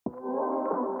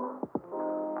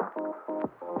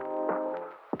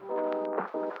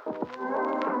Hello,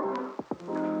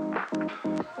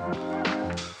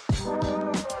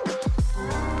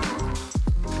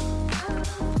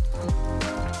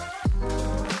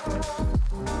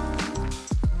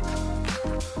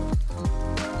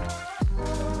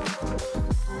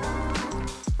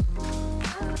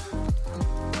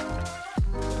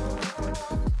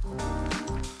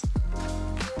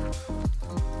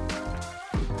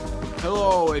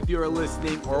 if you are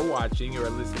listening or watching,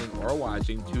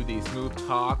 to the Smooth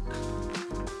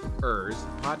Talkers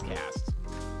podcast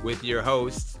with your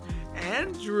hosts,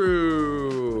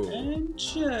 Andrew and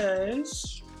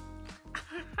Chase.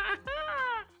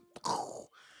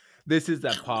 This is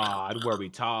the pod where we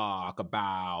talk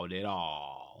about it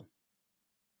all.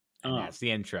 And that's the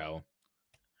intro.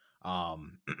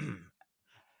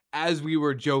 As we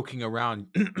were joking around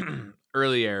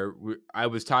earlier, I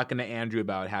was talking to Andrew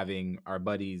about having our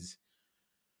buddies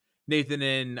Nathan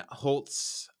and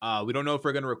Holtz. We don't know if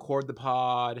we're going to record the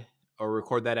pod or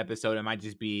record that episode. It might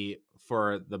just be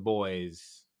for the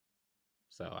boys.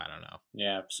 So I don't know.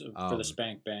 Yeah, so for the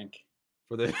Spank Bank.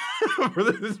 For the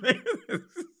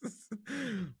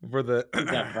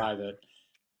that private.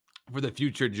 For the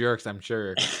future jerks, I'm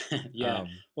sure. Yeah.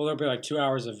 Well, there'll be like 2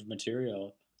 hours of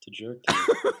material to jerk.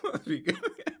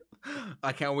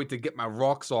 I can't wait to get my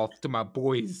rocks off to my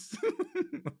boys.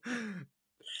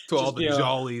 To all the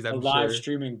jollies, I'm sure. A live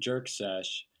streaming jerk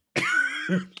sesh.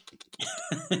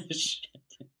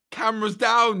 Cameras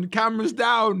down.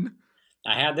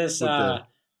 I had this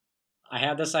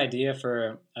idea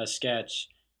for a sketch,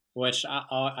 which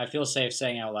I feel safe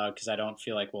saying out loud because I don't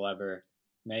feel like we'll ever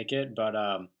make it. But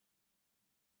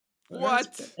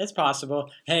what? It's possible.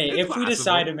 Hey, it's if possible. We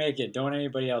decide to make it, don't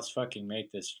anybody else fucking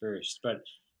make this first. But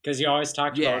because you always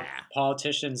talked about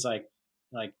politicians like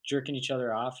jerking each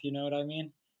other off. You know what I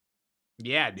mean?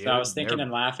 Yeah, dude. So I was thinking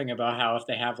and laughing about how if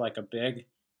they have like a big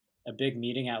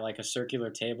meeting at like a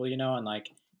circular table, you know, and like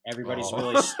everybody's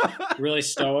really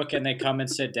stoic, and they come and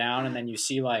sit down, and then you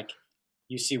see one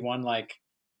like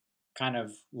kind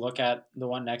of look at the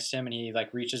one next to him, and he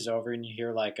like reaches over, and you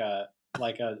hear like a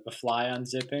fly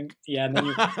unzipping. Yeah, and then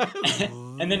you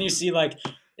and then you see like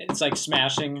it's like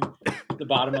smashing the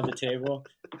bottom of the table,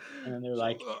 and then they're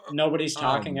like nobody's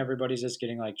talking, everybody's just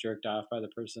getting like jerked off by the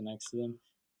person next to them.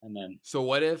 And then so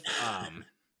what if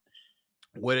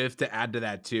to add to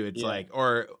that too, it's like,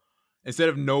 or instead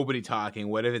of nobody talking,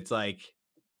 what if it's like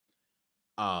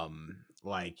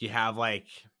you have like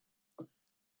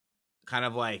kind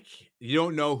of like you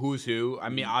don't know who's who. I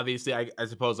mean, obviously I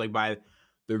suppose like by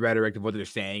the rhetoric of what they're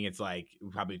saying, it's like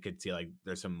we probably could see like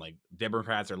there's some like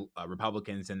Democrats or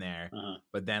Republicans in there,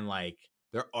 but then like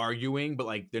they're arguing, but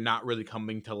like they're not really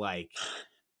coming to like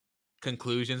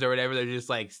conclusions or whatever. They're just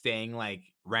like saying like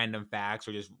random facts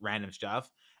or just random stuff,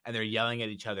 and they're yelling at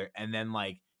each other, and then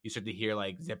like you start to hear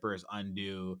like zippers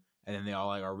undo, and then they all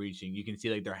like are reaching. You can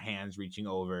see like their hands reaching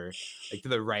over like to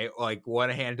the right, like one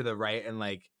hand to the right and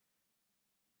like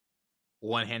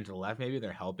one hand to the left. Maybe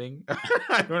they're helping.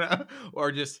 I don't know.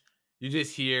 Or just you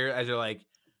just hear as they're like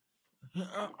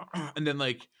and then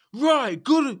like right,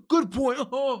 good point.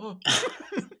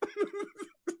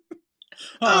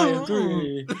 I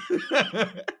agree.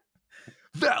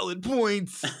 Valid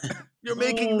points. You're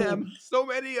making them. So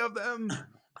many of them.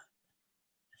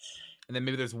 And then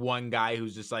maybe there's one guy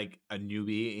who's just like a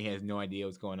newbie. He has no idea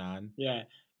what's going on. Yeah.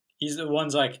 He's the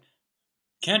one's like,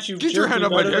 can't you get your hand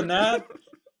up better than that?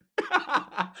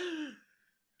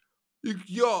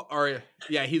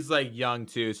 Yeah, he's like young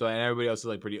too. So and everybody else is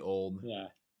like pretty old. Yeah.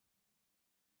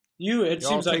 It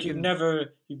seems like you've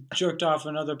jerked off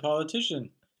another politician.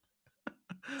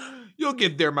 You'll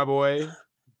get there, my boy.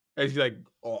 And he's like,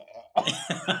 oh.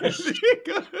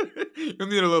 You'll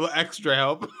need a little extra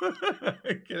help.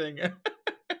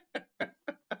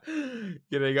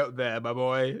 Getting up there, my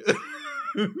boy.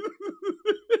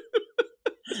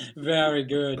 Very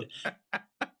good.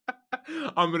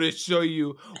 I'm going to show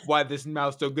you why this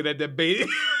mouth's so good at debating.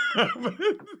 I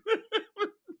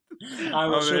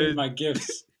will show you my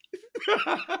gifts.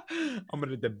 I'm going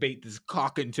to debate this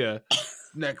cock into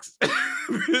next.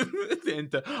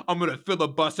 I'm going to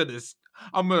filibuster this.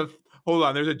 Hold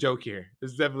on. There's a joke here.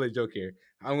 There's definitely a joke here.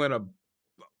 I'm going to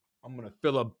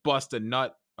filibuster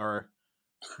nut or...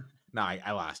 No,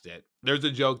 I lost it. There's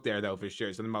a joke there, though, for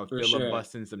sure. Something about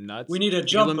filibustering some nuts. We need a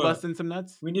jumper. Filibustering some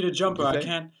nuts? We need a jumper. I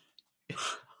can't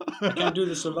do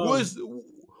this alone.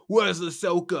 Where's the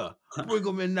soaker? Bring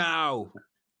him in now.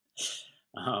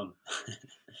 I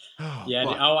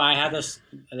had this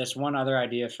one other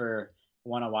idea for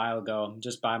one a while ago.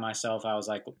 Just by myself, I was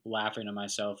like laughing to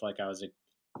myself like I was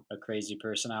a crazy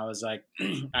person. I was like,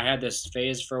 I had this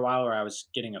phase for a while where I was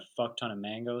getting a fuck ton of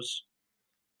mangoes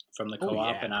from the Oh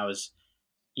co-op, and yeah. I was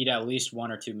eat at least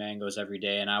 1 or 2 mangoes every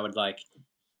day, and I would like,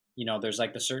 there's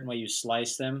like the certain way you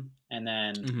slice them, and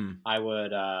then Mm-hmm. I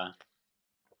would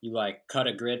you like cut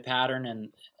a grid pattern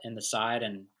in the side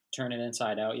and turn it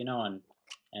inside out,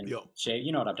 and Yo, shape.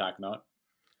 You know what I'm talking about.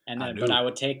 And I then, but I do.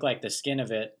 would take like the skin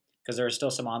of it because there was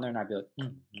still some on there, and I'd be like,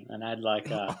 and I'd like,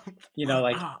 like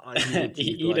Like use your teeth to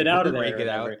eat it like out of there rake or it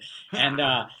out.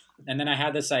 whatever. And then I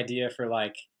had this idea for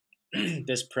like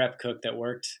this prep cook that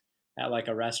worked at like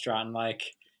a restaurant, and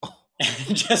like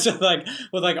just with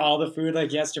like all the food,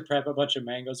 like he has to prep a bunch of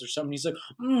mangoes or something. He's like,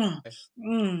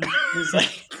 he's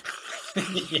like,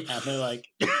 yeah, they're like,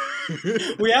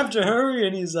 we have to hurry,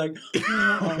 and he's like,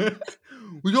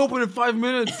 We open in 5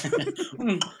 minutes.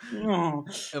 no.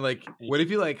 And like, what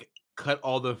if you like cut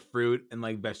all the fruit and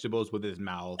like vegetables with his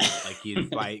mouth? Like he'd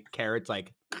bite carrots.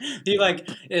 Like, He like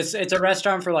it's a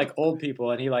restaurant for like old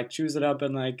people, and he like chews it up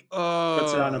and like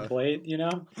puts it on a plate,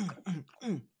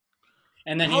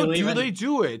 and then how he'll do even they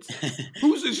do it?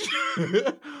 Who's this?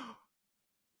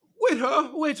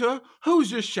 Waiter, who's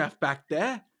this chef back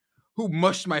there? Who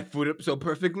mushed my food up so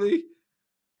perfectly?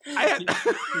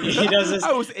 He does this.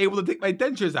 I was able to take my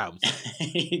dentures out.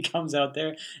 He comes out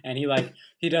there and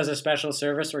he does a special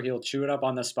service where he'll chew it up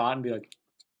on the spot and be like,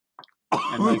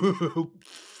 and like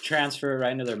transfer it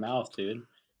right into their mouth, dude.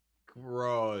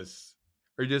 Gross.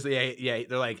 Or just yeah,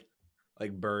 they're like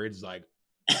birds, like,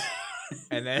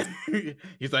 and then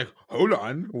he's like, hold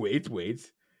on, wait.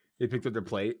 They picked up their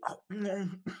plate,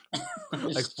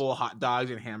 like full hot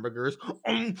dogs and hamburgers.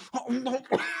 And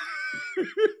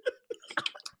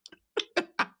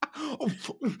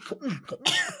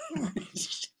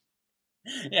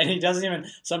he doesn't even.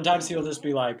 Sometimes he'll just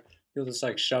like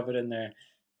shove it in their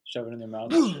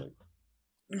mouth.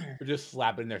 Or just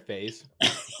slap it in their face.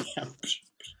 Yeah.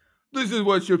 This is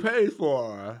what you paid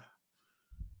for.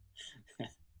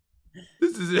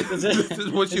 This is it. This is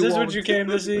what you want. What you came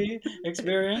to see?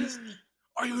 Experience?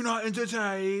 Are you not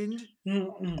entertained?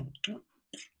 Yeah.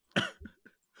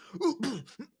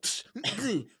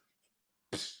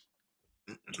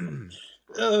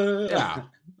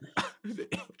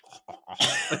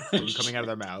 Coming out of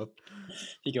their mouth.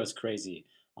 He goes crazy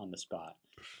on the spot.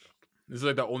 This is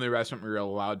like the only restaurant where you're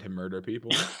allowed to murder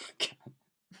people.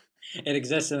 It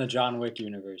exists in the John Wick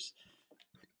universe.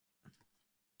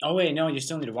 Oh wait, no, you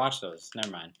still need to watch those. Never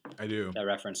mind. I do. That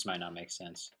reference might not make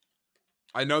sense.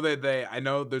 I know that I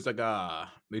know there's like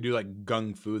they do like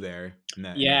gung fu there.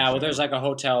 Yeah, well, there's like a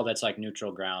hotel that's like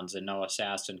neutral grounds, and no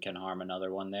assassin can harm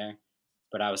another one there.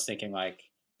 But I was thinking like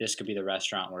this could be the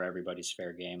restaurant where everybody's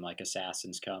fair game. Like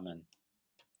assassins come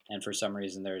and for some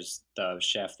reason there's the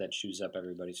chef that chews up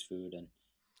everybody's food, and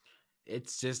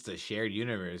it's just a shared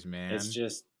universe, man. it's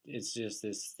just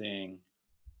this thing.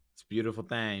 It's a beautiful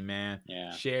thing, man.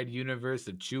 Yeah. Shared universe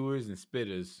of chewers and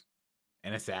spitters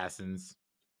and assassins.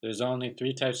 There's only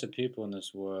 3 types of people in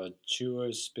this world: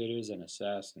 chewers, spitters, and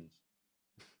assassins.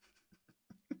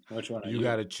 Which one are you? You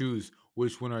gotta choose.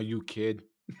 Which one are you, kid?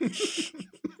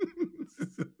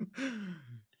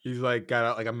 He's like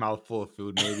got like a mouthful of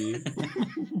food, maybe.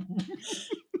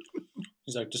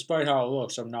 He's like, despite how it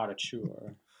looks, I'm not a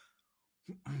chewer.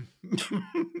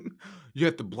 You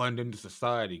have to blend into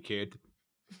society, kid.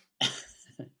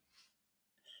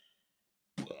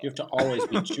 You have to always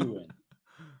be chewing.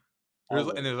 There's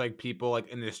like people like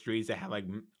in the streets that have like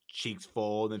cheeks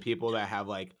full, and people that have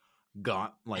like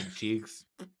gaunt like cheeks.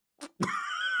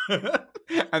 And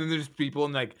then there's people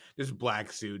in like just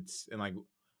black suits and like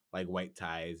white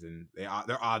ties, and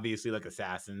they're obviously like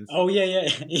assassins. Oh yeah.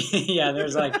 Yeah,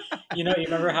 there's like you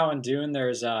remember how in Dune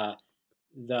there's the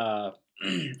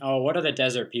what are the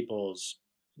desert people's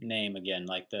name again?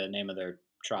 Like the name of their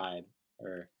tribe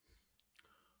or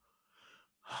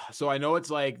So I know it's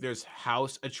like there's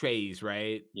House Atreides,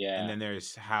 right? Yeah. And then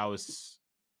there's House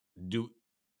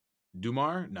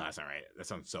Dumar? No, that's not right. That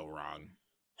sounds so wrong.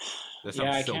 That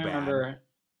sounds I so can't bad. remember.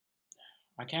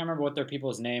 I can't remember what their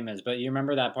people's name is, but you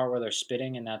remember that part where they're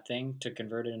spitting in that thing to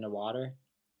convert it into water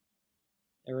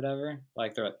or whatever?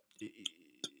 Like they're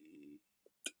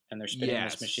spitting in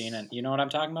this machine, and you know what I'm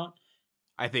talking about?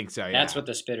 I think so, yeah. That's what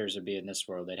the spitters would be in this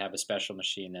world. They'd have a special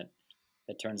machine that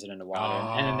turns it into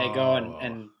water, and then they go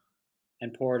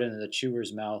and pour it into the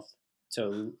chewer's mouth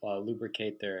to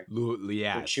lubricate their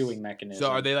chewing mechanism.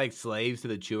 So are they like slaves to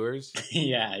the chewers?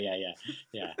 Yeah.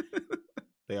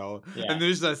 They all, and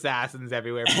there's assassins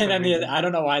everywhere. And then I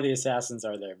don't know why the assassins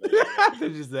are there, but they're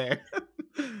just there.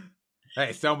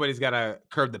 Hey, somebody's got to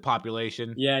curb the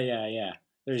population. Yeah.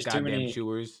 There's goddamn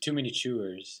too many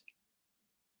chewers.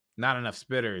 Not enough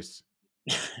spitters.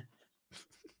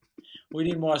 We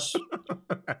need more.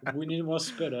 We need more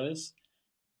spitters.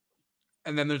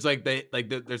 And then there's like there's like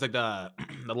the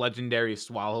the legendary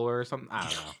swallower or something. I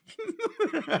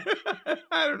don't know.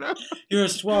 I don't know. You're a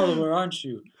swallower, aren't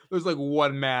you? There's like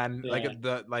one man, Yeah.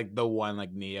 like the one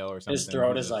like Neo or something. His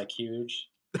throat He's is just- like huge.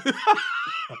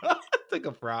 it's like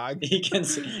a frog. He can.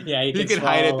 Yeah, He can swallow,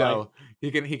 hide it like- though.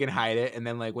 He can hide it, and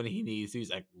then like when he needs to, he's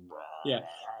like, Yeah.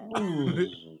 Ooh.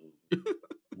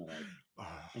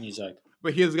 And he's like,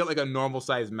 but he has got like a normal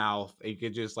sized mouth. And he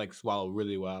could just like swallow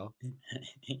really well.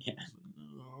 yeah.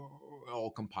 It all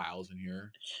compiles in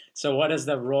here. So what is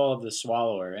the role of the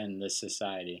swallower in this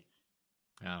society?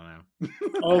 I don't know.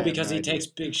 Oh, I have because no he idea. takes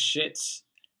big shits,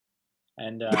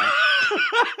 and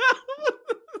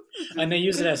and they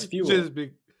use it as fuel. Just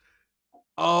big.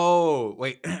 Oh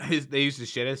wait, they use the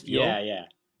shit as fuel. Yeah.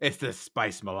 It's the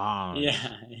spice melange.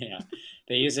 Yeah.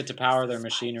 They use it to power their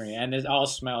machinery, and it all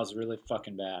smells really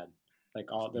fucking bad.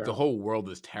 Like all their The whole world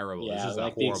is terrible. yeah, This is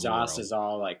like a the horrible exhaust world. is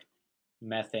all like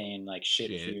methane, like shit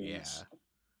fumes.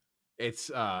 Yeah.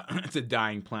 It's it's a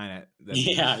dying planet. That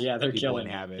Yeah, they're people killing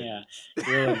inhabit. it. Yeah,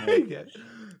 really.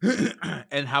 Yeah.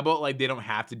 And how about like they don't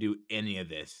have to do any of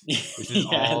this? This is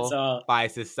all, it's all by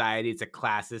society. It's a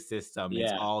classist system.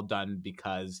 It's Yeah. all done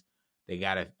because they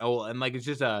gotta. Oh, and like it's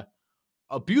just a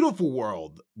beautiful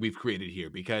world we've created here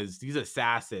because these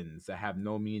assassins that have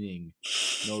no meaning,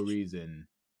 no reason.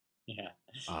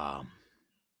 yeah.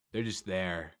 They're just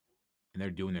there and they're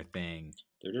doing their thing.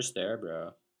 They're just there,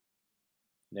 bro.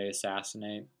 They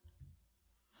assassinate.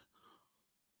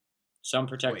 Some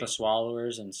protect the Wait.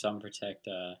 swallowers, and some protect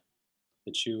the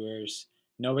chewers.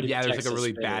 Nobody. Yeah, there's protects like a the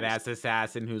really spitters. badass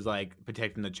assassin who's like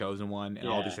protecting the chosen one, and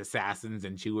all Yeah. these assassins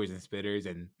and chewers and spitters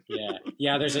and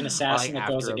Yeah. There's an assassin that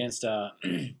goes after 'em. against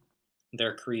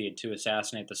their creed to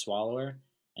assassinate the swallower,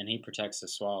 and he protects the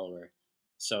swallower,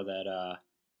 so that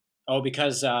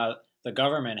because the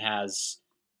government has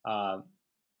a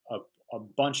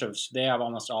bunch of they have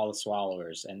almost all the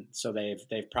swallowers, and so they've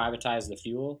privatized the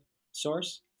fuel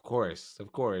source, of course.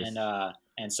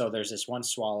 and so there's this one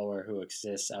swallower who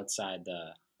exists outside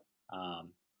the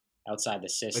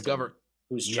system, the government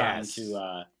who's trying Yes.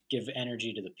 to give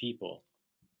energy to the people,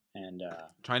 and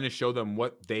trying to show them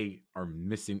what they are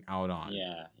missing out on.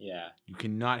 yeah. You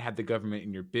cannot have the government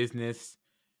in your business,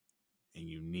 and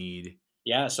you need.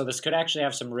 Yeah, so this could actually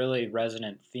have some really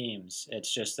resonant themes.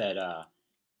 It's just that,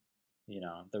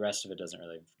 the rest of it doesn't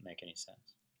really make any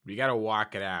sense. We got to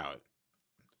walk it out.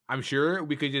 I'm sure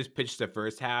we could just pitch the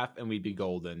first half and we'd be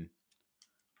golden.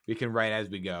 We can write as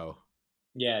we go.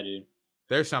 Yeah, dude.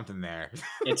 There's something there.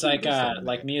 It's like There's something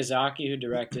like there. Miyazaki, who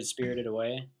directed Spirited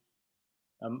Away,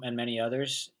 and many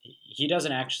others. He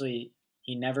doesn't actually.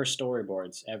 He never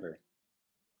storyboards ever.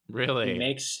 Really? He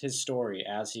makes his story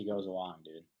as he goes along,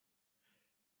 dude.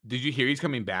 Did you hear he's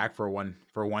coming back for one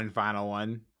final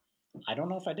one? I don't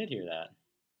know if I did hear that.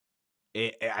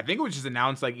 I think it was just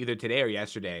announced like either today or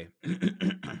yesterday.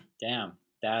 Damn,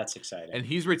 that's exciting. And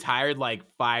he's retired like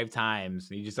 5 times.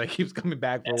 And he just like keeps coming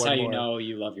back for That's one how more. you know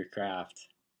you love your craft.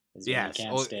 Is when Yes. you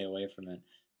can't Oh, stay away from it.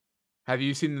 Have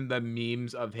you seen the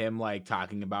memes of him like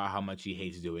talking about how much he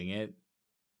hates doing it?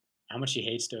 How much he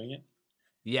hates doing it.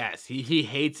 Yes, he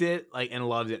hates it like and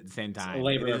loves it at the same It's time. a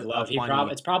labor It of is a love.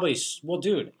 funny- It's probably well,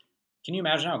 dude. Can you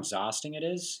imagine how exhausting it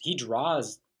is? He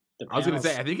draws the. I was gonna say,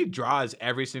 panels- I think he draws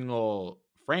every single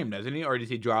frame, doesn't he? Or does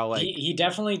he draw like? he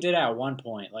definitely did at one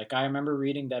point. Like I remember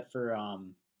reading that for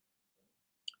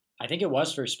I think it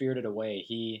was for Spirited Away.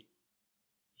 He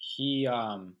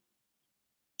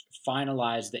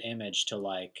finalized the image to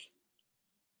like,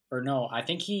 or no, I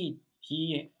think he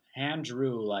hand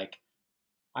drew like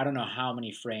I don't know how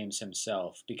many frames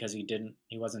himself because he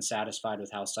wasn't satisfied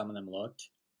with how some of them looked,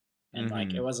 and like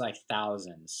Mhm. it was like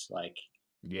thousands, like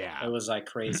Yeah, it was like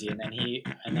crazy. And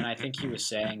then I think he was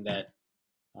saying that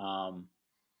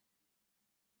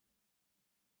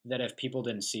that if people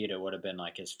didn't see it, it would have been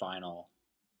like his final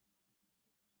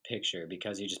picture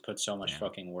because he just put so much Yeah.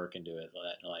 fucking work into it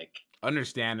that like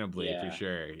understandably Yeah. for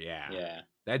sure. Yeah. yeah.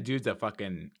 That dude's a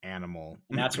fucking animal.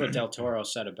 And that's what Del Toro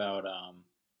said about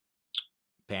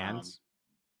Pans.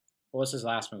 what was his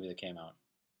last movie that came out?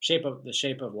 The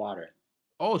Shape of Water.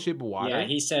 Oh, Shape of Water. Yeah,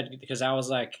 he said because that was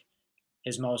like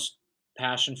his most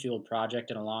passion fueled project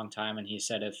in a long time, and he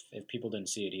said if people didn't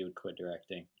see it, he would quit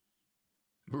directing.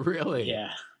 Really?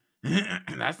 Yeah,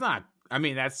 That's not. I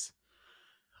mean, that's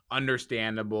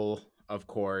understandable, of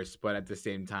course, but at the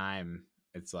same time,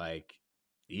 it's like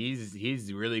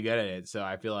he's really good at it. So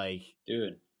I feel like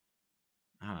dude.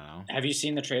 I don't know. Have you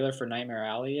seen the trailer for Nightmare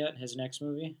Alley yet? His next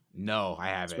movie. No, I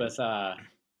It's haven't. with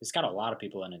It's got a lot of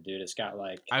people in it, dude. It's got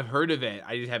like I've heard of it.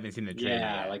 I just haven't seen the trailer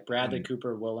yeah, yet. like Bradley And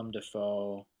Cooper, Willem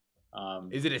Dafoe,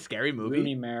 is it a scary Rooney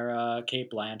movie? Mara,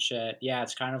 Kate Blanchett. Yeah,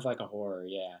 it's kind of like a horror.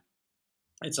 Yeah,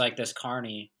 it's like this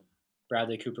carny.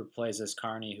 Bradley Cooper plays this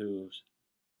carny who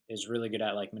is really good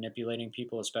at like manipulating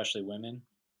people, especially women,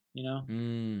 you know,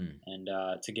 Mm. and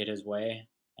to get his way.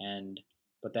 And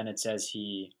but then it says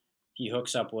he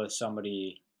hooks up with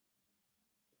somebody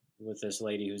with this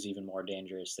lady who's even more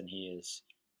dangerous than he is,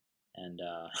 and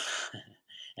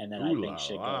and then I Ooh think la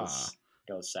shit la.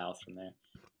 goes south from there.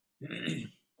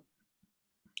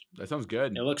 That sounds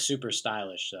good. It looks super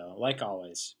stylish though, like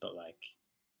always, but like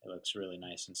it looks really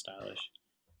nice and stylish.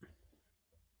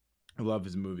 I love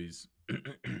his movies.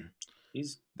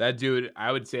 He's That dude,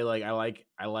 I would say like I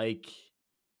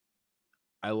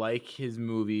like his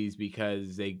movies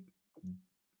because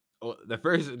the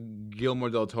first Guillermo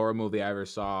del Toro movie I ever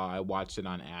saw, I watched it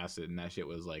on acid and that shit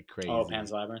was like crazy. oh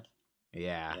Pan's Labyrinth.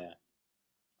 Yeah.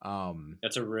 Yeah,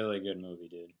 that's a really good movie,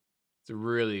 dude. It's a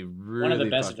really, really One of the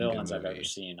best fucking good villains I've movie. ever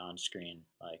seen on screen.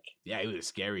 Like, Yeah, he was a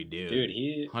scary dude.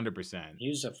 dude, 100%.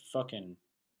 he's a fucking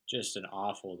just an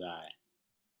awful guy.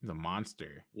 He's a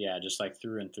monster. Yeah, just like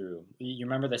through and through. You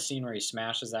remember the scene where he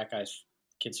smashes that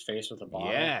kid's face with a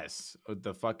bottle? Yes, with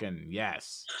the fucking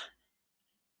yes.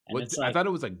 And What it's I like, thought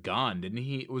it was a gun, didn't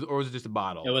he? Or was it just a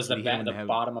bottle? it was Did he hit him in the head?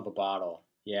 bottom of a bottle.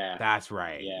 Yeah, That's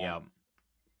right. Yeah. Yep.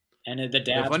 and the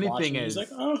dad's funny watching. thing He's is- like,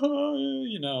 oh,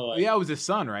 you know, like, Yeah, it was his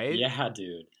son, right? yeah,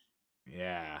 dude.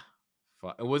 Yeah.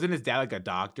 Wasn't his dad like a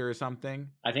doctor or something?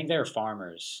 I think they were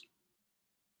farmers,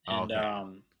 and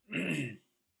Okay.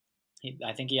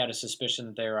 I think he had a suspicion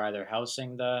that they were either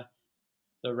housing the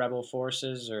rebel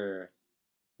forces or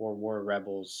were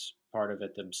rebels part of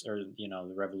it or you know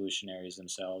the revolutionaries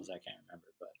themselves. I can't remember,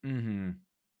 but Mm-hmm.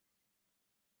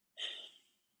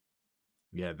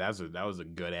 Yeah, that was a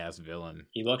good ass villain.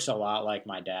 he looks a lot like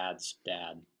my dad's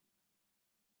dad.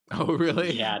 Oh,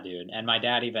 really? Yeah, dude. And my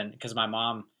dad even because my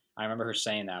mom, I remember her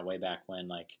saying that way back when,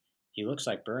 like he looks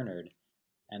like Bernard,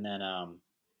 and then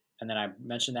I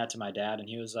mentioned that to my dad, and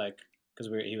he was like,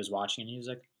 because he was watching, and he was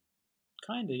like,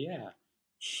 kinda, yeah.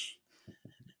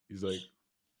 He's like,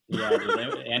 Yeah,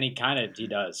 dude, and he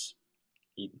does.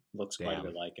 He looks quite a Damn.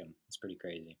 bit like him. It's pretty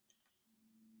crazy.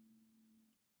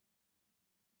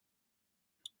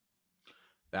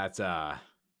 that's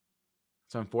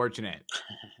it's unfortunate.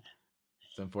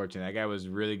 It's unfortunate. That guy was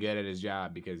really good at his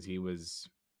job because he was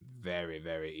very,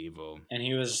 very evil. And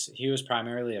he was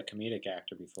primarily a comedic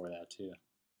actor before that too.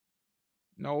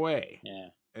 No way. Yeah.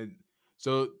 And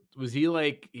so was he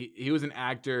like he was an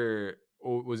actor,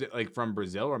 or was it like from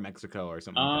Brazil or Mexico or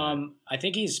something? Like that? I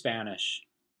think he's Spanish.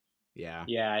 Yeah.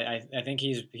 Yeah, I think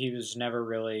he never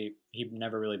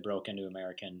really broke into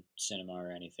American cinema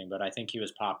or anything, but I think he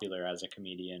was popular as a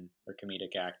comedian or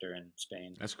comedic actor in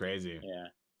Spain. That's crazy. Yeah.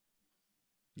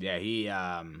 Yeah, he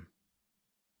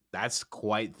that's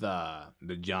quite the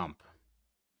jump.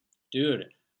 Dude,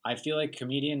 I feel like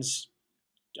comedians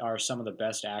are some of the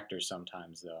best actors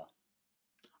sometimes though.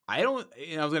 I don't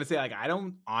I was going to say like I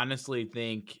don't honestly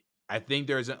think I think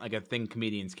there isn't like a thing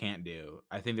comedians can't do.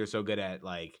 I think they're so good at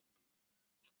like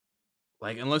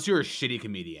unless you're a shitty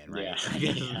comedian, right? Yeah. I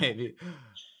guess maybe.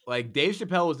 Like Dave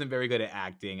Chappelle wasn't very good at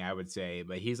acting, I would say,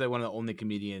 but he's like one of the only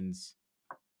comedians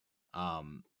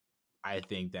I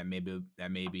think that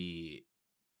maybe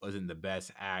wasn't the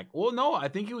best act. Well, no, I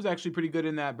think he was actually pretty good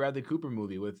in that Bradley Cooper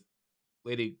movie with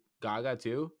Lady Gaga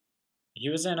too. He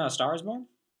was in Stars Born?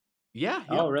 Yeah.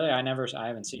 Oh, really? I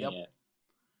haven't seen Yep. it yet.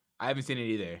 I haven't seen it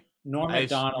either. Norm I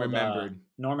just Macdonald remembered.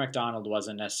 Norm Macdonald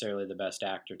wasn't necessarily the best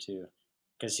actor too,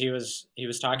 because he was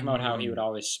talking about how he would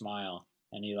always smile,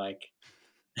 and he like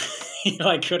he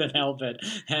like couldn't help it,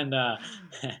 and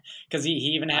because he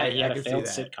even had I a can see failed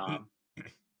that. sitcom.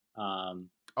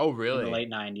 Oh, In really? the late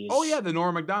 '90s. Oh, yeah, the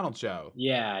Norm Macdonald show.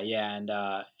 Yeah, and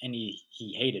he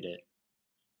hated it,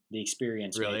 the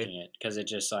experience Really? making it, because it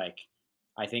just like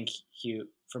I think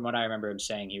from what I remember him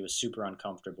saying, he was super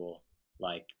uncomfortable.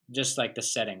 Like just like the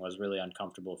setting was really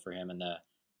uncomfortable for him, and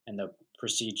the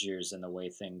procedures and the way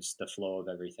the flow of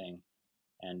everything,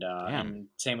 and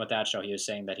same with that show. He was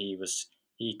saying that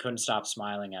he couldn't stop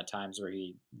smiling at times where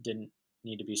he didn't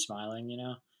need to be smiling, you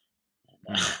know.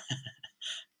 And,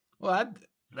 Well,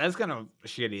 that's kind of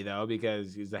shitty though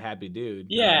because he's a happy dude.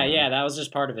 yeah, that was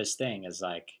just part of his thing. Is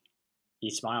like he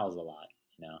smiles a lot,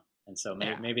 you know, and so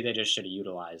maybe they just should have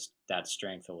utilized that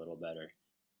strength a little better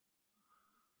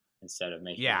instead of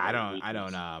making. Yeah, I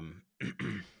don't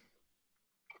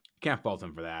can't fault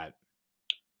him for that.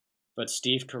 But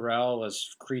Steve Carell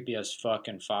was creepy as fuck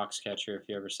in Foxcatcher. If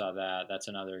you ever saw that, that's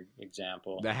another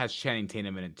example. That has Channing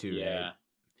Tatum in it too. Yeah. Right?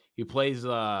 he plays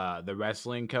the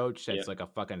wrestling coach that's Yep. like a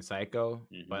fucking psycho,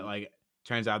 but Mhm. like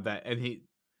turns out that and he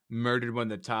murdered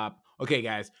one of the top. Okay,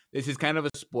 guys, this is kind of a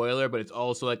spoiler, but it's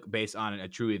also like based on a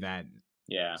true event.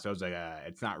 Yeah. So it's like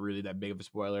it's not really that big of a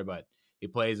spoiler, but he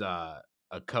plays a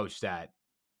coach that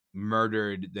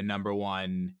murdered the number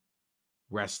one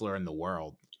wrestler in the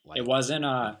world. Like It wasn't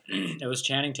it was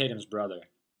Channing Tatum's brother.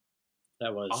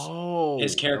 That was his oh, that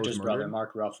was character's brother, murdered.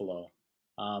 Mark Ruffalo,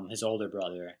 his older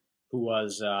brother, who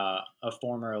was a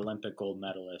former Olympic gold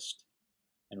medalist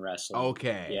in wrestling.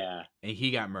 Okay, Yeah. and he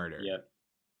got murdered. Yep.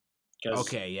 Because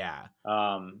Okay, yeah.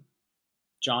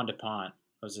 John DuPont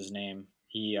was his name.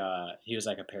 He was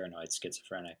like a paranoid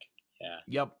schizophrenic. Yeah.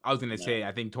 Yep. I was gonna No. say,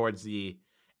 I think towards the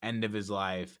end of his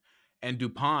life. And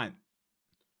DuPont,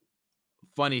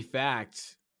 funny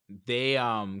fact, they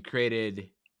created,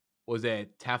 was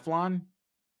it Teflon?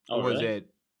 Oh, Or was really?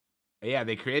 it yeah,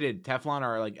 they created Teflon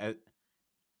or like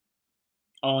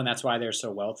Oh, and that's why they're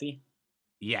so wealthy?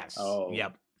 yes. Oh,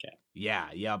 Yep. okay.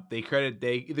 Yeah, yep. They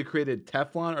either created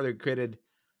Teflon or they created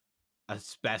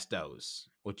asbestos,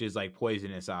 which is like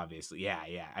poisonous, obviously. Yeah,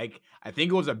 yeah. I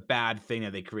think it was a bad thing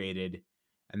that they created,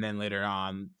 and then later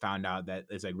on found out that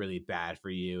it's like really bad for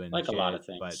you and Like a lot shit.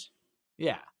 of But things.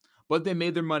 yeah, but they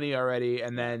made their money already,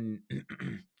 and Yeah. then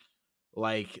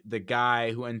like the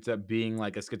guy who ends up being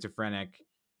like a schizophrenic,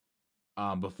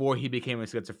 before he became a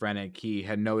schizophrenic, he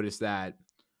had noticed that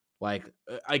like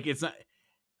it's not.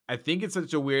 I think it's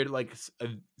such a weird like a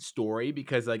story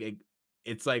because like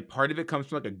it's like part of it comes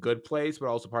from like a good place, but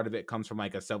also part of it comes from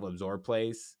like a self-absorbed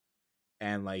place.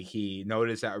 And like he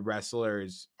noticed that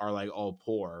wrestlers are like all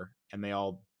poor and they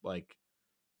all like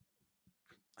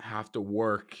have to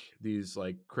work these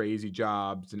like crazy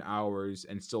jobs and hours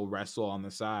and still wrestle on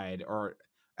the side or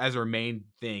as their main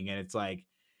thing. And it's like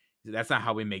that's not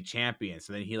how we make champions.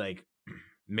 So then he like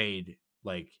made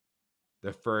like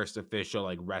the first official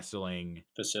like wrestling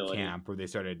Facility. camp where they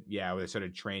started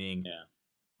training Yeah.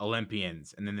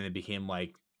 Olympians, and then they became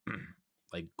like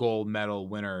like gold medal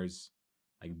winners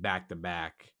like back to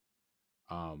back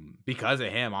because of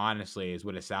him, honestly, is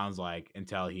what it sounds like,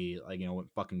 until he like went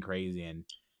fucking crazy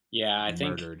Yeah, and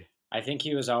murdered. I think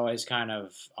he was always kind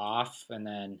of off, and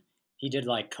then he did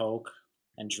like coke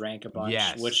and drank a bunch,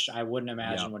 which Yes. I wouldn't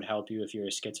imagine Yep. would help you if you're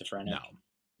a schizophrenic. No.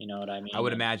 You know what I I mean?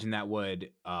 would And imagine that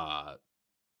would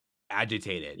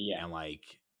agitate it yeah, and like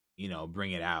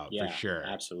bring it out for yeah, sure.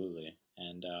 absolutely.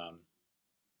 And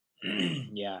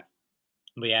yeah,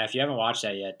 but yeah, if you haven't watched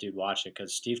that yet, dude, watch it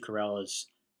because Steve Carell is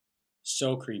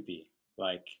so creepy.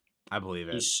 Like I believe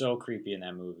it. he's so creepy in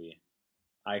that movie.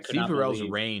 I could Steve not Carell's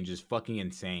believe. range is fucking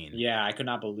insane. Yeah, I could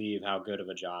not believe how good of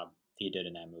a job he did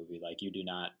in that movie. Like you do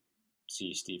not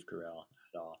see Steve Carell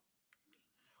at all.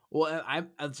 Well,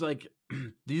 it's like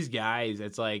these guys.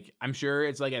 It's like I'm sure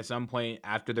it's like at some point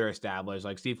after they're established,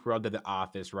 like Steve Carell did The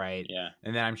Office, right? Yeah.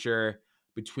 And then I'm sure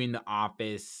between The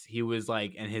Office, he was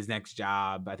like in his next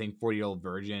job, I think 40-Year-Old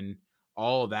Virgin,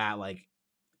 all of that. Like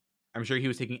I'm sure he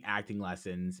was taking acting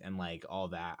lessons and like all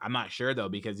that. I'm not sure though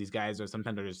because these guys are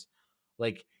sometimes they're just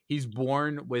like he's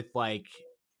born with like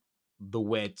the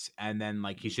wit and then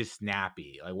like he's just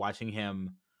snappy. Like watching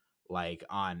him like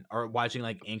on or watching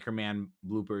like Anchorman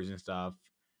bloopers and stuff.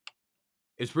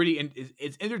 It's pretty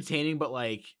it's entertaining, but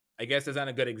like I guess that's not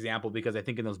a good example because I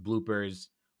think in those bloopers,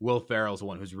 Will Ferrell's the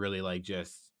one who's really like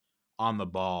just on the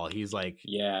ball. He's like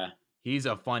Yeah. he's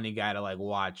a funny guy to like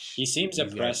watch. He seems these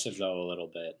guys. oppressive though a little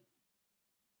bit.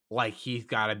 Like he's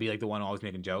got to be like the one always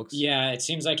making jokes. Yeah, it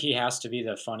seems like he has to be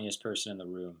the funniest person in the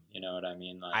room. You know what I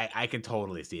mean? Like, I can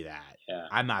totally see that. yeah,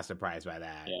 I'm not surprised by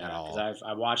that yeah. at all. Because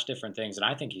I've watched different things and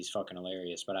I think he's fucking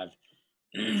hilarious. But I've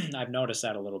I've noticed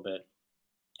that a little bit.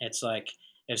 It's like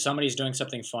if somebody's doing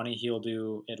something funny, he'll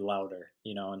do it louder,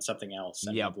 you know, and something else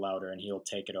and Yep. louder, and he'll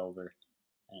take it over.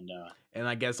 And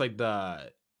I guess like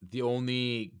the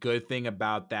only good thing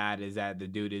about that is that the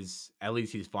dude is at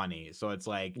least he's funny. So it's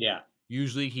like yeah,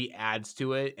 usually he adds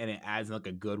to it and it adds in like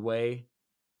a good way.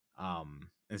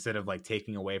 Instead of like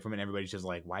taking away from it, everybody's just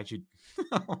like, why'd you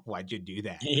do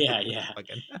that? yeah, yeah.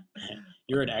 Fucking,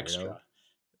 You're an weirdo. extra.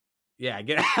 Yeah,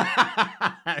 get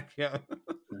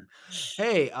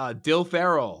hey, Dill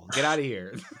Farrell, get out of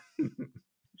here.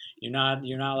 You're not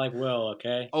like Will,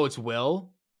 okay? Oh, it's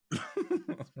Will?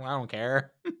 Well, I don't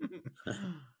care.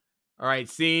 All right,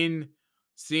 scene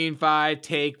 5,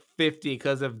 take 50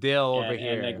 because of Dill over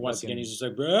here. And like once again, he's just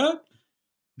like, bruh.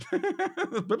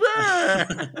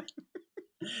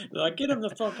 Like, get him the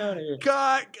fuck out of here.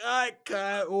 Cut.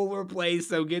 We'll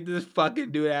replace him. Get this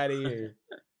fucking dude out of here.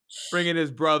 Bring in his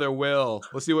brother, Will.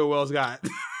 We'll see what Will's got.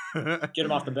 Get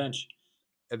him off the bench.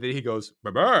 And then he goes,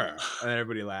 "Brr," and then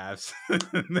everybody laughs.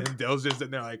 And then Dill's just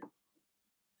sitting there like,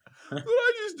 "What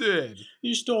I just did?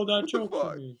 You stole that What the joke from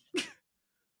fuck?" me.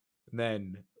 And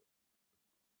then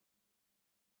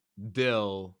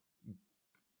Dill,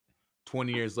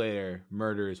 20 years later,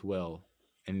 murders Will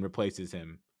and replaces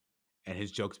him. And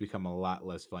his jokes become a lot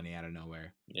less funny out of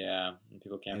nowhere. Yeah,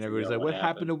 people can't And figure everybody's out like, what "What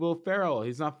happened to Will Ferrell?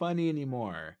 He's not funny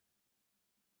anymore."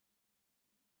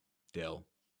 Dill.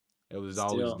 It was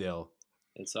always Dill.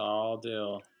 It's all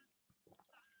Dill.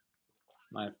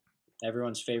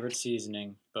 Everyone's favorite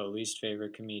seasoning, but least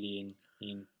favorite comedian.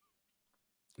 Do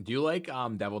you like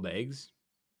deviled eggs?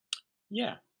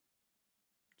 Yeah.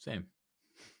 Same.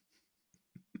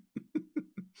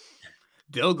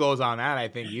 Dill goes on that, I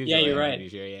think, usually. Yeah, you're I'm right. pretty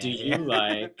sure. Yeah, Do yeah. you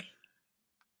like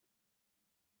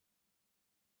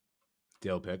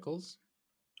dill pickles?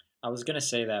 I was gonna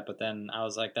say that, but then I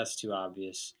was like, that's too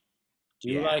obvious. Do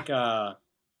you Yeah.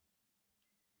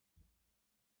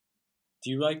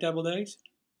 like deviled eggs?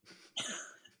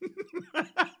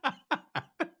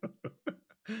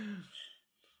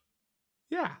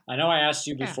 Yeah. I know I asked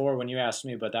you before when you asked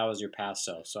me, but that was your past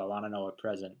self, so I want to know what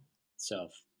present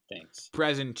self thinks.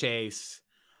 Present Chase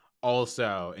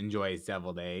also enjoys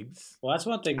deviled eggs. Well, that's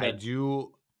one thing that I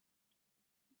do.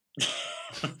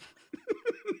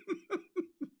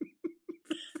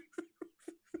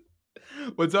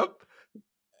 What's up?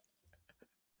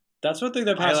 That's one thing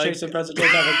that past Chase and present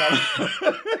Chase have in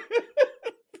common.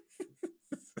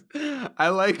 I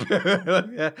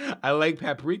like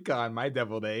paprika on my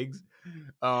deviled eggs.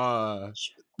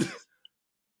 It's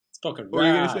fucking rad. What were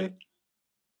you gonna say?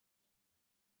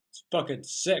 It's fucking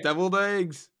sick. Deviled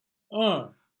eggs. I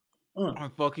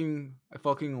fucking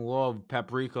love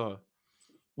paprika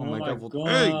on my deviled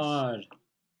God. eggs.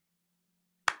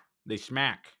 They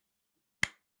smack.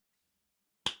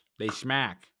 They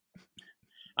smack.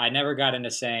 I never got into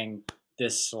saying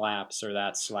this slaps or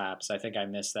that slaps. I think I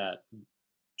missed that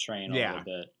train a little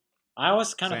bit. I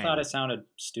always kind of thought it sounded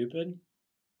stupid.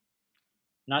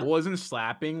 Wasn't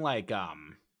slapping like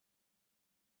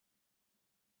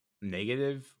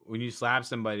negative? When you slap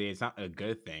somebody, it's not a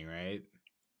good thing, right?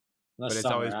 But it's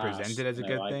always presented as a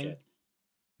good thing.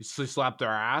 You slap their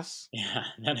ass? Yeah,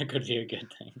 then it could be a good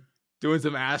thing. Doing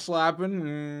some ass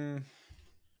slapping?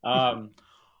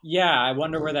 Yeah, I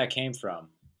wonder where that came from.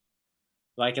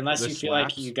 Like, unless you feel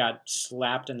slaps? like you got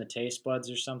slapped in the taste buds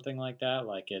or something like that,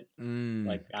 like it.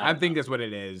 Like I think that's what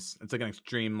it is. It's like an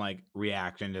extreme like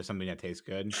reaction to something that tastes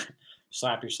good.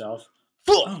 Slap yourself.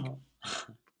 Fuck! Oh.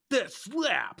 That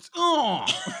slaps. Oh.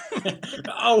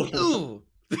 Oh.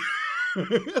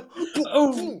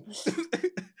 Oh.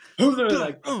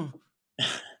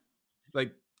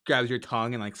 Like grabs your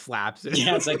tongue and like slaps it.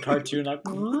 Yeah, it's like cartoon, like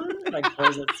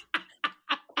pulls it.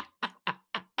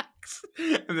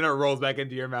 And then it rolls back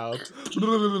into your mouth.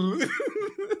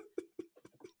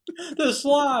 The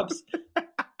slobs.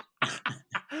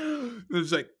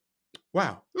 It's like,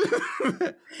 wow.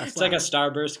 It's like a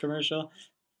Starburst commercial.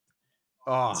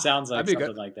 Oh, it sounds like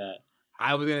something like that.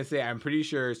 I was gonna say, I'm pretty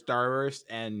sure Starburst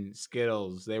and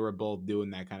Skittles, they were both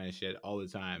doing that kind of shit all the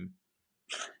time.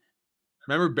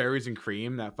 Remember Berries and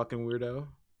Cream, that fucking weirdo?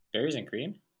 Berries and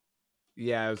Cream?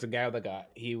 Yeah, it was the guy with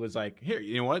he was like, here,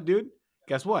 you know what, dude?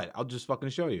 Guess what? I'll just fucking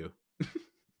show you.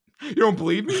 You don't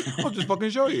believe me? I'll just fucking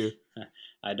show you.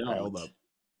 I don't. Right, hold up.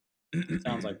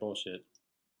 Sounds like bullshit.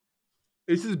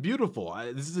 This is beautiful.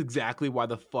 This is exactly why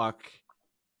the fuck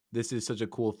this is such a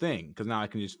cool thing. Because now I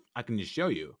can just show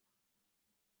you.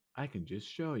 I can just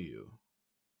show you.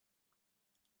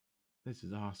 This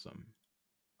is awesome.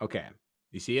 Okay.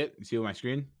 You see it? You see it on my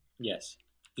screen? Yes.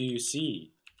 Do you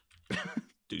see?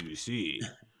 Do you see?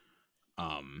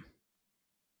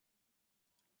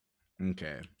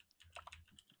 Okay.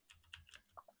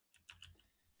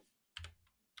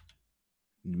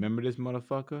 Remember this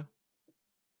motherfucker?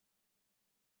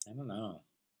 I don't know.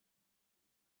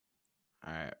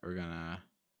 All right, we're gonna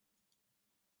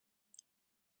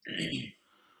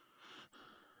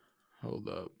hold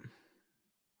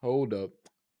up.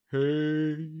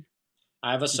 Hey.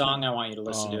 I have a song I want you to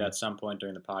listen to at some point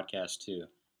during the podcast too.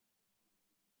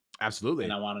 Absolutely.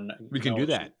 And I want to know. We can do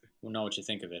that. We'll know what you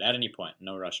think of it at any point.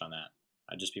 No rush on that.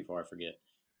 Just before I forget.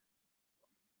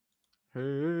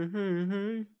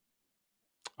 Hey.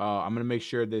 I'm gonna make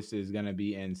sure this is gonna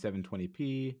be in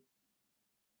 720p.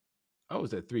 Oh,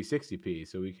 it's at 360p,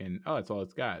 so we can. Oh, that's all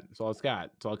it's got. That's all it's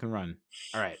got. That's all it can run.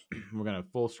 All right, we're gonna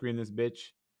full screen this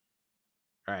bitch.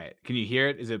 All right, can you hear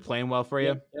it? Is it playing well for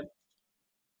you? Yep.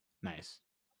 Nice.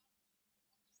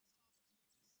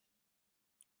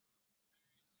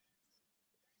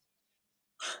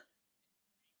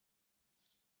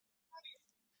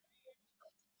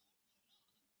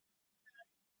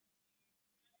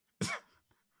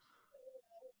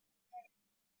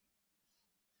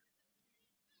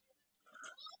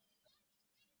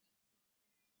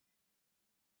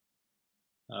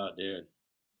 Oh, dude.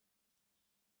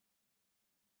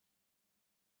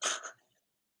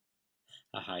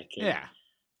 A high kick. Yeah,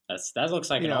 That looks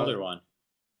like you an know. older one.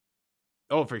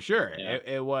 Oh, for sure. Yeah.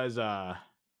 It was an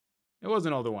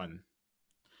older one.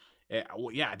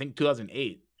 Well, yeah, I think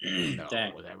 2008. No,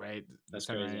 Dang, was that right? That that's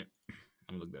sound crazy. right?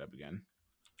 I'm gonna look that up again.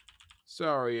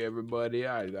 Sorry, everybody.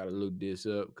 I gotta look this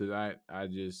up because I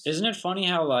just Isn't it funny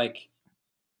how like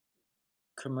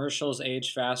commercials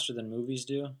age faster than movies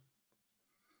do?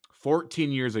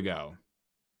 14 years ago.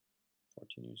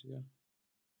 14 years ago.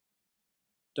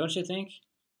 Don't you think?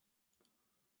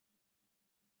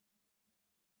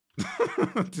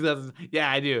 2000. Yeah,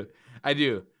 I do. I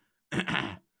do.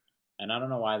 And I don't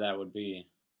know why that would be.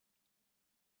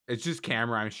 It's just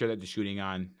camera. I'm sure that the shooting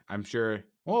on. I'm sure.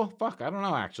 Well, fuck. I don't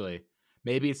know. Actually,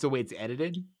 maybe it's the way it's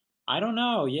edited, I don't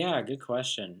know. Yeah, good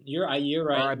question. You're or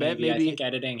right. I bet Maybe I think maybe.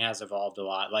 editing has evolved a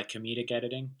lot, like comedic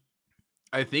editing.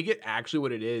 I think it actually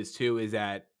what it is too is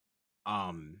that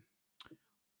um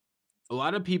a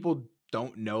lot of people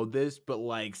don't know this, but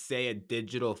like say a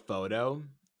digital photo,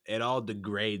 it all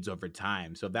degrades over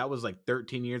time. So if that was like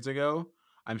 13 years ago,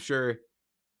 I'm sure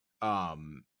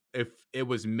if it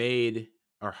was made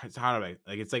or how do I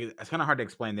like it's kind of hard to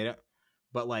explain. They don't,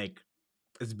 but like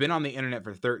it's been on the internet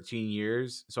for 13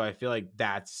 years, so I feel like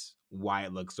that's why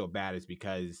it looks so bad is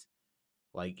because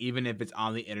like even if it's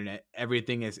on the internet,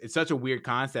 everything is it's such a weird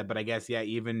concept, but I guess yeah,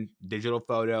 even digital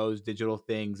photos, digital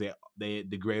things, they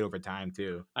degrade over time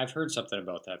too. I've heard something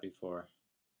about that before.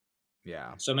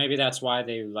 Yeah. So maybe that's why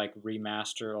they like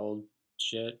remaster old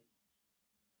shit.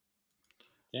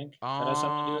 Think that has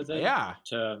something to do with it. Yeah,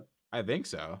 To I think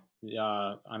so.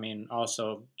 I mean,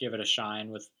 also give it a shine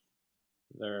with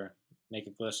their make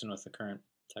it glisten with the current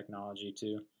technology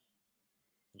too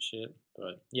and shit.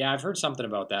 But yeah, I've heard something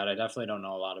about that. I definitely don't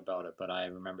know a lot about it, but I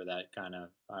remember that kind of.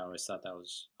 I always thought that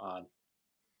was odd,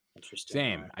 interesting. Why?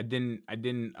 Same. I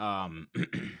didn't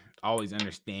always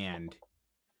understand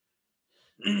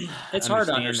It's hard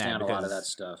to understand that understand a lot of that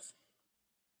because stuff.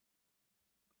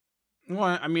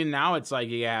 well, I mean now it's like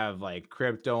you have like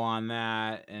crypto on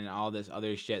that and all this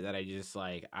other shit that I just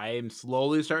like I am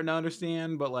slowly starting to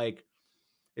understand, but like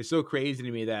it's so crazy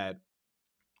to me that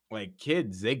like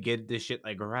kids they get this shit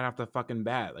like right off the fucking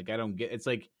bat. Like I don't get it's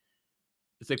like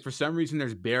for some reason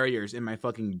there's barriers in my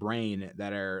fucking brain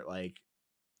that are like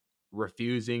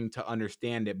refusing to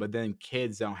understand it, but then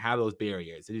kids don't have those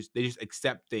barriers. They just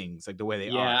accept things like the way they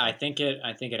Yeah, are. I think it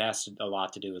has a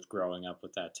lot to do with growing up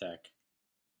with that tech.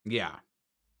 Yeah.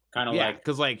 Kind of Yeah, like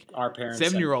because like our parents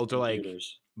and 7-year-olds are like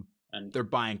computers. And they're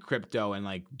buying crypto and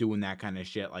like doing that kind of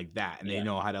shit like that, and they yeah,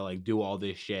 know how to like do all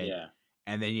this shit. yeah,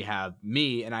 And then you have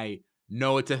me, and I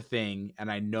know it's a thing,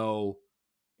 and I know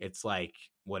it's like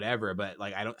whatever, but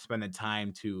like I don't spend the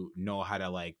time to know how to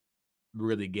like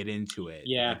really get into it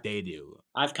yeah. like they do.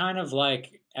 I've kind of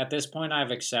like at this point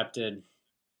I've accepted.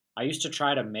 I used to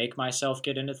try to make myself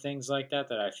get into things like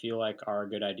that I feel like are a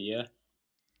good idea,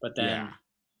 but Yeah. then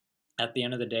at the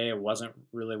end of the day, it wasn't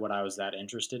really what I was that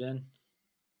interested in.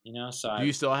 You know, so Do I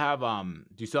you still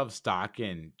have stock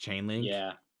in Chainlink?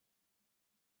 yeah.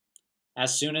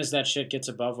 As soon as that shit gets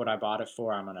above what I bought it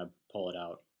for, I'm gonna pull it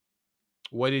out.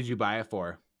 What did you buy it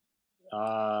for?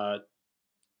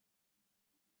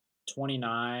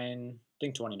 29. I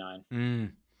think 29.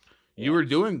 Mm, you Yeah. were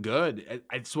doing good.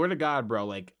 I swear to God, bro.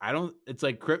 Like I don't. It's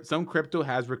like some crypto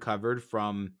has recovered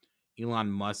from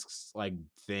Elon Musk's like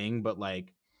thing, but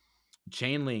like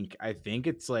Chainlink, I think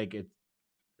it's like it.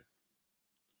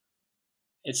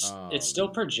 It's still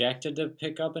projected to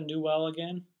pick up and do well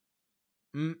again,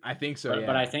 I think so.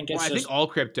 but I Yeah. think Well, it's I think just all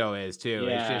crypto is too. It's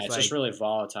yeah, just it's just like really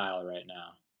volatile right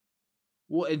now.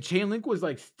 well, and Chainlink was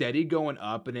like steady going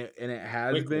up, and it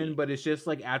has been, Quickly, but it's just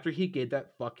like after he did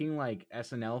that fucking like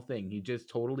SNL thing, he just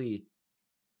totally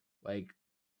like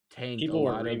tanked a people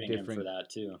were lot of reaming him for different. that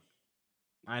too.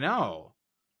 I know.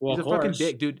 Well, He's of a fucking course,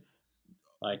 dick, dude.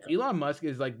 like Elon Musk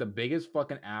is like the biggest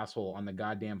fucking asshole on the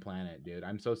goddamn planet, dude.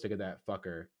 I'm so sick of that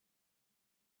fucker.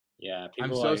 yeah, I'm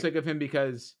people so like sick of him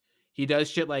because he does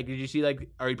shit like did you see like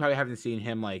or you probably haven't seen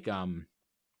him like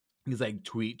he's like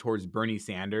tweet towards Bernie I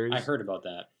Sanders. heard about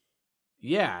that.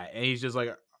 Yeah, and he's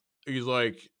like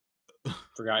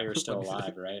Forgot you were what the still fuck is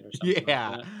alive, it? right, or something like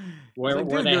Yeah. that. He's like,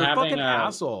 Were dude, they you're a having fucking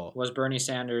asshole. was Bernie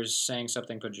Sanders saying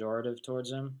something pejorative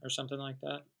towards him or something like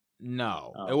that?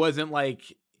 No, it Oh, wasn't like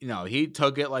he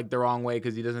took it like the wrong way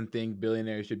because he doesn't think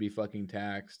billionaires should be fucking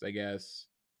taxed, I guess,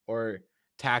 or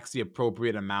tax the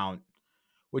appropriate amount,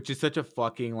 which is such a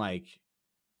fucking like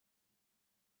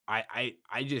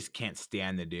I just can't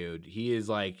stand the dude. He is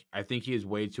like I think he is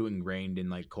way too ingrained in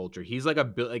like culture. He's like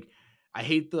like I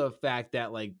hate the fact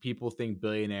that like people think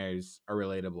billionaires are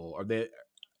relatable,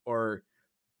 or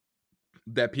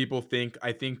that people think.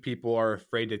 I think people are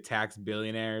afraid to tax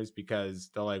billionaires because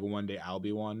they're like, one day I'll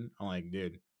be one. I'm like,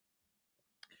 dude,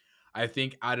 I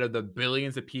think out of the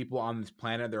billions of people on this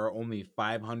planet, there are only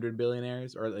 500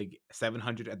 billionaires, or like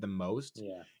 700 at the most.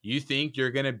 Yeah. You think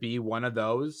you're gonna be one of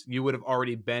those? You would have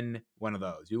already been one of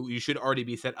those. You should already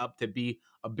be set up to be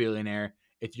a billionaire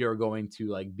if you're going to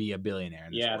like be a billionaire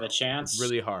in this Yeah, the world. It's chance,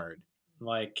 really hard.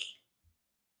 like,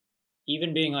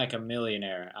 even being like a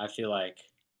millionaire, I feel like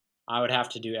I would have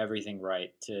to do everything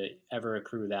right to ever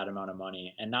accrue that amount of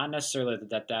money. And not necessarily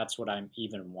that that's what I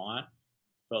even want,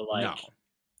 but like, No.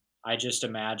 I just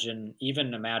imagine,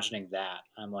 even imagining that,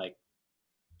 I'm like,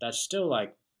 that's still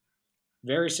like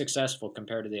very successful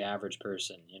compared to the average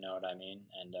person. You know what I mean?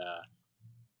 And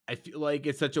I feel like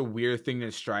it's such a weird thing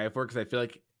to strive for because I feel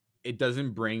like it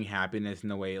doesn't bring happiness in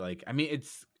the way like I mean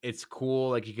it's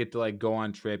cool like you get to like go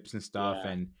on trips and stuff, yeah,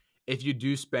 and if you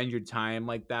do spend your time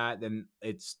like that then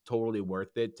it's totally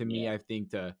worth it to me. yeah. I think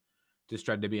to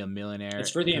strive to be a It's millionaire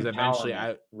for the because eventually empowerment,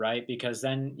 I right? Because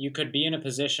then you could be in a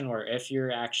position where if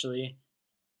you're actually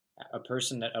a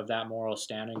person that of that moral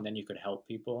standing, then you could help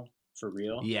people for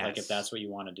real. Like if yes that's what you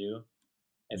want to do,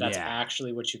 if that's yeah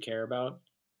actually what you care about,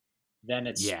 then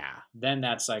yeah then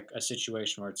that's like a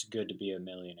situation where it's good to be a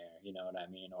millionaire. You know what I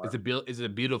mean? Or it's a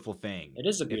beautiful thing it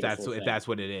is a beautiful if thing. that's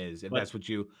what it is, if But that's what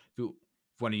you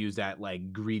want to use that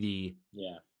like greedy,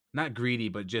 yeah, not greedy,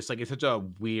 but just like it's such a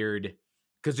weird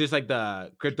because just like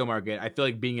the crypto market, I feel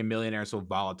like being a millionaire is so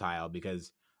volatile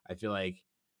because I feel like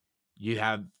you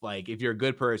have like if you're a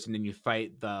good person and you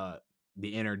fight the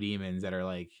inner demons that are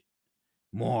like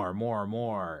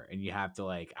more, and you have to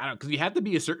like I don't because you have to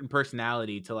be a certain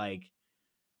personality to like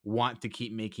want to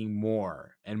keep making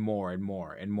more and more and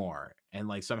more and more, and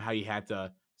like somehow you have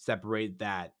to separate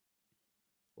that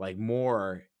like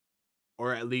more,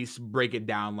 or at least break it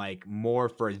down like more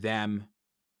for them,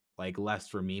 like less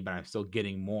for me, but I'm still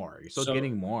getting more. You're still so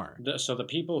getting more. so the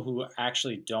people who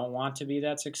actually don't want to be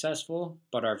that successful,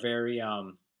 but are very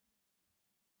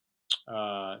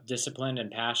disciplined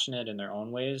and passionate in their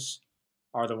own ways,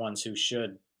 are the ones who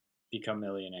should become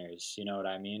millionaires. You know what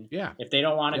I mean? Yeah. If they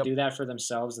don't want to Yep. do that for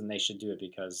themselves, then they should do it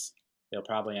because they'll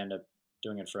probably end up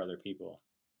doing it for other people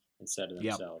instead of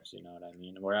Yep. themselves. You know what I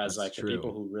mean? Whereas That's like the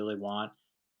people true. who really want,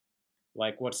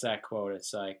 like, what's that quote?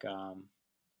 It's like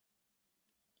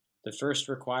the first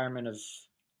requirement of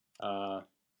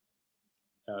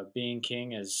uh, being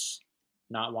king is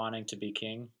not wanting to be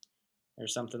king, or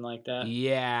something like that.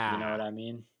 You know Yeah. what I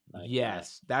mean? Like,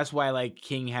 Yes. That's why like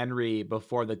King Henry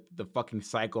before the fucking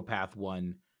psychopath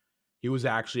one, he was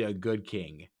actually a good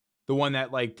king. The one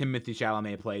that like Timothy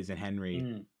Chalamet plays in Henry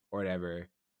mm, or whatever.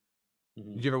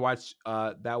 hmm Did you ever watch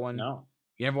that one? no.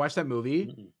 You never watched that movie?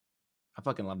 Mm-mm. I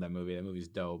fucking love that movie. That movie's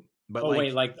dope. But Oh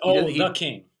wait, like like he does The he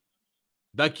King.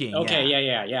 the king, Okay,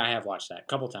 yeah. yeah. I have watched that a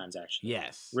couple times actually.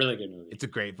 Yes. Really good movie. It's a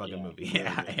great fucking Yeah, movie.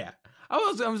 really Yeah, good. yeah.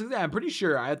 Yeah, I'm pretty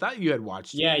sure. I thought you had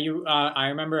watched Yeah, it. you. I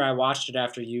remember I watched it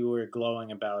after you were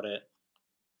glowing about it,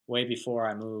 way before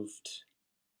I moved.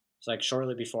 It's like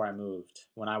shortly before I moved,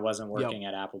 when I wasn't Yep. working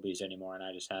at Applebee's anymore, and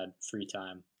I just had free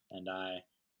time.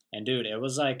 And dude, it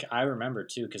was like I remember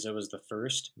too, because it was the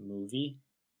first movie.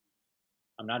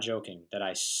 I'm not joking that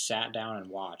I sat down and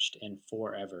watched in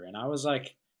forever, and I was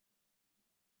like,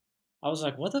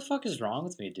 what the fuck is wrong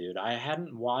with me, dude? I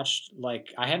hadn't watched,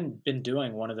 like, I hadn't been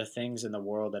doing one of the things in the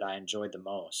world that I enjoyed the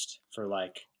most for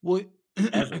like Well,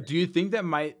 ever. do you think that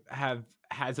might have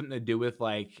had something to do with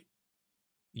like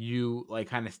you like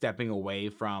kind of stepping away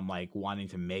from like wanting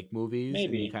to make movies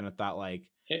and you Maybe kind of thought like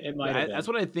it might have that's been.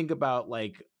 what I think about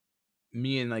like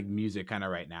me and like music kind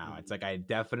of right now. It's Mhm. like I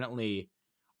definitely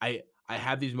I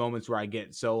have these moments where I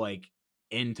get so like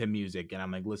into music and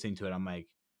I'm like listening to it. I'm like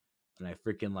and I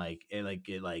freaking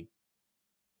it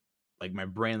like my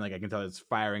brain like I can tell it's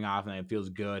firing off and it feels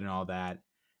good and all that.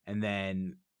 And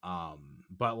then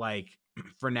but like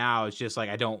for now it's just like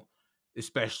I don't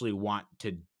especially want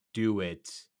to do it.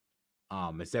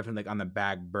 It's definitely like on the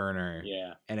back burner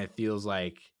Yeah. and it feels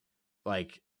like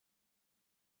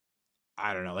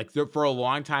I don't know, like for a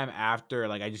long time after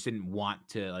like I just didn't want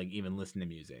to like even listen to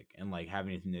music and like have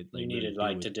anything to You like really needed do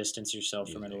like with to distance yourself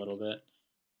from it a music. little bit.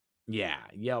 Yeah,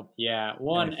 yep. Yeah.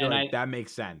 And I One, feel and like that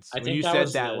makes sense. I When think you that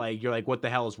said was that, the like you're like, "What the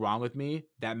hell is wrong with me?"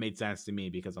 That made sense to me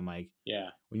because I'm like,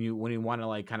 yeah, when you want to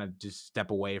like kind of just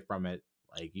step away from it,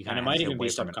 like you and kind it of have to might step even be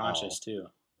away from it subconscious all. too.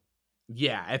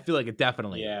 Yeah, I feel like it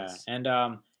definitely Yeah, is. and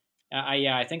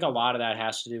yeah, I think a lot of that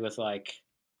has to do with like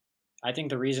I think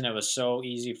the reason it was so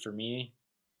easy for me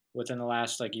within the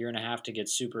last like year and a half to get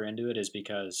super into it is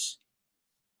because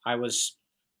I was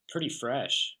pretty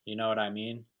fresh, you know what I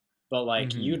mean? But like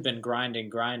Mm-hmm. you'd been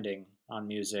grinding on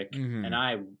music and Mm-hmm.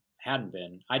 I hadn't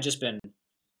been. I just been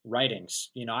writing,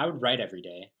 you know, I would write every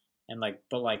day and like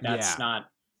but like that's Yeah. not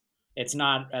it's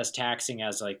not as taxing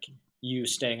as like you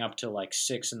staying up till like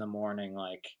 6 in the morning,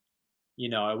 like, you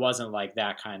know, it wasn't like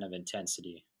that kind of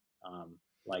intensity.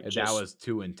 Like That just was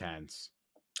too intense.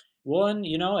 one,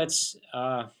 you know, it's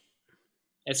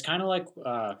kind of like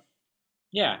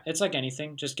yeah, it's like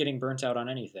anything, just getting burnt out on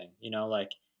anything, you know,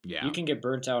 like you Yeah. can get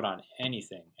burnt out on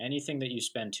anything that you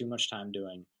spend too much time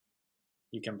doing,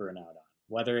 you can burn out on,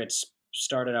 whether it's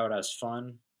started out as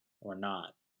fun or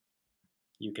not,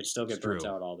 you could still It's get burnt true.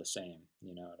 out all the same,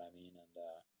 you know what I mean? And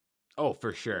Oh,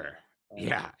 for yeah, sure. only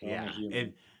Yeah, we're only yeah.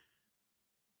 human.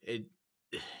 It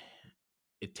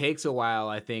it takes a while,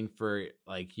 I think, for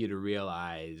like you to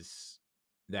realize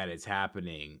that it's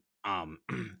happening.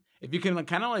 If you can like,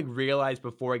 kind of like realize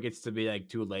before it gets to be like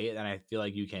too late, then I feel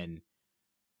like you can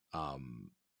um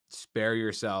spare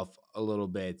yourself a little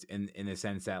bit in the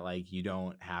sense that like you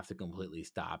don't have to completely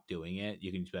stop doing it.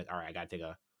 You can just be like, all right, I gotta take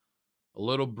a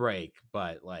little break.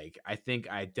 But like I think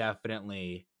I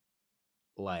definitely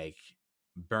like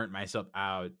burnt myself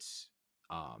out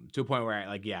to a point where I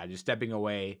like, yeah, just stepping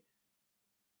away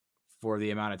for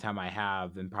the amount of time I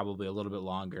have and probably a little bit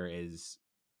longer is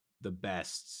the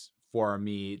best for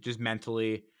me just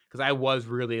mentally, because I was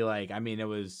really like, I mean, it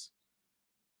was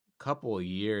a couple of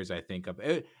years I think of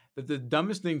it. But the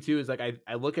dumbest thing too is like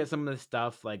I look at some of the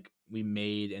stuff like we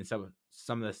made and some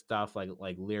of the stuff like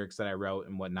lyrics that I wrote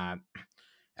and whatnot,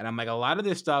 and I'm like, a lot of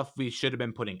this stuff we should have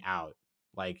been putting out.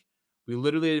 Like we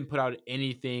literally didn't put out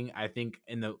anything. I think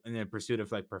in the pursuit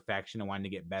of like perfection and wanting to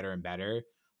get better and better.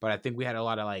 But I think we had a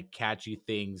lot of like catchy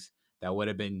things that would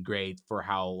have been great for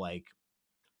how like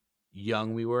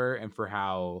young we were and for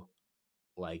how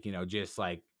like, you know, just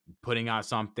like putting out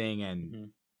something and Hmm.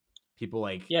 people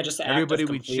like Yeah, just the act of everybody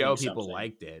we'd completing show people something.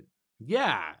 liked it.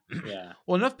 Yeah. Yeah,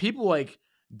 Well, enough people like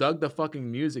dug the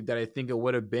fucking music that I think it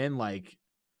would have been like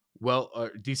well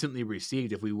decently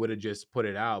received if we would have just put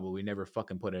it out, but we never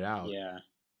fucking put it out. yeah.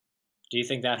 Do you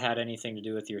think that had anything to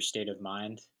do with your state of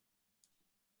mind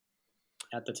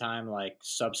at the time, like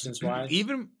substance wise?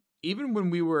 even even when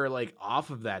we were like off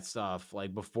of that stuff,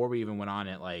 like before we even went on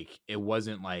it, like it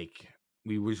wasn't like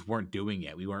we just weren't doing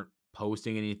it. We weren't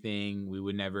posting anything. We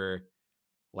would never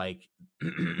like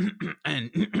and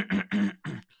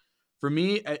for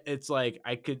me it's like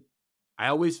I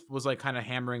always was like kind of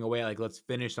hammering away like let's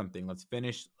finish something. Let's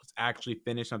actually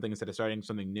finish something instead of starting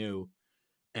something new.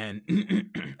 And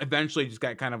eventually just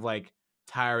got kind of like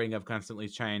tiring of constantly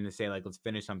trying to say like let's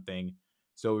finish something,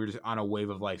 so we are just on a wave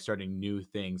of like starting new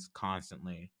things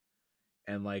constantly,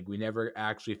 and like we never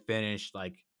actually finished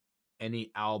like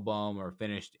any album or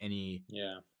finished any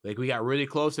Yeah, like we got really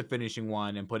close to finishing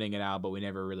one and putting it out, but we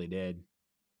never really did,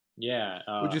 yeah,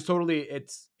 which is totally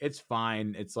it's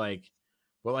fine. It's like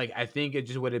but like I think it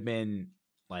just would have been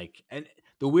like, and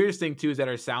the weirdest thing too is that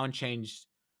our sound changed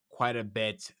quite a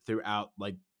bit throughout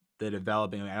like the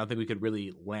developing. I don't think we could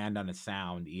really land on a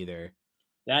sound either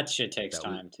that shit takes that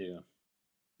we time too.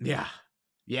 yeah.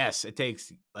 Yes, it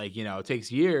takes like, you know, it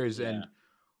takes years. Yeah, And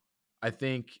I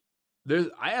think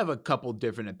I have a couple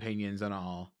different opinions on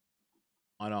all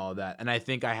of that. And I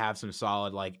think I have some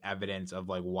solid like evidence of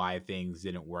like why things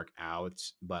didn't work out.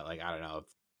 But like I don't know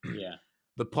if yeah.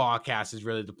 the podcast is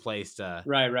really the place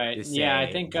Right, right. to Yeah, I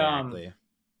say think exactly.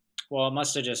 well, it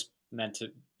must have just meant to,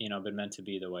 you know, been meant to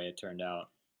be the way it turned out,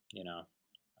 you know.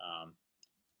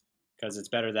 Because it's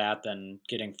better that than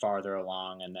getting farther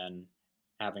along and then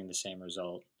having the same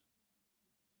result.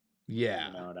 You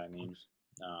Yeah. know what I mean?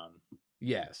 Um,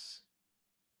 Yes.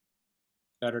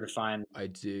 better to find I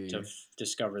do.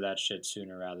 discover that shit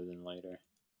sooner rather than later.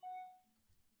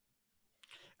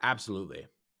 Absolutely.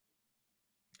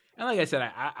 And like I said,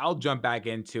 I'll jump back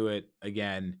into it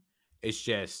again. It's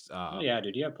just Oh yeah,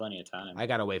 dude, you have plenty of time. I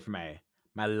gotta wait for my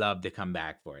love to come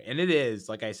back for it. And it is,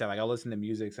 like I said, like I'll listen to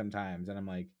music sometimes and I'm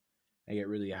like I get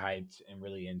really hyped and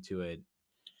really into it.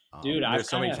 Dude, There's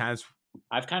so many times.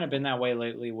 I've kind of been that way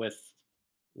lately with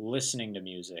listening to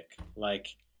music. Like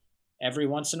every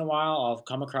once in a while I'll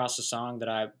come across a song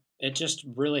that it just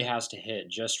really has to hit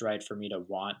just right for me to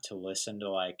want to listen to,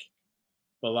 like,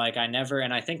 but like I never,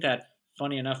 and I think that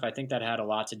funny enough, I think that had a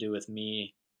lot to do with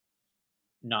me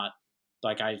not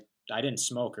like I didn't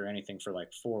smoke or anything for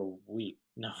like 4 weeks.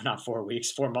 No, not 4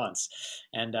 weeks, 4 months.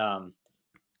 And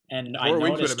I 4 weeks would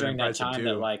noticed have been during that impressive time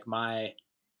that too. like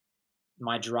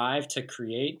my drive to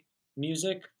create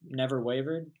music never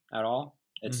wavered at all.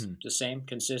 It's Hmm. the same,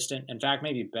 consistent. In fact,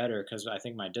 maybe better because I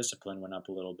think my discipline went up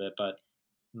a little bit. But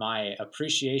my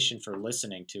appreciation for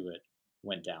listening to it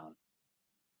went down,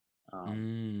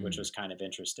 which Mm. was kind of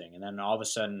interesting. And then all of a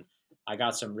sudden, I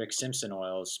got some Rick Simpson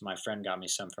oils. My friend got me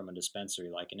some from a dispensary,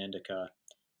 like an indica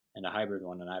and a hybrid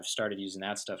one, and I've started using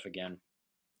that stuff again.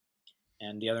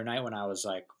 And the other night when I was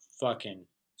like fucking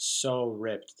so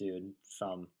ripped, dude,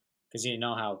 from because you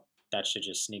know how that shit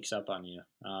just sneaks up on you.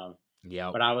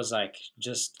 Yep. But I was like,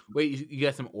 just Wait, you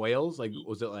got some oils? Like,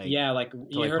 was it like yeah, like to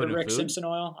you like heard put of in Rick food? Simpson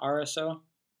oil, RSO?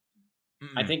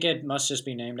 I Mm-mm. think it must just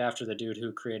be named after the dude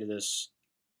who created this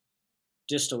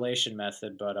distillation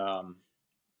method, but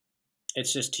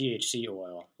it's just THC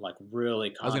oil, like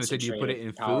really I was gonna say, do you put concentrated, it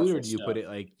in food or powerful do you put stuff. it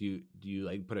like do you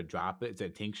like put a drop it? Is it a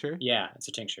tincture? Yeah, it's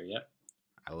a tincture. Yep.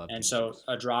 I love And so tinctures.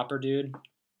 a dropper, dude.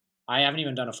 I haven't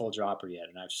even done a full dropper yet,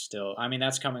 and I've still. I mean,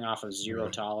 that's coming off of zero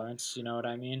Really? tolerance. You know what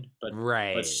I mean? But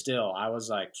Right. still, I was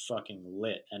like fucking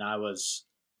lit, and I was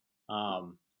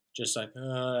um just like,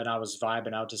 and I was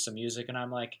vibing out to some music, and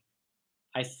I'm like,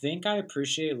 I think I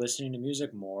appreciate listening to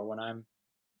music more when I'm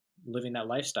living that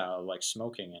lifestyle of like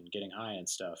smoking and getting high and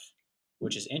stuff,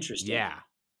 which is interesting. Yeah.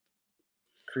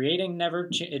 Creating never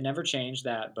it never changed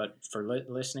that, but for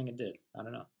listening it did. I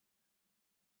don't know.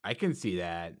 I can see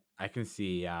that. I can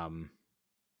see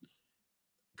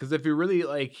because if you're really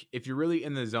like if you're really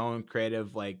in the zone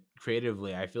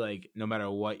creatively, I feel like no matter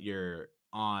what you're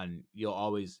on, you'll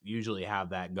always usually have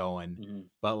that going. Hmm.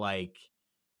 But like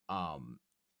um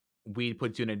weed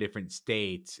puts you in a different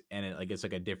state and it's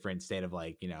like a different state of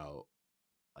like,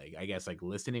 like I guess like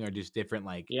listening or just different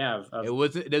like Yeah,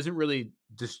 it doesn't really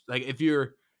just like if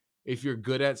you're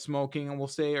good at smoking, and we'll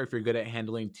say, or if you're good at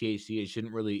handling THC, it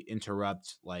shouldn't really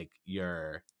interrupt like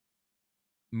your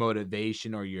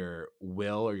motivation or your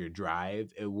will or your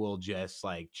drive. It will just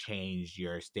like change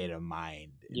your state of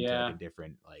mind into like yeah. a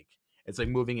different like it's like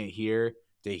moving it here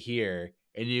to here.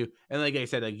 And like I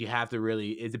said, like you have to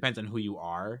really it depends on who you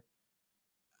are,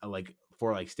 like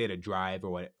for like state of drive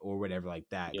or whatever like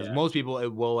that. Because Yeah. most people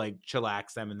it will like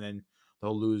chillax them and then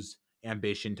they'll lose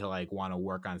ambition to like want to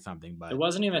work on something. It But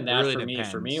wasn't even it that really for me.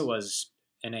 For me, it depends. was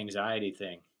an anxiety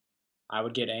thing. I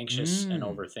would get anxious and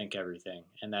Mm. overthink everything,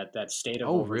 and that state of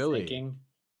Oh, really? overthinking,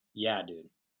 yeah, dude.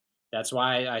 That's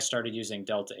why I started using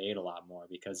Delta 8 a lot more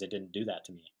because it didn't do that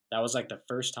to me. That was like the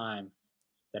first time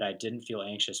that I didn't feel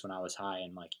anxious when I was high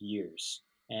in like years.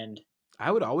 And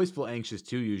I would always feel anxious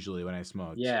too. Usually when I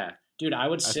smoked. yeah, dude, I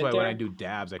would That's sit why when I there do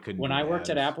dabs, I couldn't when do I worked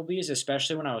at dabs. Applebee's,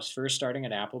 especially when I was first starting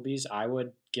at Applebee's, I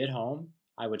would get home,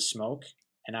 I would smoke,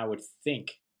 and I would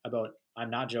think about, I'm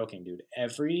not joking, dude,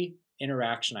 every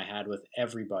interaction I had with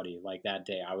everybody like that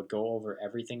day, I would go over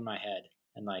everything in my head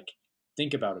and like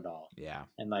think about it all Yeah.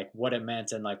 and like what it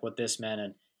meant and like what this meant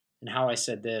and how I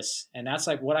said this. And that's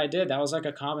like what I did. That was like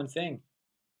a common thing.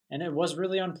 And it was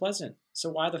really unpleasant.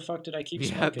 So why the fuck did I keep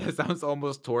Yeah, smoking? that sounds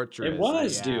almost It torturous.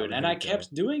 was, Yeah, I dude. would And I hate to.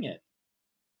 kept doing it.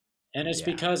 And it's Yeah.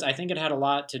 because I think it had a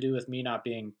lot to do with me not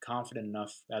being confident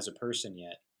enough as a person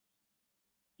yet,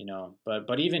 you know.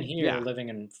 But even here, Yeah. living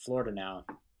in Florida now,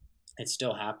 it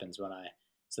still happens when I.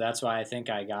 So that's why I think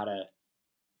I gotta,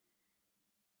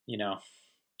 you know,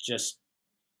 just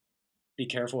be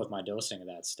careful with my dosing of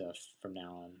that stuff from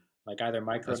now on. Like either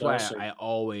That's why microdose or I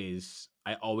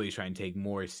always try and take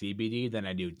more CBD than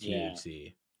I do yeah,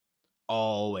 THC.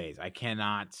 Always. I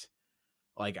cannot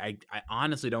like I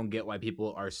honestly don't get why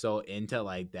people are so into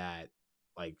like that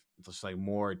like just like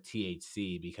more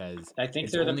THC because I think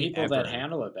it's they're the only people that ever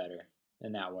handle it better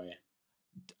in that way.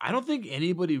 I don't think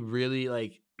anybody really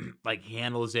like like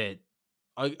handles it.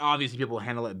 Like, obviously, people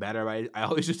handle it better. But I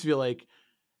always just feel like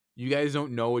you guys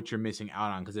don't know what you're missing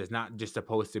out on because it's not just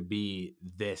supposed to be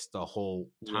this the whole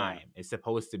Yeah, time. It's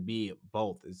supposed to be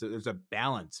both. There's a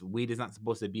balance. Weed is not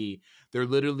supposed to be. They're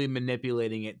literally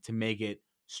manipulating it to make it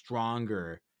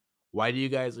stronger. Why do you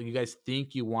guys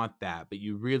think you want that, but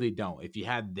you really don't? If you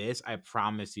had this, I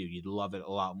promise you'd love it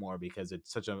a lot more because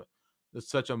it's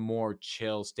such a more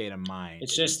chill state of mind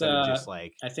it's just instead of just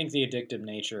like, I think the addictive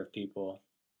nature of people,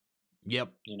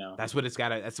 yep, you know. that's what it's got.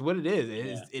 That's what it is.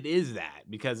 Yeah, It is that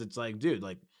because it's like, dude,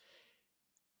 like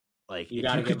you if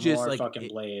got you to could get just more like fucking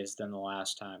blazed than the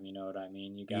last time. You know what I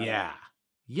mean? You gotta. yeah.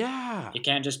 Yeah. It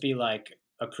can't just be like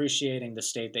appreciating the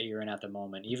state that you're in at the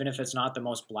moment, even if it's not the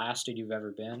most blasted you've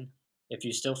ever been. If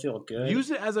you still feel good,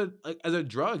 Use it as a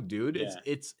drug, dude. It's yeah,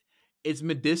 it's it's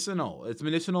medicinal. It's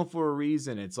medicinal for a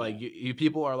reason. It's like yeah, you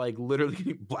people are like literally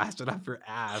getting blasted off your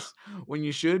ass when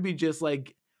you should be just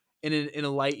like in a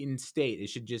lightened state. It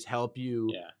should just help you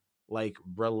yeah. like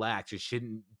relax. It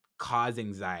shouldn't cause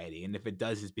anxiety. And if it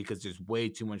does, it's because there's way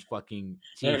too much fucking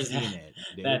There's THC in it,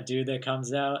 that dude. dude that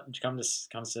comes to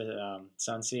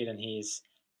Sunseed, and he's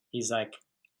like,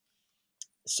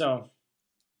 so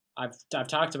I've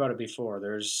talked about it before.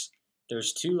 There's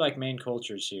two like main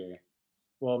cultures here.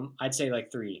 Well, I'd say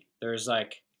like three. There's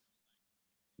like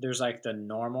the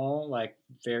normal, like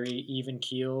very even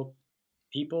keel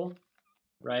people,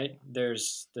 right?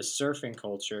 There's the surfing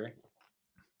culture,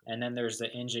 and then there's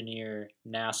the engineer,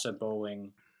 NASA,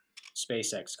 Boeing,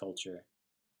 SpaceX culture.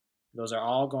 Those are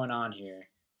all going on here,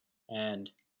 and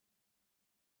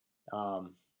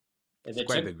um, it, It's it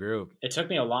quite took the group. it took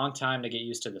me a long time to get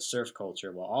used to the surf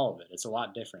culture. Well, all of it. It's a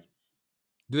lot different.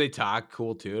 Do they talk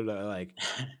cool too? Like,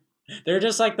 They're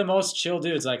just like the most chill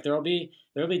dudes. Like there'll be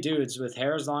dudes with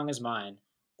hair as long as mine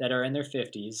that are in their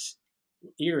 50s,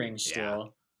 earrings yeah,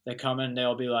 still. They come in,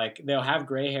 they'll be like, they'll have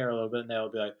gray hair a little bit, and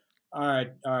they'll be like, all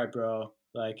right, bro,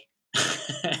 like,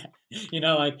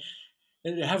 like,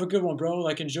 have a good one, bro,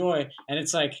 like, enjoy. And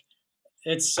it's like,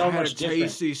 it's I so had a much different.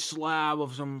 tasty slab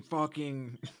of some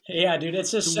fucking Yeah, dude,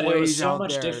 it's just, some it was ways so out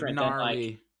much there, different than like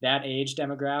gnarly. that age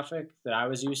demographic that I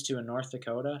was used to in North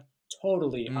Dakota.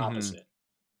 Totally Mm-hmm. opposite.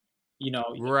 You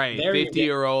know, Right, there you get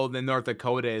 50-year-old in North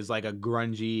Dakota is like a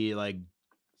grungy, like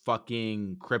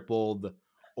fucking crippled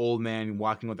old man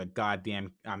walking with a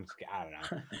goddamn. I don't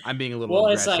know. I'm being a little well,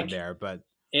 it's aggressive like there, but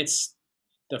it's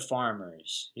the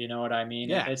farmers. You know what I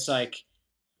mean? It's yes, like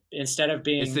instead of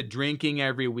it's the being drinking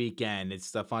every weekend.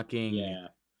 It's the fucking. yeah,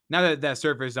 Now that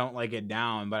surfers don't like it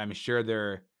down, but I'm sure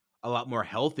they're a lot more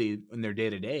healthy in their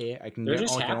day to day. they're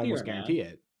just I can happier, almost man. guarantee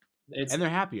it, It's and they're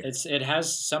happier. it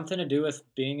has something to do with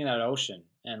being in that ocean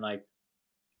and like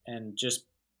and just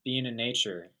being in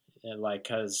nature, and, like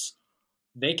cuz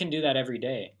they can do that every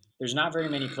day. There's not very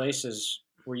many places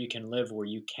where you can live where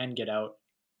you can get out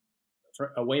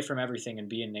away from everything and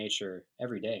be in nature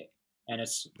every day. And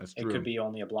That's it could true. be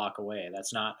only a block away.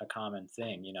 That's not a common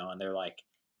thing, and they're like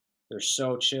they're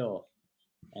so chill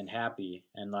and happy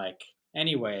and like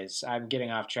anyways, I'm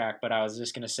getting off track, but I was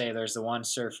just going to say there's the one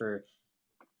surfer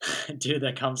dude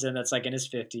that comes in that's like in his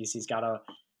 50s. He's got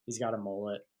a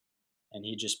mullet, and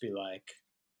he'd just be like,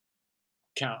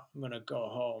 count, I'm going to go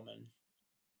home, and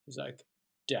he's like,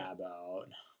 dab out.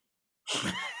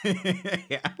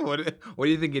 Yeah. What do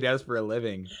you think he does for a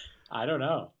living? I don't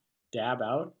know. Dab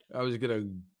out. I was gonna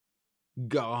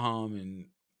go home and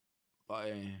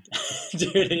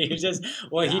Dude, he just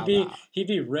well he'd dab be out. he'd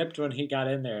be ripped when he got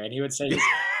in there, and he would say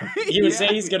Yeah.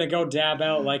 he's gonna go dab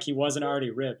out like he wasn't already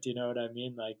ripped, you know what I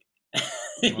mean? Like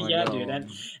I'm gonna yeah, dude. go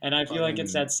And I feel like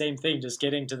it's fucking that same thing, just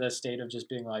getting to the state of just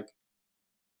being like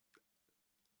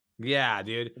yeah,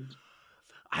 dude.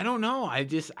 I don't know. I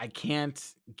can't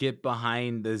get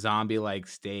behind the zombie like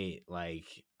state. Like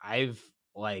I've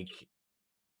like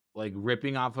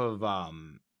ripping off of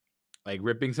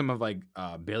ripping some of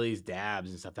Billy's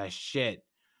dabs and stuff. That shit.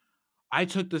 I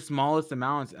took the smallest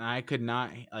amounts and I could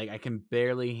not I can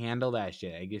barely handle that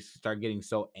shit. I just start getting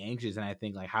so anxious and I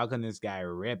think like how can this guy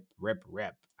rip?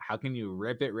 How can you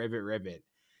rip it?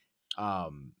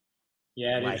 Um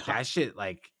yeah, dude, like that shit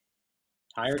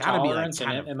it's higher got to be like tolerance, and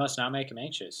kind it, of it must not make him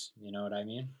anxious, you know what I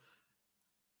mean?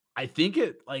 I think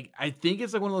it's like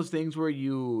one of those things where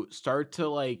you start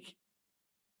to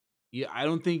yeah, I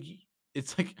don't think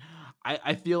it's like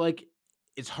I feel like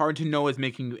it's hard to know it's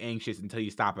making you anxious until you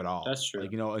stop it all. That's true.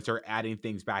 And start adding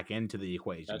things back into the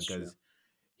equation That's true. because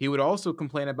he would also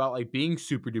complain about being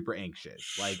super duper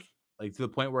anxious, to the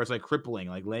point where it's like crippling,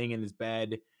 like laying in his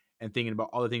bed and thinking about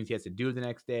all the things he has to do the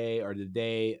next day or the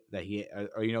day that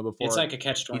or It's before like a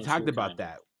catch he 22 talked about kind of.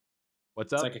 that.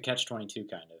 What's It's like up? a catch 22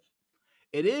 kind of.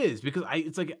 It is because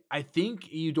it's like I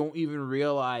think you don't even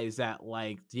realize that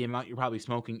the amount you're probably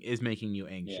smoking is making you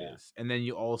Yeah. anxious, and then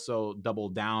you also double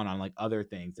down on other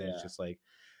things, and it's Yeah.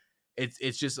 just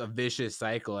it's just a vicious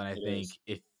cycle. And I It think is.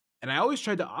 if and I always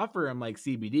tried to offer him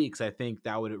CBD because I think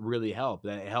that would really help.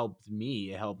 That it helped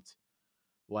me. It helped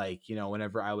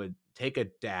whenever I would take a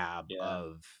dab Yeah.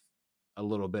 of a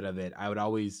little bit of it, I would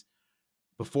always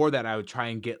before that, I would try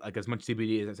and get as much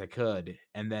CBD as I could,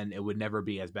 and then it would never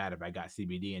be as bad if I got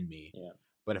CBD in me. Yeah.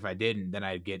 But if I didn't, then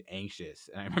I'd get anxious.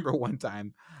 And I remember one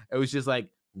time, it was just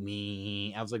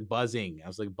me. I was buzzing. I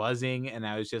was buzzing, and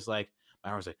I was just my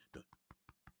heart was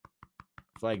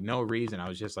for no reason. I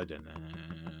was just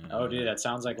Oh, dude, that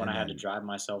sounds like when and I had to then drive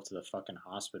myself to the fucking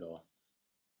hospital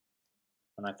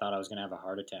when I thought I was gonna have a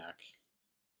heart attack.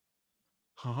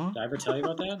 huh? Did I ever tell you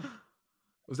about that?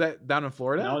 Was that down in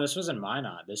Florida? No, this was in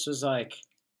Minot. This was like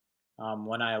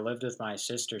when I lived with my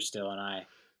sister still, and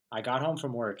I got home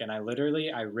from work, and I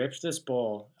ripped this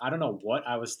bowl. I don't know what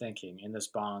I was thinking in this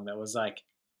bong that was like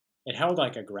it held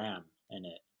like a gram in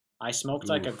it. I smoked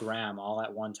like a Oof. gram all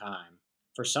at one time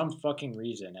for some fucking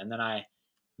reason, and then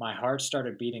my heart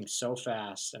started beating so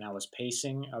fast, and I was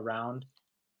pacing around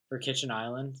her kitchen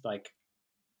island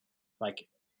like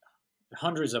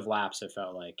hundreds of laps. It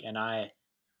felt like, and I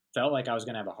felt like I was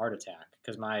gonna have a heart attack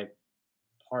because my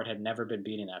heart had never been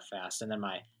beating that fast, and then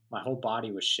my whole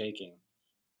body was shaking,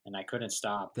 and I couldn't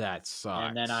stop. That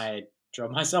And then sucks. I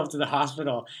drove myself to the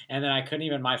hospital, and then I couldn't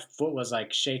even. My foot was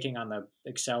like shaking on the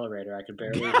accelerator. I could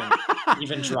barely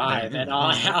even drive, and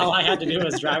all I had to do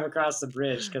was drive across the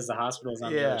bridge because the hospital was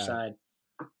on the other Yeah. side.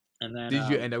 And then Did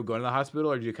you end up going to the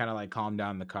hospital, or did you kind of like calm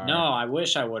down the no, car? I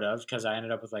wish I would have because I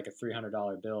ended up with like a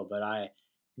 $300 bill. But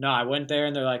no, I went there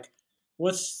and they're like,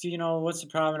 "What's what's the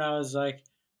problem?" And I was like,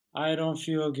 "I don't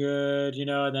feel good,"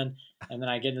 and then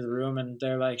I get into the room and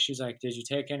they're like, she's like, "Did you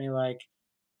take any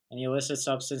illicit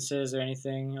substances or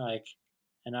anything?" Like,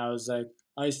 and I was like,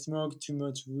 "I smoked too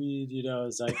much weed,"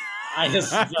 It's like I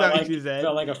just That's what you said.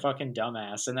 felt like a fucking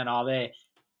dumbass. And then all they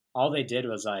did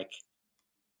was like,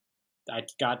 I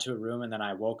got to a room and then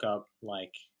I woke up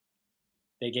like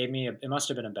they gave me it must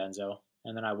have been a benzo,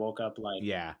 and then I woke up like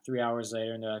Yeah. 3 hours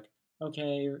later, and they're like,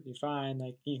 "Okay, you're fine.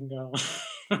 Like you can go."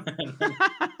 And then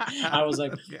I was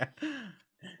like, Yeah.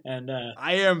 and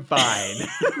I am fine.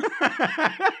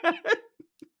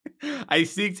 I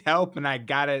seeked help and I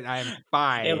got it. I am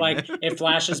fine. it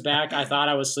flashes back. I thought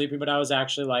I was sleeping, but I was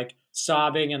actually like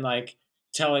sobbing and like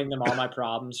telling them all my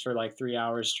problems for like 3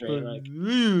 hours straight. Like,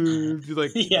 Just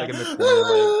like yeah, like in the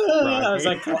corner, like I was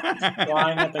like rocking.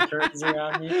 clawing at the curtains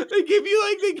around me. They gave you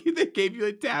like they gave you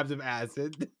like tabs of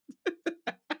acid.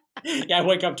 Yeah, I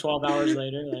wake up 12 hours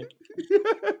later. Like,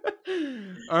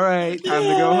 all right, time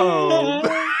to go home.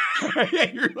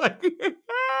 Yeah, you're like,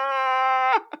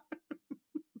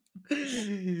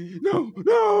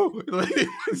 no, like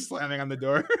slamming on the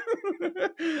door.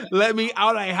 Let me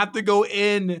out! I have to go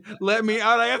in. Let me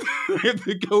out! I have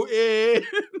to go in.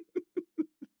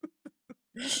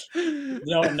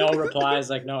 no replies,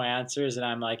 like no answers, and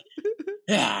I'm like,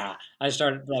 yeah. I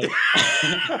started like,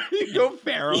 You go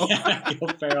feral. yeah, I go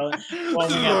feral,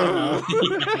 foaming at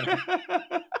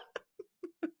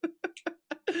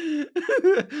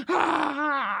the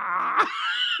mouth.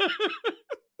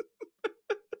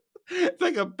 It's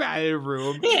like a padded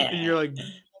room, Yeah. and you're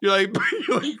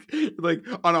like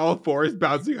on all fours,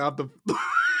 bouncing off the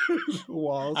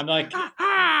walls. I'm like,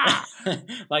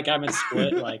 like I'm in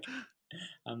Split. Like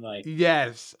I'm like,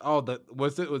 yes. Oh,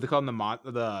 was it called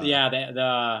yeah,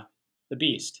 the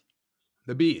Beast.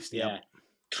 the Beast? Yeah. Yep.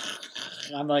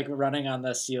 I'm like running on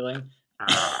the ceiling,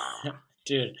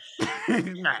 dude.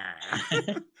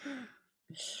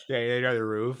 Yeah, they're on the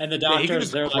roof. And the Yeah, he can doctors,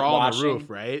 just they're like crawl on the watching. roof,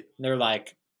 right? They're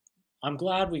like, I'm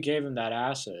glad we gave him that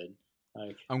acid.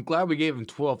 Like, I'm glad we gave him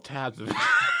 12 tabs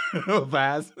of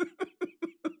acid.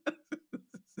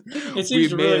 it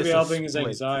seems to really be helping his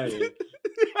anxiety.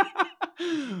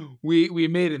 we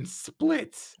made him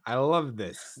split. I love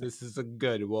this. This is a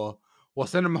good. We'll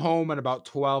send him home in about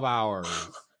 12 hours.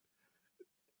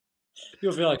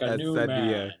 You'll feel like a new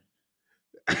man.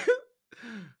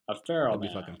 A feral That'd be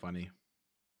man. fucking funny.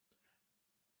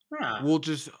 Yeah. We'll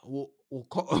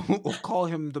call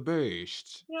him the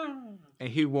Beast, and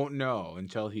he won't know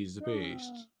until he's the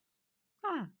Beast.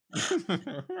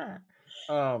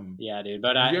 Yeah, dude.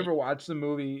 But did you ever watch the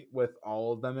movie with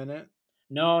all of them in it?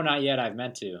 No, not yet. I've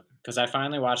meant to, because I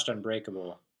finally watched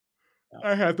Unbreakable.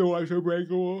 I have to watch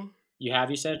Unbreakable. You have?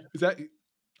 You said? Is that?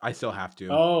 I still have to.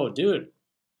 Oh, dude,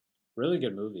 really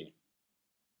good movie.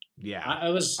 Yeah,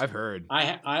 I've heard.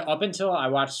 I up until I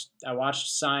watched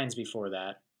Signs before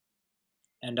that,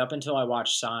 and up until I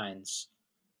watched Signs,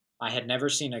 I had never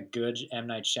seen a good M.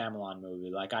 Night Shyamalan movie.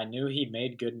 Like, I knew he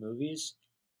made good movies,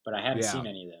 but I hadn't seen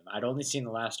any of them. I'd only seen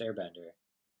The Last Airbender.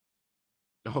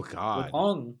 Oh God. With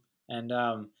Ong and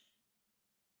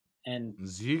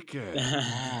Zeke.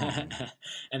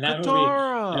 And that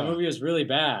movie was really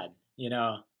bad,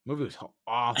 Movie was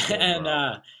awful.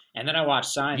 And then I watched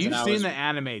Signs. You've seen the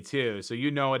anime too, so you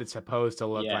know what it's supposed to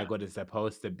look Yeah. like, what it's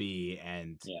supposed to be,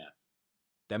 and yeah,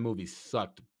 that movie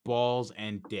sucked balls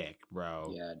and dick,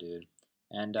 bro. yeah, dude.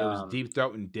 And it was deep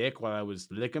throating dick while I was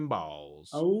licking balls.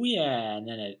 Oh yeah, and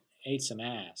then it ate some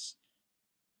ass.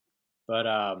 But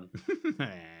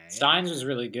Signs was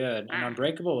really good, and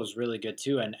Unbreakable was really good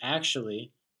too. And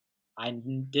actually, I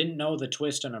didn't know the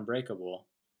twist on Unbreakable.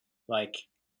 Like,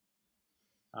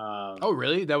 oh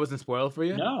really? That wasn't spoiled for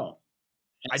you? No.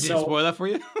 I didn't spoil that for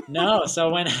you? No. So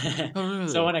when really?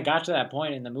 So when it got to that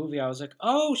point in the movie, I was like,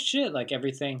 oh shit! Like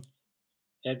everything,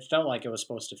 it felt like it was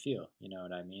supposed to feel. You know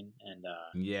what I mean? And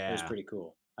yeah, it was pretty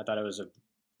cool. I thought it was a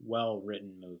well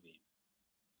written movie.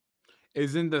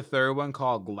 Isn't the third one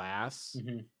called Glass?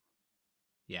 Mm-hmm.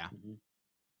 Yeah. Mm-hmm.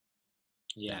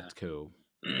 Yeah. That's cool.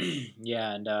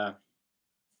 Yeah, and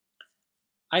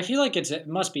I feel like it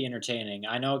must be entertaining.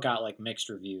 I know it got like mixed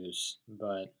reviews,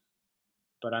 but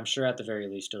I'm sure at the very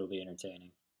least it'll be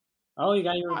entertaining. Oh, you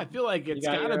got Oh, your I feel like you it's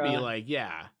got gotta your be like,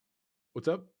 yeah. What's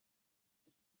up?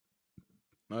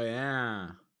 Oh yeah.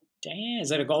 damn,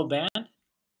 is it a gold band?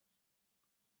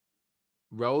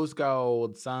 Rose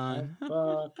gold, Oh son.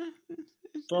 fuck,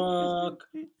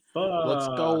 Looks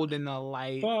fuck, gold in the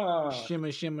light. fuck.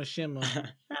 Shimmer, shimmer, shimmer.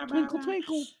 Twinkle,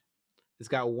 twinkle. It's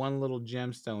got one little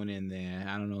gemstone in there.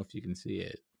 I don't know if you can see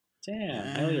it.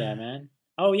 Damn, hell yeah, man.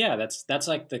 Oh yeah, that's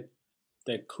like the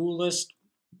coolest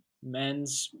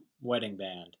men's wedding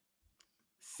band.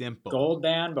 Simple. Gold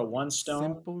band, but one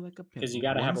stone Simple like a because pimple. you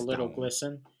got to One have a little stone.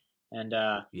 glisten. And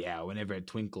Yeah, whenever it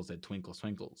twinkles, it twinkles,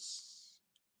 twinkles.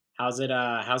 how's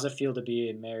it feel to be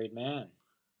a married man?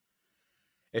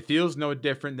 It feels no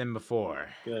different than before,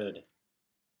 Good.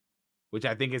 which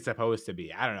I think it's supposed to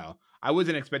be. I don't know. I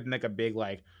wasn't expecting like a big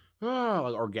like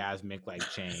orgasmic like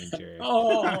change or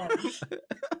Oh,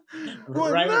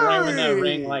 We're right when that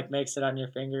ring married! like makes it on your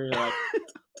finger, you're like,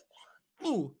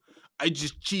 Ooh, I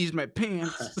just cheesed my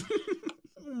pants.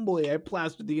 Boy, I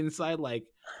plastered the inside like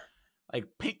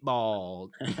paintball.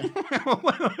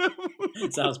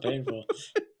 it sounds painful.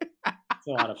 It's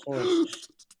a lot of force.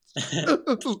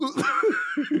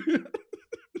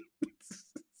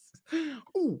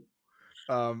 Ooh.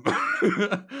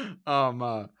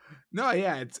 No,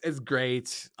 yeah, it's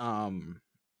great. I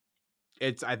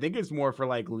think it's more for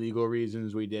like legal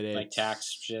reasons we did it. Like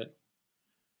tax shit.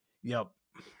 Yep.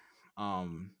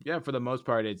 Yeah, for the most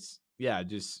part it's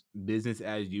just business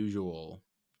as usual.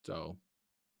 So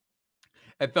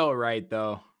it felt right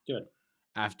though. Good.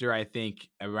 After I think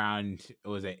around it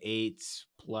was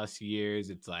 8+ years,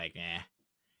 it's like,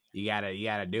 you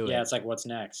gotta do it. Yeah, it's like what's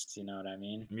next? You know what I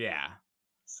mean? Yeah.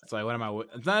 It's like,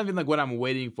 it's not even like what I'm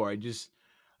waiting for. I just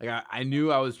like I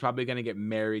knew I was probably gonna get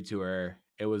married to her.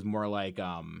 It was more like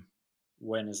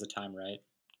when is the time right?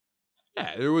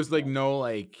 Yeah, there was like no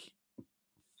like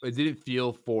it didn't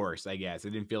feel forced, I guess.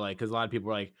 It didn't feel like because a lot of people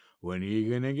were like, when are you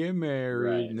gonna get married?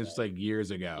 Right, and it's right. like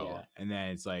years ago. Yeah. And then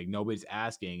it's like nobody's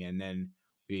asking. And then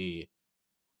we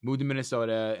moved to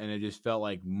Minnesota and it just felt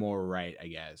like more right, I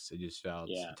guess. It just felt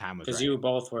the time was right. Because you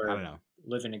both I were don't know.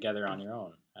 living together on your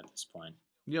own at this point.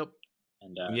 Yep.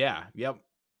 And yep.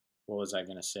 what was I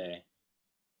gonna say?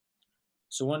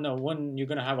 So when you're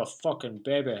gonna have a fucking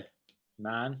baby,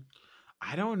 man?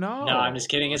 I don't know. No, I'm just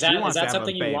kidding. Is She that wants to have a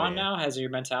something you want baby. now? Has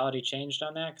your mentality changed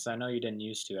on that? Because I know you didn't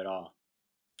used to at all.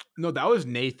 No, that was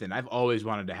Nathan. I've always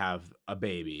wanted to have a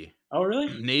baby. Oh,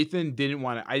 really? Nathan didn't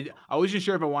want to. I wasn't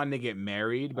sure if I wanted to get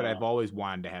married, but I've Oh. always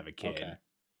wanted to have a kid. Okay.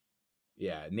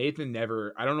 Yeah, Nathan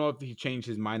never. I don't know if he changed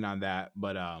his mind on that,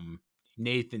 but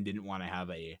Nathan didn't want to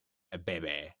have a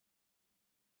baby,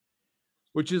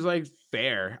 which is like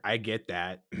fair. I get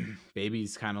that.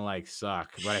 Babies kind of like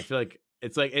suck, but I feel like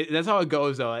it's like that's how it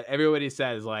goes though. Everybody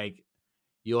says like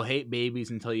you'll hate babies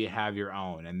until you have your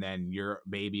own, and then your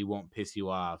baby won't piss you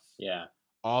off. Yeah.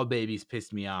 All babies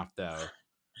piss me off though.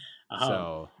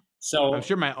 So I'm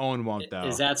sure my own won't though.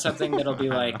 Is that something that'll be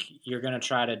like you're gonna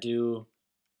try to do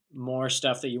more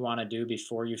stuff that you want to do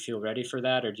before you feel ready for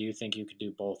that, or do you think you could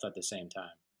do both at the same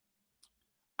time?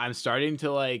 I'm starting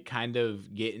to like kind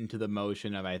of get into the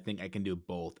motion of I think I can do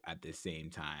both at the same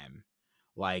time.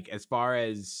 Like as far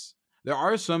as there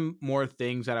are some more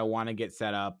things that I want to get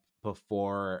set up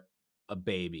before a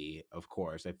baby, of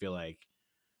course. I feel like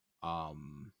I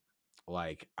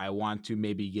want to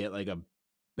maybe get like a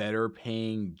better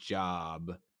paying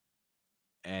job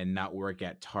and not work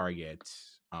at Target.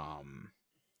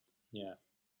 Yeah.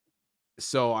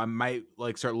 So I might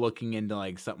like start looking into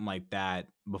like something like that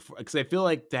before, because I feel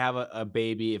like to have a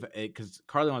baby, because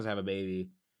Carly wants to have a baby,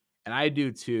 and I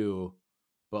do too,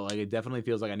 but like it definitely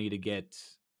feels like I need to get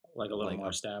like a little more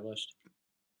established.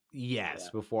 Yes,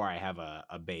 before I have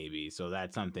a baby. So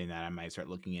that's something that I might start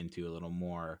looking into a little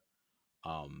more.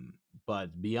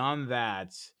 But beyond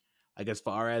that, like as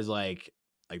far as like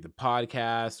the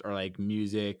podcast or like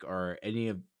music or any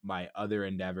of my other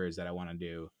endeavors that I want to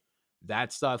do,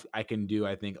 that stuff I can do,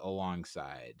 I think,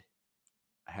 alongside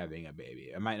having a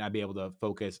baby. I might not be able to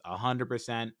focus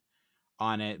 100%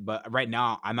 on it, but right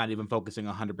now I'm not even focusing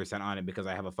 100% on it because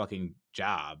I have a fucking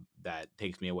job that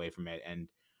takes me away from it. And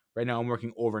right now I'm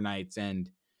working overnights, and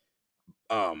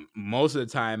most of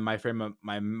the time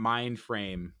my mind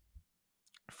frame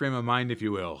of mind, if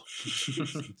you will,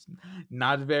 it's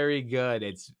not very good.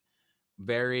 It's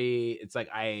like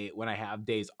when I have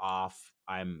days off,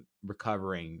 I'm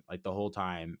recovering like the whole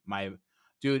time.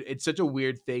 Dude, it's such a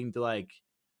weird thing to like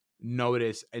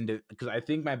notice, and because I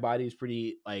think my body's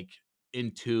pretty like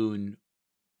in tune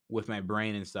with my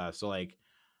brain and stuff. So like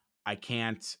I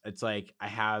can't. It's like I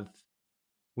have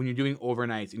when you're doing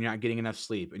overnights and you're not getting enough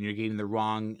sleep and you're getting the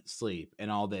wrong sleep and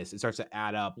all this, it starts to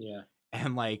add up. Yeah.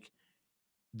 And like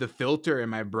the filter in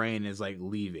my brain is like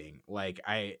leaving. Like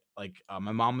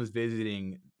my mom was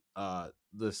visiting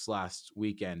this last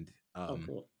weekend. Oh,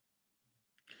 cool.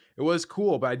 It was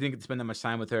cool, but I didn't get to spend that much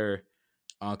time with her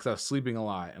because I was sleeping a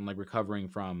lot and like recovering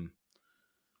from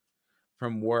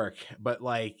work. But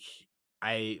like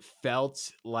I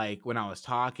felt like when I was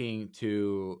talking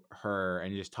to her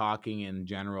and just talking in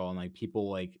general, and like people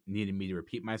like needed me to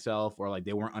repeat myself or like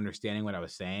they weren't understanding what I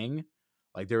was saying,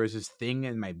 like there was this thing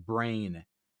in my brain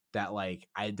that like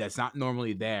that's not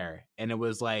normally there, and it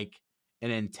was like an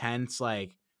intense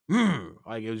like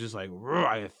like it was just like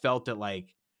I felt it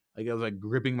like it was like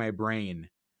gripping my brain.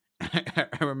 I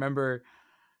remember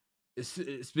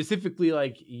specifically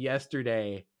like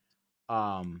yesterday,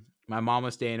 my mom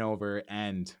was staying over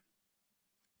and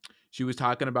she was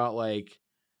talking about like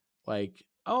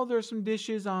oh, there's some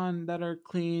dishes on that are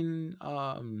clean.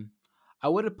 I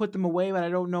would have put them away, but I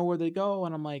don't know where they go.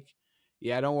 And I'm like,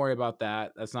 yeah, don't worry about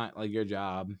that. That's not like your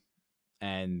job.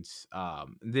 And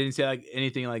didn't say like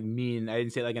anything like mean. I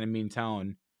didn't say it, like in a mean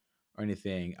tone or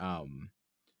anything.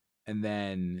 And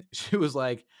then she was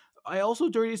like, I also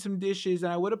dirtied some dishes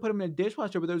and I would have put them in a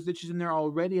dishwasher, but there was dishes in there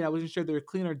already and I wasn't sure they were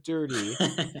clean or dirty.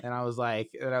 And I was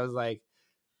like,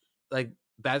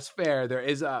 that's fair. There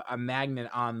is a magnet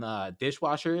on the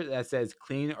dishwasher that says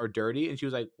clean or dirty. And she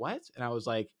was like, what? And I was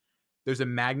like, there's a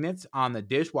magnet on the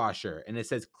dishwasher and it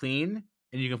says clean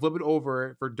and you can flip it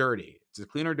over for dirty. It says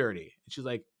clean or dirty. And she's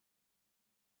like,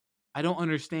 I don't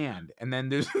understand. And then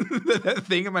there's that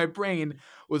thing in my brain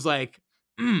was like,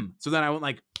 so then I went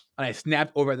like, and I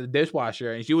snapped over at the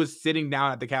dishwasher and she was sitting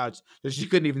down at the couch so she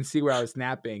couldn't even see where I was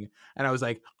snapping. And I was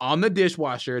like, on the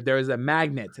dishwasher, there is a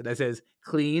magnet that says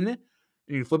clean and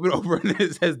you flip it over and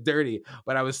it says dirty.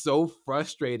 But I was so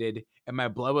frustrated and my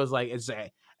blood was like,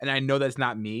 and I know that's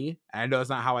not me. And I know that's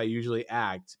not how I usually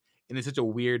act. And it's such a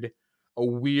weird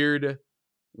thing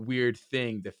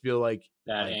to feel like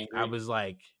Angry. I was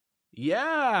like,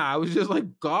 yeah, I was just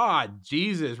like, God,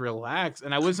 Jesus, relax.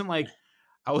 And I wasn't like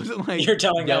You're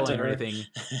telling yelling or anything.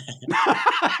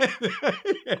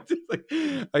 Just like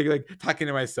talking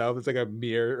to myself. It's like a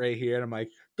mirror right here, and I'm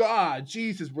like, God,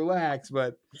 Jesus, relax.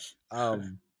 But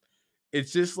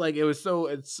it's just like it's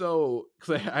so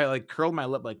because I like curled my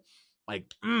lip like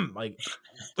like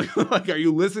are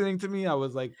you listening to me? I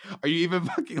was like, are you even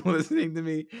fucking listening to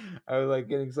me? I was like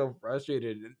getting so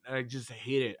frustrated, and I just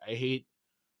hate it. I hate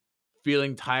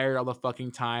feeling tired all the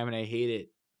fucking time, and I hate it.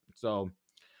 So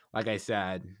like I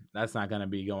said, that's not gonna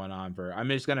be going on for. I'm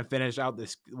just gonna finish out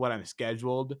this what I'm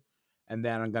scheduled, and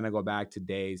then I'm gonna go back to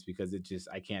days because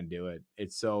I can't do it.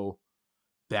 It's so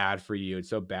bad for you. It's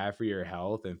so bad for your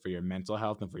health and for your mental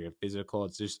health and for your physical.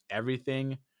 It's just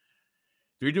everything.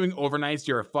 If you're doing overnights,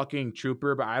 you're a fucking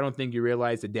trooper, but I don't think you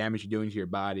realize the damage you're doing to your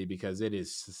body because it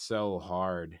is so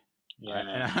hard. Yeah.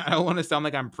 And I don't want to sound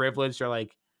like I'm privileged or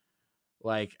like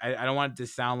I don't want it to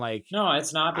sound like no,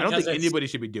 it's not. I don't think anybody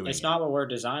should be doing it. It's not what we're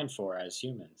designed for as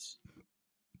humans.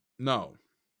 No,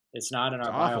 it's not in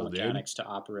our awful, biomechanics to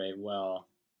operate well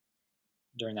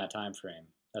during that time frame.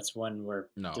 That's when we're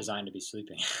designed to be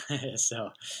sleeping. So,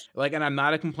 like, and I'm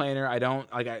not a complainer. I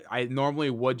don't like. I normally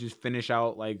would just finish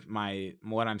out like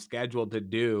what I'm scheduled to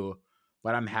do,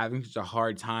 but I'm having such a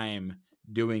hard time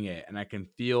doing it, and I can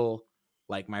feel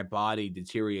like my body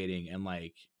deteriorating and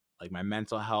like my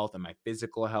mental health and my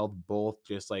physical health both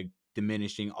just like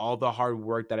diminishing. All the hard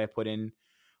work that I put in,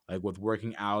 like with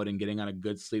working out and getting on a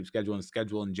good sleep schedule and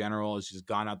schedule in general, is just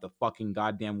gone out the fucking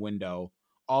goddamn window.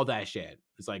 All that shit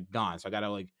is like gone. So I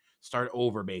gotta like start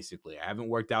over basically. I haven't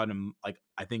worked out in like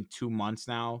I think 2 months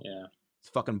now. Yeah. It's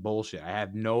fucking bullshit. I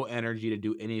have no energy to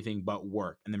do anything but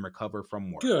work and then recover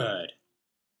from work. Good.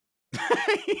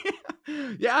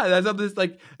 Yeah, that's how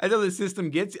this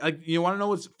system gets. Like, you want to know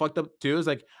what's fucked up too? Is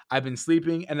like I've been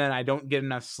sleeping and then I don't get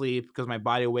enough sleep because my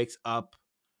body wakes up.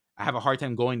 I have a hard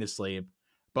time going to sleep.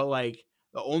 But like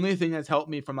the only thing that's helped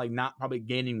me from like not probably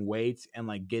gaining weight and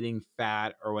like getting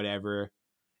fat or whatever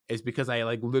is because I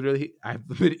like literally I've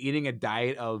been eating a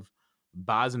diet of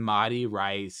basmati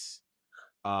rice,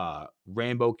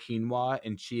 rainbow quinoa,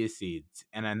 and chia seeds,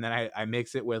 and then I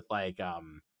mix it with like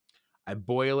I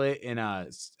boil it in a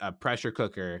pressure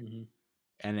cooker,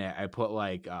 and I put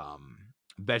like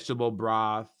vegetable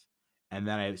broth, and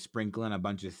then I sprinkle in a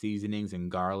bunch of seasonings and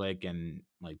garlic and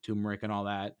like turmeric and all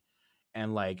that,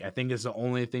 and like I think it's the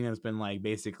only thing that's been like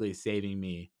basically saving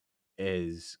me.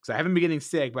 Is because I haven't been getting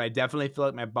sick, but I definitely feel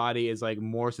like my body is like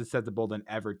more susceptible than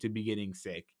ever to be getting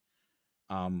sick.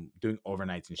 Doing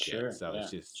overnights and shit. So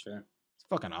it's just it's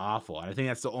fucking awful. And I think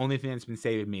that's the only thing that's been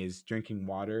saving me is drinking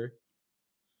water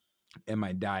and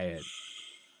my diet,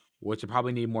 which I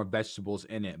probably need more vegetables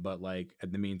in it. But like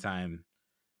at the meantime,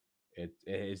 it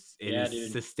is Yeah,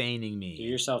 dude. sustaining Do me.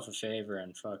 yourself a favor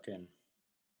and fucking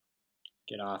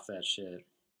get off that shit.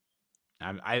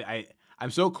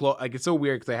 I'm so close. Like it's so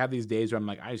weird because I have these days where I'm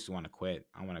like, I just want to quit.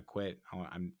 I want to quit.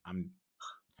 I'm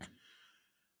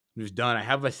just done. I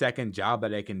have a second job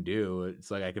that I can do. It's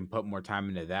like I can put more time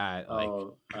into that, like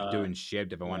doing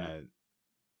shift if I want to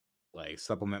like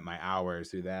supplement my hours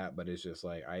through that. But it's just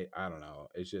like I don't know.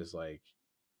 It's just like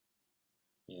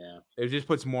it just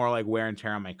puts more like wear and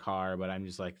tear on my car. But I'm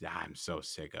just like I'm so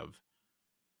sick of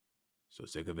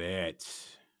it.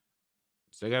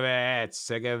 Sick of it.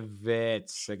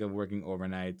 Sick of working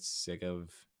overnights. Sick of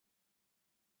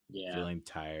feeling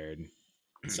tired.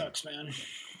 Sucks, man.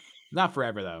 Not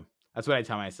forever though. That's what I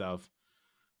tell myself.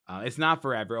 It's not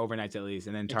forever, overnights at least,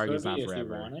 and then Target's not forever. If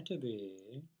you want it to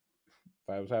be. If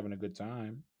I was having a good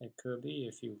time, it could be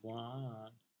if you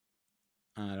want.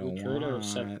 I don't We could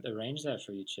arrange that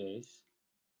for you, Chase.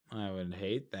 I would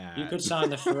hate that. You could sign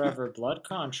the Forever Blood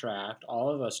contract.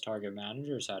 All of us Target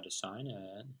managers had to sign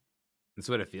it. That's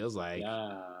what it feels like.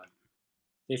 Yeah.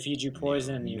 They feed you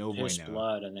poison and you piss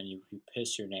blood, and then you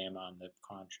piss your name on the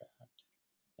contract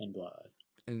in blood.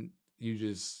 And you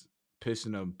just piss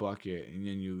in a bucket, and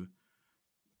then you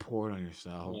pour it on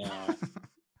yourself. Yeah.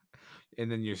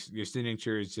 And then your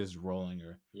signature is just rolling,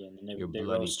 or and then your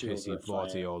bloody pissy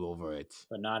faulty all over it.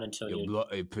 But not until your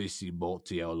bloody pissy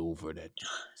faulty all over that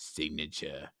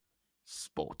signature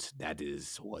spot. That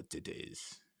is what it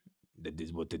is. That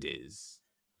is what it is.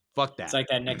 Fuck that. It's like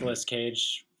that Nicolas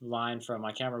Cage line from,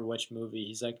 I can't remember which movie.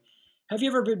 He's like, "Have you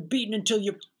ever been beaten until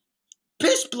you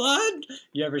piss blood?"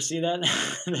 You ever see that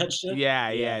that shit?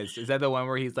 Yeah. Is that the one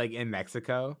where he's like in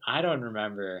Mexico? I don't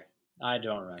remember.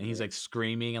 And he's like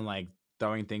screaming and like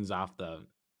throwing things off the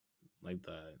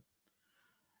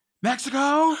Mexico.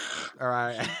 All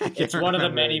right. It's one of the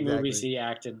many movies he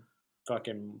acted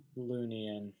fucking loony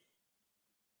in.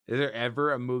 Is there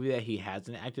ever a movie that he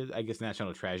hasn't acted? I guess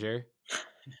National Treasure.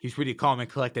 He's pretty calm and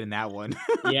collected in that one.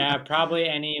 Yeah, probably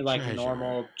any like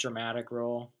normal dramatic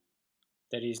role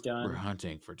that he's done. We're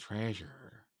hunting for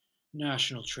treasure.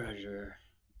 National Treasure.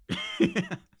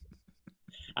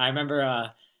 I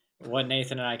remember what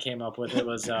Nathan and I came up with. It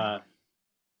was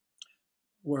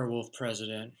Werewolf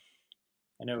President.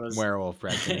 And it was Werewolf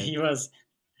President. he was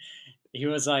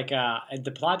like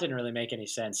the plot didn't really make any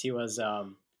sense. He was a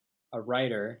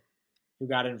writer who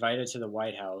got invited to the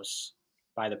White House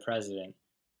by the president,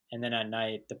 and then at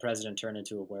night the president turned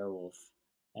into a werewolf.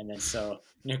 And then so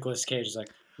Nicolas Cage is like,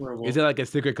 werewolf. Is it like a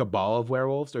secret cabal of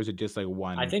werewolves, or is it just like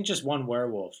one? I think just one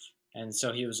werewolf. And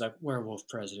so he was like, werewolf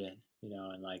president,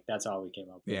 and like that's all we came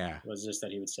up with. Yeah. Was just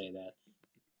that he would say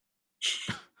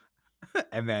that.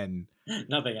 And then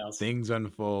nothing else. Things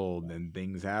unfold and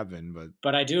things happen,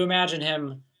 but I do imagine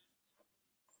him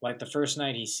like the first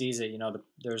night he sees it,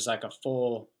 there's like a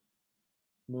full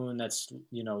moon that's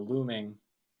looming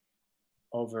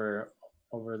over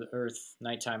the Earth,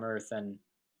 nighttime Earth, and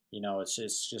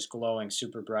it's just glowing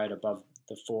super bright above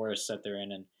the forest that they're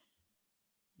in, and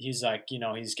he's like,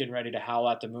 he's getting ready to howl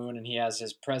at the moon, and he has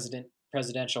his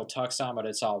presidential tux on, but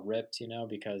it's all ripped,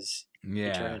 because he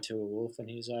turned into a wolf, and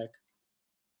he's like,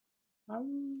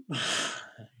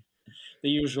 the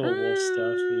usual wolf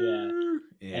stuff,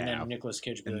 yeah. And then Nicolas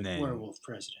Cage be like, werewolf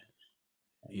president.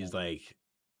 And he's like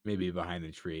maybe behind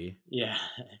the tree. Yeah.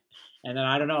 And then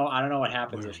I don't know what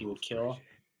happens if he would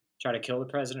try to kill the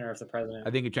president, or if the president.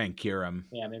 I think he'd try and cure him.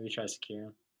 Yeah, maybe he tries to cure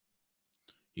him.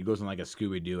 He goes on like a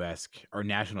Scooby-Doo-esque or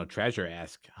National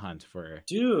Treasure-esque hunt for.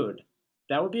 Dude,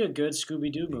 that would be a good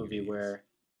Scooby-Doo movie, where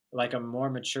like a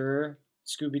more mature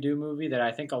Scooby-Doo movie that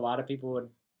I think a lot of people would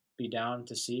be down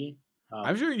to see.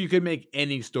 I'm sure you could make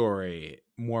any story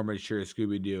more mature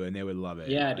Scooby-Doo and they would love it.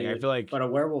 Yeah, dude. I feel like, but a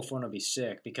werewolf one would be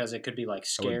sick because it could be like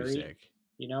scary. It would be sick.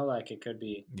 Like it could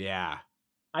be. Yeah.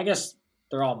 I guess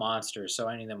they're all monsters, so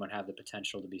any of them would have the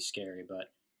potential to be scary.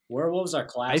 But werewolves are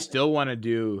classic. I still want to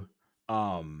do.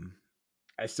 I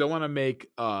still want to make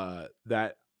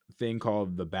that thing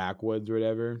called the Backwoods or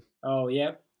whatever. Oh,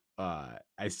 yep. I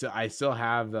still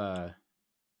have the.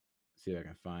 See if I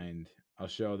can find. I'll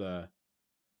show the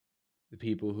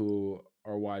people who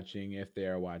are watching, if they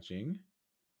are watching,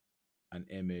 an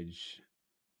image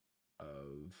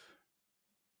of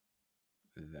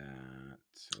that.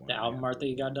 The album art that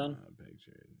you got done?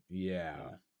 Picture.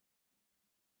 Yeah.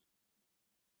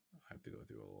 I have to go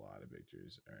through a lot of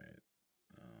pictures. All right.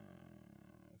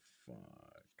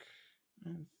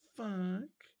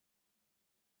 Fuck.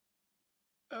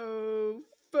 Oh,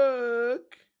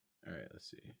 fuck. All right, let's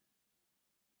see.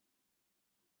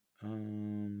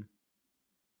 Um,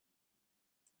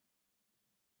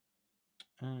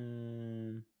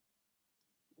 um,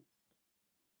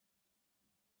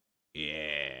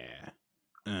 yeah.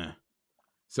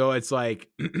 So it's like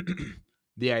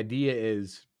the idea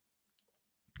is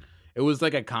it was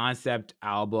like a concept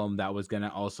album that was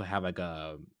gonna also have like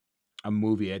a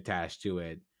movie attached to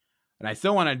it, and I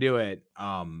still want to do it.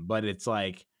 But it's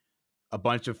like a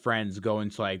bunch of friends go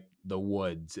into like the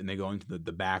woods and they go into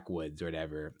the backwoods or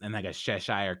whatever, and like a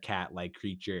Cheshire cat like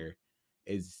creature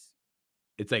is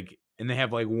it's like and they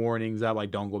have like warnings up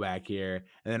like don't go back here,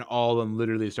 and then all of them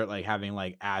literally start like having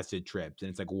like acid trips, and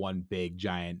it's like one big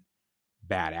giant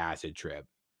bad acid trip.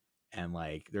 And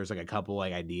like there's like a couple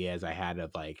like ideas I had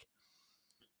of like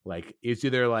it's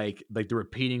either like the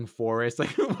repeating forest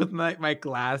like with my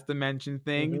glass dimension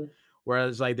thing, Mm-hmm.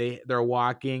 whereas like they're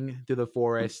walking through the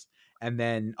forest and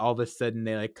then all of a sudden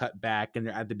they like cut back and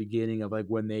they're at the beginning of like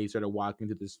when they started walking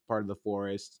through this part of the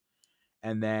forest,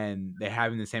 and then they're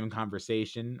having the same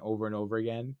conversation over and over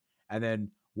again, and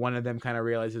then one of them kind of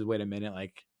realizes, wait a minute,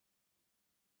 like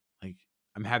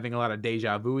I'm having a lot of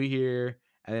deja vu here,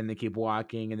 and then they keep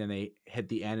walking, and then they hit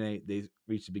the end, and they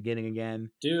reach the beginning again,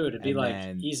 Dude, it'd be and like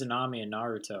then Izanami and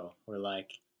Naruto, where like,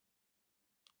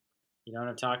 you know what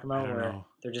I'm talking I about, don't where know.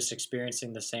 they're just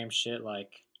experiencing the same shit,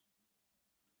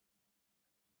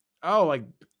 Oh, like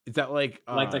is that like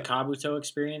the Kabuto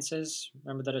experiences.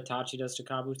 Remember that Itachi does to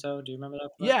Kabuto? Do you remember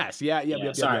that part? yes, yeah, yep, Yeah. yep,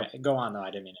 yep, Sorry, yep. go on though.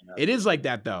 I didn't mean to It interrupt you. is like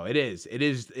that though. It is.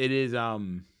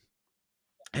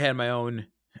 I had my own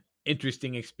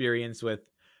interesting experience with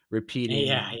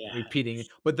Yeah, yeah. repeating.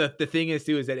 But the thing is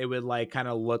too is that it would like kind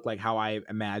of look like how I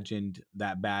imagined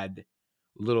that bad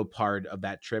little part of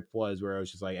that trip was, where it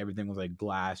was just like everything was like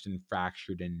glassed and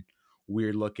fractured and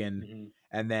weird looking. Hmm.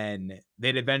 And then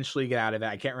they'd eventually get out of it.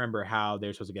 I can't remember how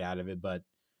they're supposed to get out of it, but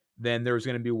then there was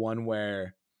going to be one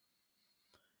where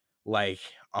like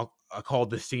I'll call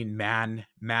the scene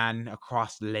man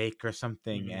across the lake or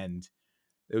something, Hmm. and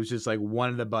it was just like one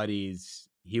of the buddies,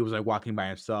 he was like walking by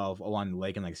himself along the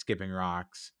lake and like skipping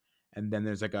rocks, and then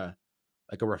there's like a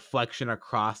reflection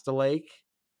across the lake,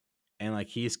 and like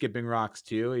he's skipping rocks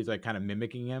too, he's like kind of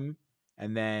mimicking him,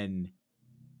 and then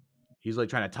he's like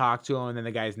trying to talk to him, and then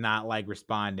the guy's not like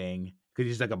responding because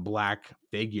he's like a black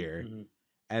figure, Hmm.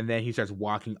 and then he starts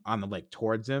walking on the lake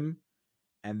towards him,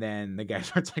 and then the guy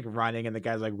starts like running, and the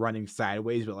guy's like running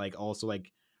sideways but like also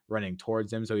like running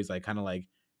towards him, so he's like kind of like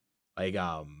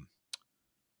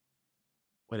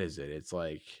what is it, it's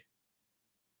like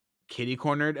kitty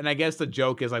cornered, and I guess the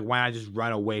joke is like why not just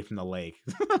run away from the lake.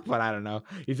 But I don't know,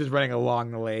 he's just running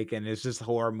along the lake, and it's just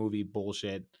horror movie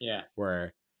bullshit Yeah,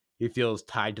 where he feels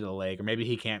tied to the lake, or maybe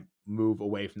he can't move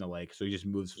away from the lake so he just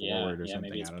moves yeah, forward or yeah.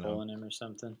 Maybe something, I it's don't know. pulling him or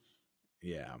something.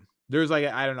 Yeah, there's like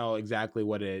I don't know exactly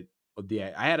what the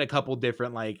I had a couple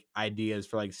different like ideas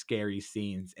for like scary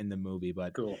scenes in the movie,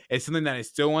 but Cool. it's something that I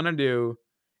still want to do,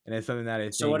 and it's something that I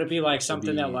So would it think be like would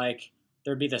something that be. like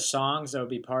there'd be the songs that would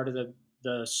be part of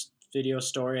video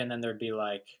story, and then there'd be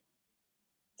like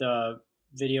the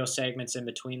video segments in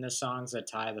between the songs that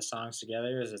tie the songs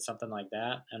together? Is it something like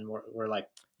that? And we're like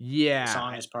the Yeah,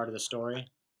 song is part of the story,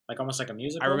 like almost like a I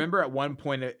musical. remember at one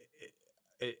point it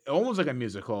almost like a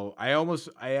musical. I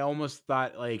almost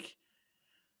thought like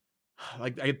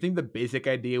I think the basic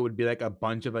idea would be like a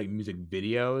bunch of like music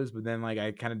videos, but then like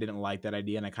I kind of didn't like that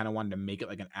idea, and I kind of wanted to make it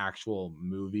like an actual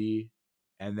movie,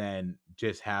 and then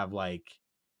just have like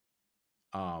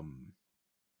um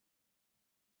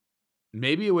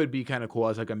maybe it would be kind of cool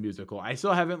as like a musical. I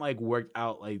still haven't like worked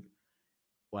out like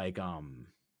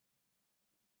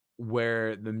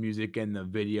where the music and the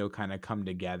video kind of come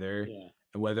together, Yeah.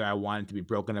 and whether I want it to be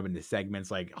broken up into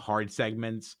segments, like hard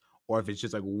segments, or if it's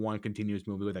just like one continuous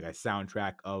movie with like a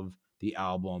soundtrack of the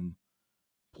album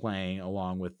playing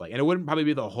along with like, and it wouldn't probably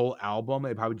be the whole album,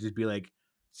 it'd probably just be like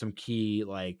some key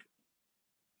like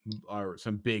or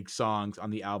some big songs on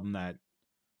the album that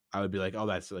I would be like, oh,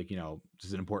 that's like, this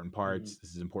is an important part, Hmm.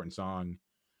 this is an important song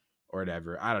or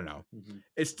whatever. I don't know. Hmm.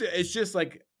 It's just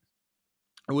like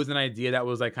it was an idea that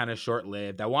was like kind of short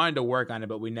lived. I wanted to work on it,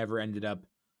 but we never ended up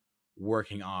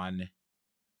working on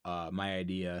my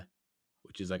idea,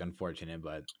 which is like unfortunate.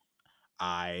 But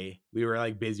we were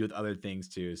like busy with other things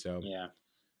too, so Yeah.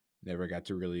 never got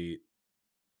to really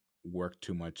work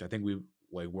too much. I think we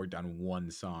like worked on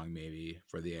one song maybe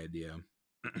for the idea.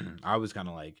 I was kind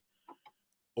of like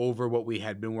over what we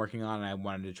had been working on, and I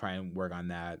wanted to try and work on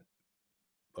that,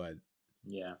 but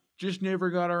Yeah. just never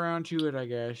got around to it, I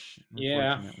guess,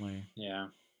 Yeah. unfortunately. Yeah.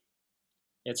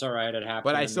 It's all right. It But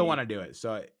happened I to still want me. to do it,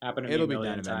 so Happened to me a it'll be done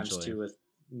million times eventually. too with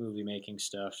movie making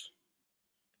stuff.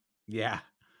 Yeah.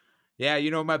 Yeah,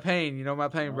 you know my pain. You know my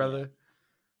pain, Oh, yeah. brother.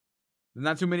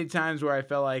 Not too many times where I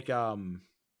felt like I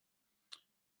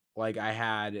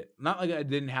had not like I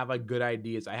didn't have like good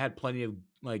ideas. I had plenty of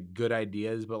like good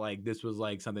ideas, but like this was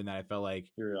like something that I felt like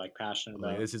You were like passionate I was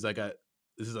like about.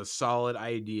 this is a solid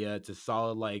idea. It's a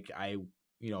solid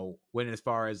went as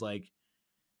far as like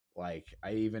I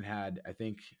even had I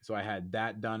think so I had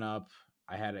that done up.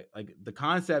 I had it like the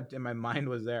concept in my mind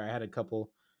was there. I had a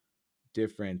couple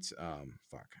different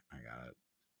fuck, I got it.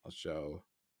 I'll show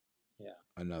Yeah.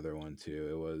 another one too.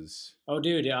 It was Oh,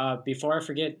 dude. Before I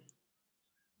forget,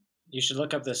 you should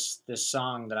look up this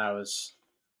song that I was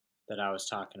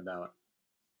talking about.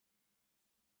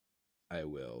 I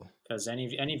will. Because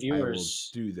any I will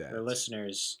viewers do or that.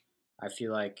 listeners, I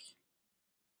feel like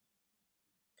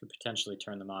could potentially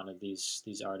turn them on to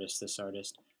these artists. This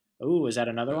artist. Oh, is that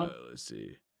another one? Let's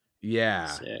see. Yeah,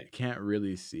 I Sick. can't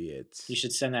really see it. You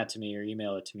should send that to me or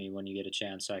email it to me when you get a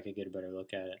chance, so I could get a better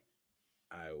look at it.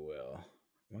 I will.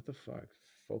 What the fuck?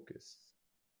 Focus.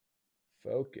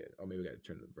 Focus. Oh, maybe we got to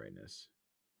turn the brightness.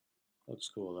 Looks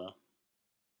cool though.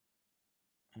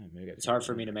 Oh, maybe It's hard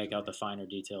for me to make out the finer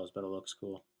details, but it looks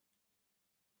cool.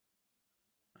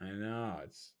 I know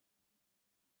it's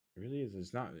really is.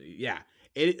 It's not. Yeah,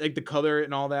 it like the color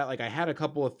and all that. Like I had a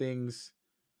couple of things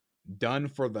done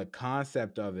for the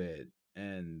concept of it,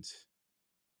 and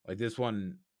like this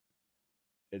one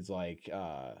is like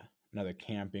another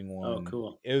camping one. Oh,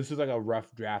 cool. It was just like a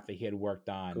rough draft that he had worked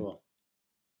on. Cool.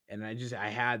 And I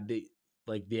had the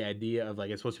idea of like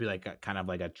it's supposed to be like a, kind of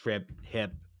like a trip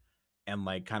hip and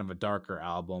like kind of a darker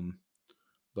album,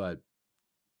 but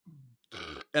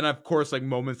and of course like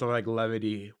moments of like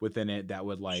levity within it that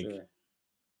would like Sure.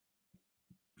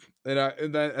 and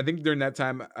I think during that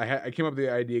time I came up with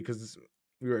the idea because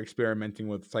we were experimenting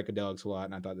with psychedelics a lot,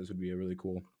 and I thought this would be a really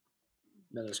cool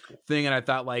That is cool. thing, and I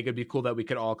thought like it'd be cool that we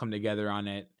could all come together on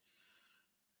it,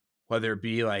 whether it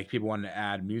be like people wanted to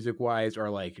add music wise or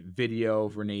like video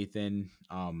for Nathan.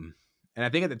 And I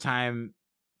think at the time,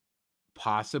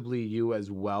 possibly you as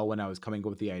well when I was coming up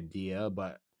with the idea,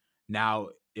 but now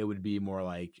it would be more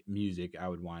like music. I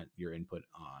would want your input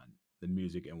on the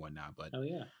music and whatnot. But Oh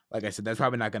yeah. like I said, that's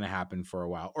probably not going to happen for a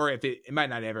while, or if it might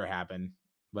not ever happen.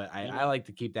 But I like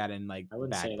to keep that in like I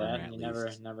wouldn't back say burner that. at You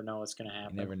least. never know what's gonna You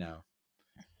happen. never know.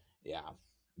 Yeah,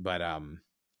 but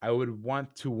I would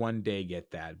want to one day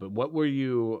get that. But what were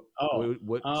you? Oh,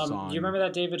 What do you song? remember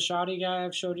that David Shoddy guy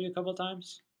I've showed you a couple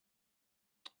times?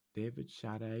 David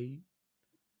Sade.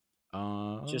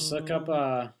 Just look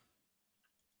up.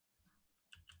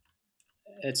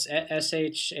 It's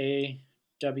SHAWTY,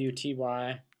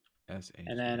 and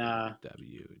then SHAWT.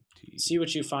 see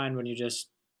what you find when you just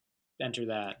enter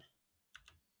that,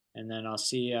 and then I'll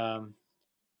see.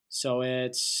 So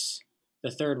it's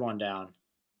the third one down.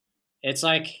 It's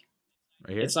like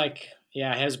Right here. it's like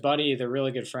yeah, his buddy, they're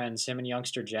really good friends, him and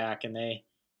Youngster Jack, and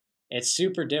it's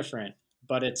super different,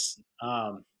 but it's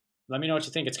let me know what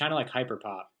you think. It's kind of like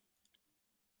hyperpop.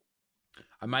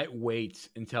 I might wait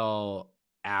until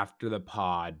after the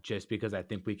pod just because I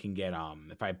think we can get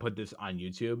if I put this on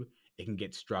YouTube, it can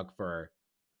get struck for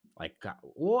like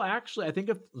well actually I think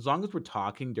if as long as we're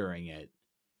talking during it,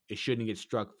 it shouldn't get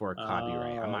struck for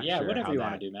copyright. I'm not Yeah, sure whatever you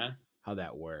want to do, man. how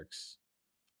that works.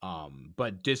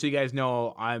 But just so you guys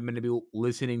know, I'm gonna be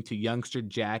listening to Youngster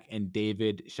Jack and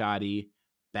David Shoddy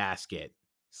Basket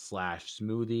 /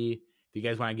 Smoothie. If you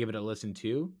guys want to give it a listen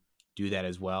too, do that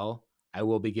as well. I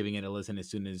will be giving it a listen as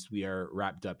soon as we are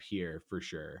wrapped up here for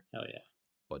sure. Hell yeah.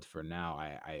 But for now,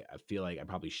 I feel like I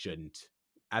probably shouldn't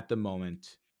at the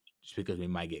moment, just because we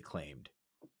might get claimed.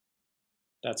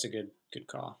 That's a good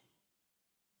call.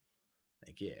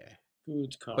 Like yeah,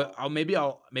 Good call. but maybe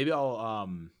I'll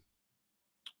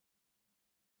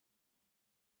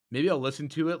listen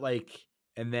to it like,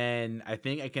 and then I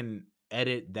think I can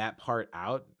edit that part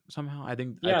out somehow. I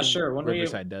think Sure.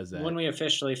 Riverside does that. When we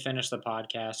officially finish the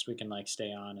podcast, we can like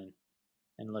stay on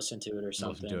and listen to it or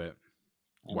something. Listen to it.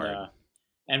 And,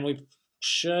 and we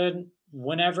should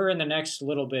whenever in the next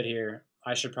little bit here,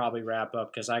 I should probably wrap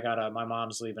up because my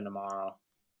mom's leaving tomorrow,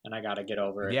 and I gotta get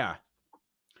over it. Yeah.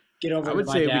 Get over. I would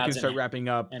say we can start wrapping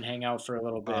up and hang out for a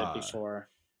little bit before,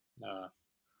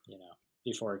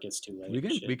 before it gets too late.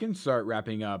 We can start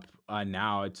wrapping up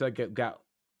now. It's like it got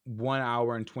 1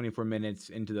 hour and 24 minutes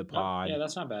into the pod. Yeah,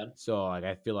 that's not bad. So like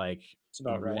I feel like it's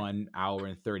about 1 hour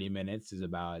and 30 minutes is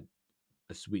about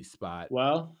a sweet spot.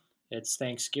 Well, it's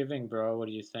Thanksgiving, bro. What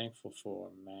are you thankful for,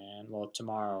 man? Well,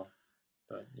 tomorrow,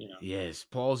 but Yes,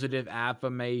 positive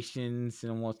affirmations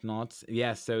and whatnot.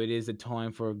 Yes, so it is a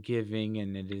time for giving,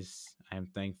 and it is. I'm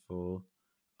thankful.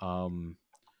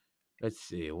 let's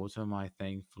see. What am I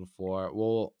thankful for?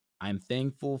 Well, I'm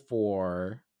thankful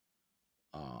for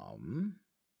um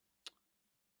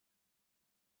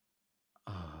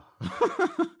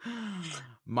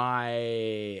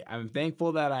I'm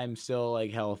thankful that I'm still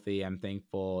like healthy. I'm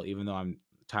thankful even though I'm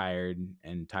tired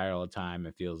all the time.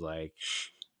 It feels like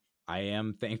I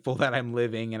am thankful that I'm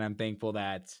living, and I'm thankful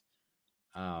that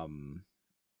um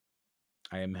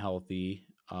I am healthy.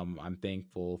 I'm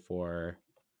thankful for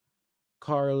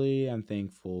Carly. I'm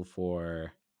thankful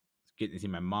for getting to see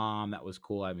my mom. That was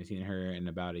cool. I haven't seen her in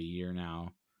about a year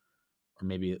now. Or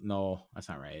maybe no, that's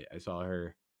not right. I saw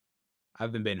her. I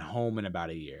haven't been home in about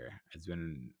a year. It's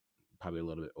been probably a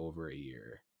little bit over a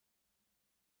year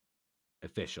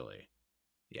officially.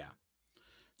 Yeah.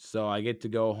 So I get to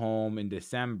go home in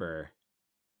December,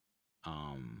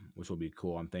 which will be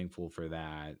cool. I'm thankful for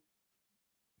that.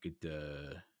 Get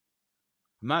to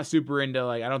I'm not super into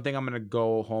like I don't think I'm gonna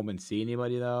go home and see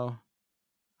anybody though.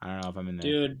 I don't know if I'm in the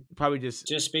Dude, probably just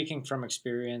just speaking from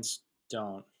experience,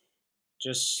 don't.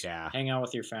 Just yeah, hang out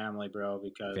with your family, bro,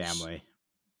 because family.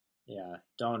 yeah,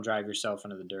 don't drive yourself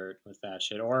into the dirt with that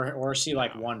shit. Or see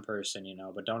like No. one person,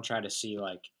 but don't try to see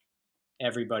like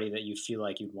everybody that you feel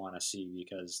like you'd want to see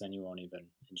because then you won't even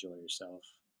enjoy yourself.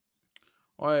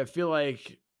 Well, I feel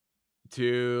like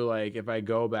too, like if I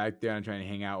go back there and trying to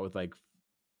hang out with like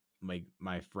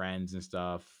my friends and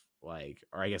stuff, like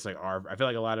or I guess like I feel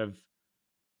like a lot of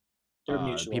They're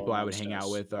mutual people I would amongst hang out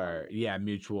us. with are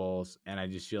mutuals, and I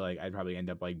just feel like I'd probably end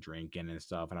up like drinking and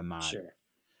stuff, and I'm not Sure.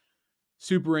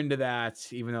 super into that,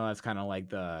 even though that's kind of like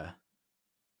the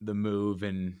move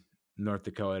in North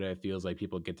Dakota. It feels like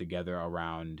people get together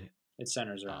around It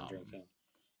centers around drinking.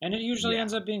 And it usually yeah,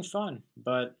 ends up being fun,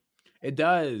 but it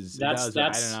does but I don't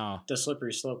that's know. the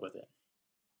slippery slope with it.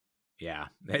 Yeah,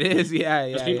 it is. Yeah,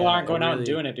 Because yeah, people yeah. aren't It going out and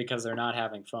really doing it because they're not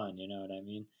having fun. You know what I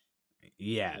mean?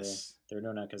 yes. They're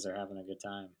doing it because they're having a good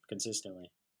time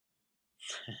consistently.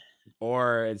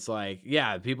 Or it's like,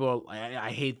 yeah, people.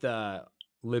 I hate the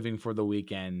living for the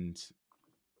weekend.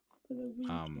 For the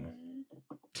Um, weekend.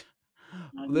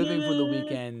 I'm living for the living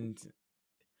weekend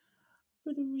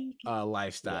for the weekend.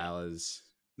 lifestyle is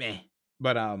meh.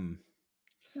 But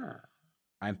Huh.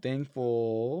 I'm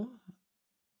thankful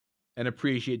and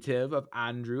appreciative of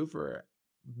Andrew for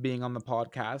being on the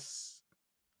podcast.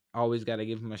 Always got to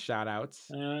give him a shout out.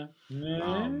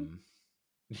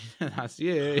 That's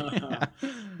you.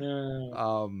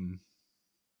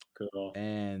 Cool.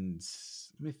 And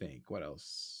let me think, what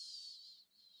else?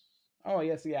 Oh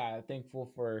yes, yeah.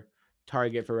 Thankful for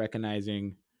Target for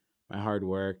recognizing my hard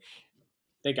work.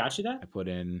 They got you that? I put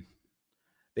in.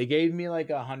 They gave me like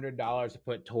 $100 to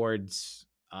put towards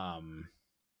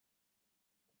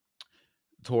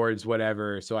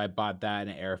whatever. So I bought that in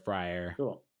an air fryer.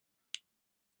 Cool.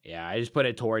 Yeah, I just put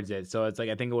it towards it. So it's like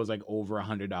I think it was like over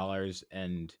 $100,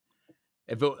 and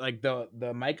if it like the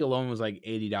mic alone was like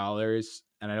 $80,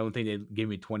 and I don't think they gave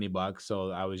me $20. So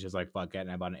I was just like fuck it,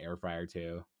 and I bought an air fryer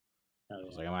too. Oh, I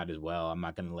was like, I might as well. I'm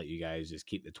not gonna let you guys just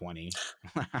keep the 20.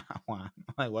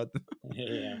 Like what?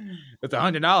 Yeah. It's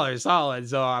 $100 solid,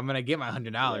 so I'm gonna get my $100,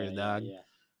 Yeah, dog.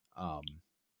 yeah.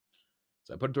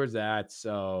 So I put it towards that.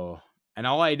 So and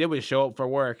all I did was show up for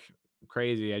work.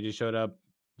 Crazy. I just showed up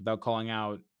without calling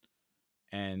out,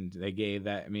 and they gave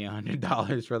me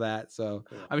 $100 for that. So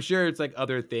Cool. I'm sure it's like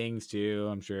other things too.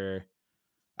 I'm sure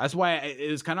that's why it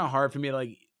was kind of hard for me to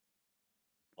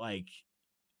like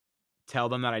tell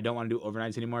them that I don't want to do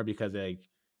overnights anymore because they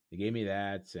gave me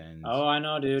that. And Oh, I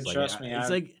know, dude. like, Trust me. it's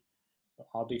like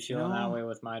I'll be feeling that way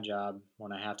with my job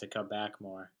when I have to cut back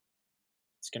more.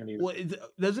 It's gonna be. Well,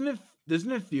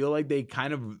 doesn't it feel like they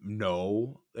kind of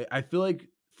know? I feel like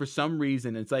for some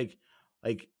reason it's like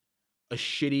a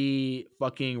shitty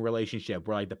fucking relationship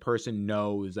where like the person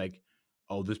knows like,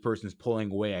 oh, this person's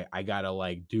pulling away. I gotta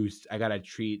I gotta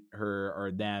treat her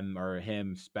or them or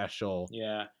him special.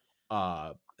 Yeah.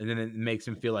 And then it makes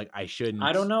him feel like I shouldn't.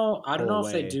 I don't know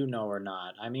if they away. do know or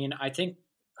not. I mean, I think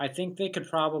they could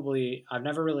probably. I've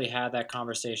never really had that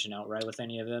conversation outright with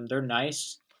any of them. They're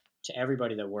nice to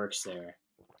everybody that works there,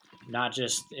 not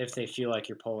just if they feel like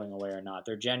you're pulling away or not.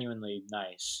 They're genuinely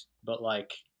nice, but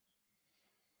like,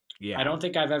 yeah, I don't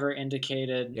think I've ever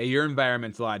indicated. Yeah, your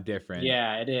environment's a lot different.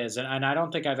 Yeah, it is, and I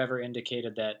don't think I've ever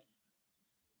indicated that.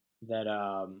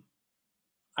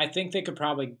 I think they could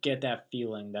probably get that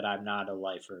feeling that I'm not a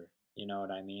lifer. You know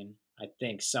what I mean? I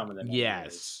think some of them.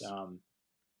 Yes. Anyways.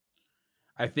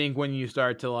 I think when you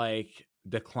start to like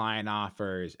decline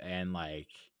offers and like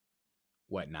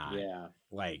whatnot. Yeah.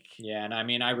 Like. Yeah, and I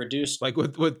mean, I reduced. Like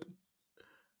with.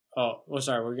 Oh, well,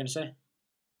 sorry. What were you gonna say?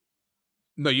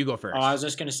 No, you go first. Oh, I was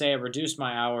just gonna say I reduced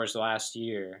my hours last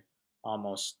year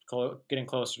getting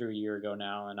closer to a year ago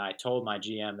now, and I told my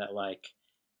GM that like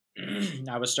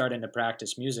I was starting to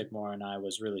practice music more, and I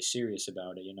was really serious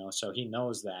about it, you know. So he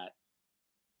knows that,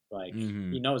 like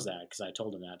Mm-hmm. he knows that because I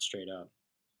told him that straight up,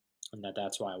 and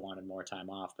that's why I wanted more time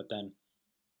off. But then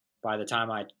by the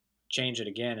time I change it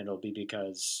again, it'll be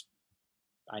because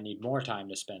I need more time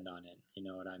to spend on it. You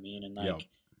know what I mean? And Yep. like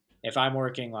if I'm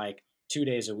working like 2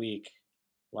 days a week,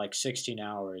 like 16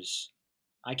 hours,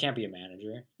 I can't be a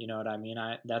manager. You know what I mean?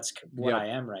 That's what Yep. I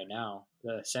am right now,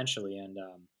 essentially. And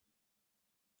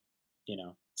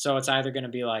so it's either going to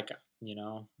be like, you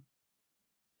know,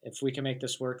 if we can make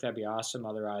this work, that'd be awesome.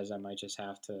 Otherwise, I might just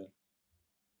have to,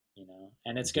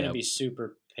 and it's going to Yep. be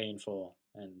super painful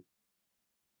and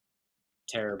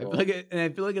I feel terrible. like and I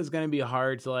feel like it's gonna be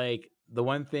hard to like the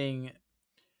one thing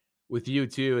with you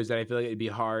too is that I feel like it'd be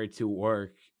hard to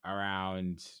work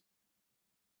around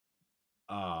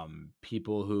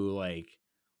people who like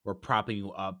were propping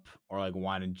you up or like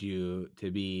wanted you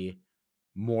to be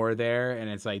more there, and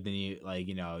it's like then you like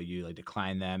you like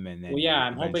decline them and Well, then yeah, you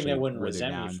I'm hoping they eventually wouldn't wither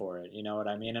resent me down. for it. You know what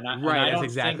I mean? And Right, that's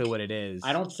exactly what it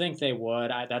I is. don't think they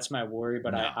would. That's my worry,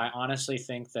 but I No. honestly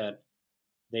think that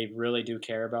they really do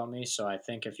care about me. So I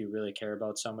think if you really care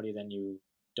about somebody, then you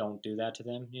don't do that to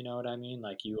them. You know what I mean?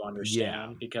 Like you Yeah.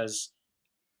 understand because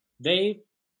they,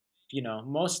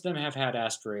 most of them have had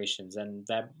aspirations, and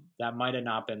that might have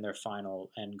not been their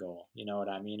final end goal. You know what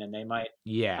I mean? And they might.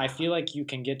 I Yeah. feel like you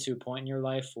can get to a point in your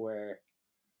life where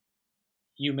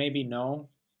you maybe know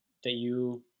that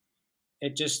you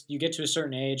get to a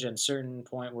certain age and certain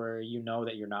point where you know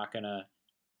that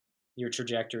your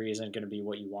trajectory isn't gonna be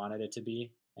what you wanted it to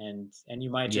be, and you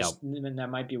might Yep. just and that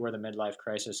might be where the midlife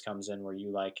crisis comes in, where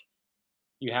you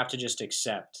have to just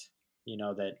accept,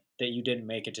 that you didn't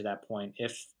make it to that point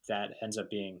if that ends up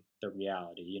being the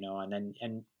reality,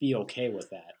 and be okay with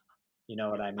that. You know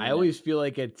what I I mean? And always feel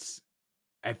like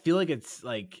I feel like it's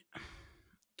like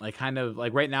kind of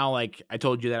like right now, like I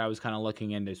told you that I was kind of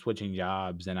looking into switching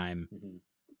jobs, and I'm mhm.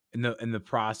 in the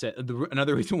process.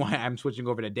 Another reason why I'm switching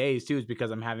over to days too is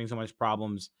because I'm having so much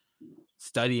problems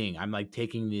studying. I'm like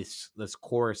taking this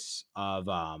course of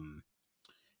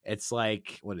it's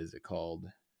like what is it called?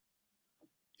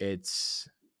 It's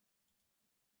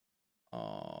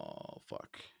oh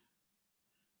fuck.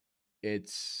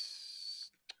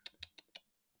 It's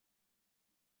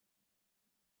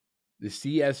the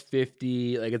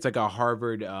CS50, like it's like a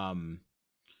Harvard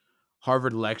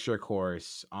lecture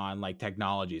course on like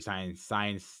technology,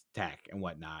 science tech and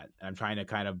whatnot. And I'm trying to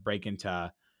kind of break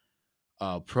into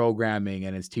programming,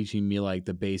 and it's teaching me like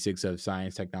the basics of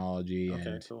science, technology, Okay,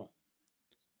 and cool.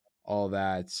 all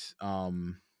that.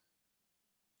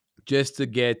 Just to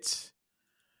get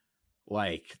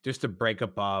like just to break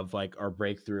above like or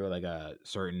break through like a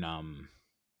certain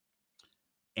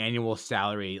annual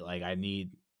salary. Like I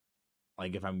need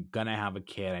like if I'm gonna have a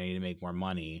kid, I need to make more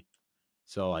money.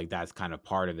 So like that's kind of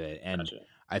part of it. And Gotcha.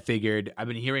 I figured I've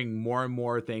been hearing more and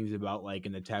more things about like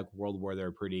in the tech world where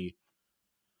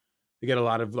they get a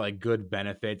lot of like good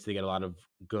benefits, they get a lot of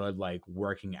good like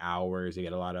working hours, they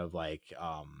get a lot of like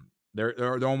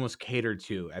they're almost catered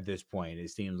to at this point. It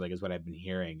seems like is what I've been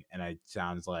hearing, and it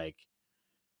sounds like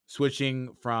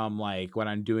switching from like what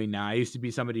I'm doing now. I used to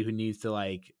be somebody who needs to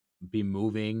like be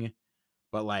moving,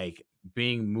 but like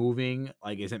being moving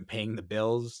like isn't paying the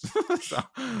bills. so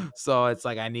so it's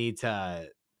like I need to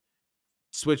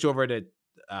switch over to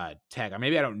tech. Or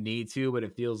maybe I don't need to, but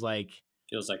it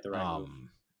Feels like the right move. um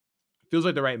feels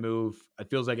like the right move. It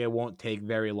feels like it won't take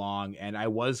very long. And I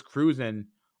was cruising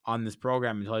on this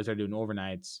program until I started doing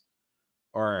overnights,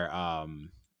 or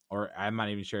I'm not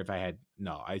even sure if I had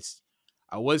no.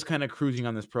 I was kind of cruising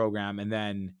on this program, and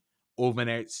then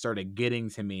overnight started getting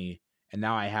to me, and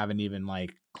now I haven't even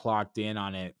like clocked in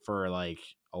on it for like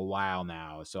a while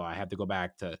now. So I have to go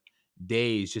back to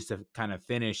days just to kind of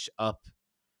finish up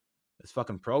this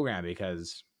fucking program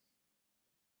because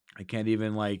I can't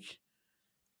even like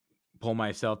pull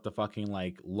myself to fucking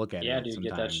like look at Yeah, it dude,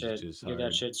 sometimes, which is get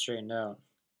that hard. shit straightened out,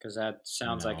 because that I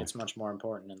sounds like know. it's much more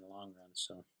important in the long run.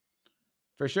 So,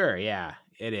 For sure, yeah,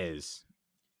 it is.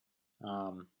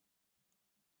 um,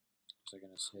 what was I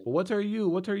gonna say? But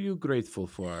what are you grateful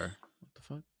for? What the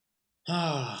fuck?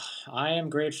 I am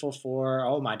grateful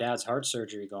for my dad's heart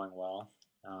surgery going well.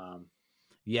 Um,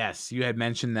 Yes, you had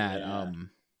mentioned that. yeah,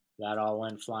 that all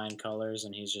went flying colors,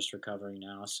 and he's just recovering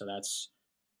now. So that's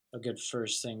a good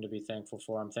first thing to be thankful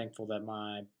for. I'm thankful that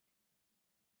one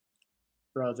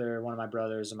of my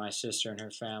brothers, and my sister and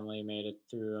her family made it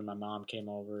through, and my mom came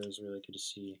over. It was really good to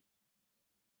see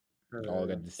All her.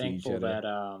 got I'm to see each thankful other. that,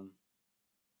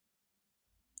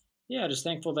 yeah, just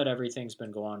thankful that everything's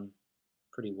been going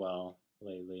pretty well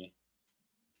lately.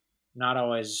 Not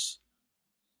always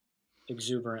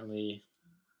exuberantly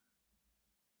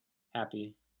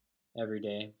happy every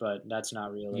day, but that's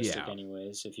not realistic Yeah.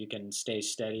 anyways. If you can stay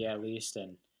steady at least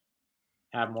and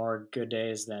have more good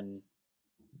days than,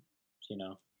 you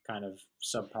know, kind of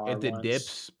subpar If the ones.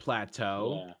 dips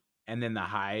plateau Yeah. and then the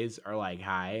highs are like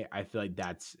high, I feel like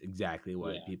that's exactly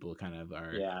what Yeah. people kind of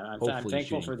are Yeah. I'm hopefully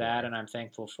thankful shooting for that. for. And I'm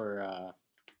thankful for,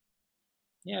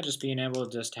 yeah, just being able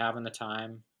to just having the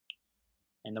time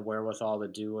and the wherewithal to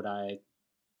do what I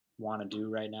want to do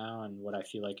right now and what I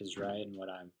feel like is right and what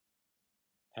I'm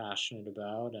passionate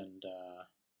about. And,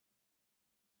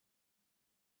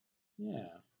 yeah,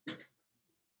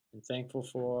 I'm thankful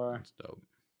for That's dope.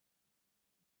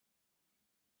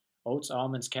 oats,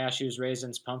 almonds, cashews,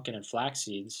 raisins, pumpkin, and flax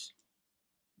seeds.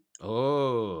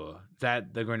 Oh, is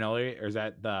that the granola or is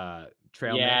that the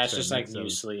trail Yeah, mix it's or a just like mix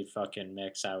of? muesli fucking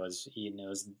mix I was eating. It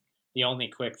was the only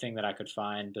quick thing that I could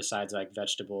find besides like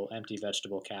empty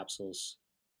vegetable capsules,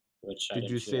 which I Did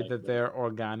didn't you feel say like that really. they're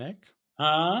organic?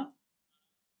 Huh?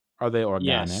 Are they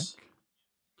organic? Yes.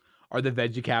 Are the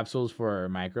veggie capsules for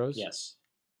micros? Yes.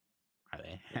 Are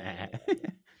they? Yeah, yeah, yeah, yeah.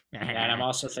 Yeah, and I'm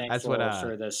also That's what thankful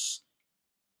for this,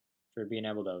 for being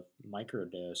able to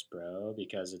microdose, bro,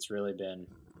 because it's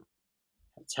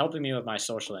helping me with my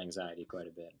social anxiety quite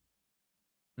a bit,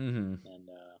 mhm. and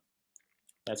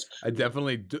that's I cool.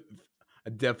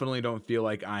 definitely don't feel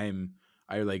like I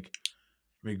like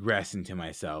regress into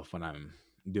myself when I'm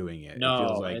doing it. It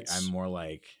feels No, like I'm it's more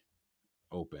like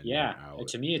open or yeah. out.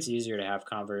 To me, it's easier to have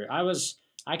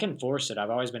I can force it. I've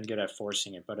always been good at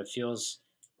forcing it, but it feels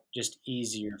just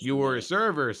easier You for were a me.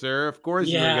 server, sir. Of course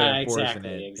you were good Yeah, at forcing exactly,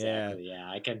 it. Yeah. exactly. Yeah,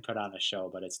 I can put on a show,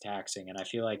 but it's taxing, and I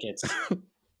feel like it's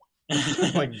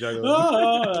Like juggling.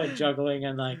 oh, juggling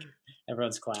and like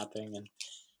everyone's clapping and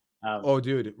Oh,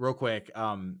 dude, real quick.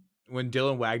 When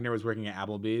Dylan Wagner was working at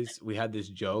Applebee's, we had this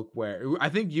joke where I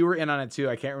think you were in on it too.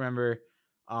 I can't remember.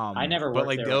 I never But worked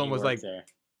like there when Dylan he was worked like, there.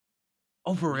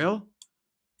 "Oh, for Mm. real?"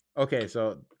 Okay,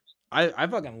 so I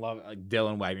fucking love like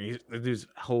Dylan Wagner. The dude's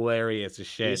hilarious as He's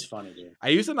shit. funny, dude. I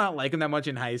used to not like him that much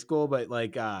in high school, but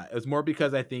like it was more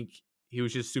because I think he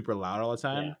was just super loud all the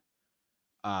Yeah,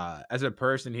 time. As a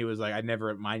person, he was like I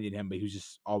never minded him, but he was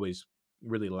just always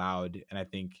really loud, and I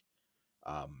think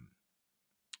um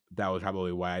that was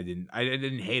probably why I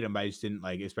didn't hate him, but I just didn't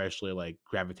like especially like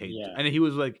gravitate. yeah, And he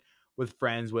was like with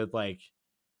friends with like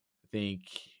I think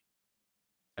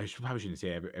probably shouldn't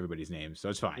say everybody's name, so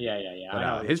it's fine. yeah, yeah, yeah. But I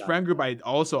know what you're his talking friend group,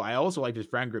 about. I also liked his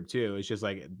friend group too. It's just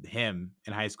like him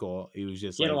in high school. He was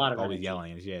just He had a like lot of always energy.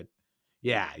 yelling and shit.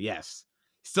 Yeah, yes,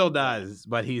 still Yeah. does,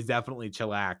 but he's definitely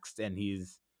chillaxed and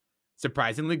he's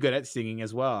surprisingly good at singing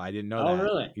as well. I didn't know Oh, that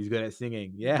really? he's good at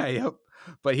singing. Yeah, yep.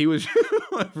 But he was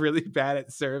really bad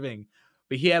at serving.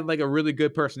 But he had like a really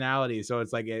good personality, so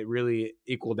it's like it really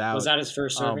equaled Was out. that his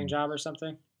first serving Um, job or something?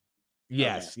 Okay.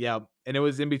 yes, yeah, and it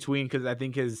was in between because I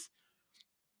think his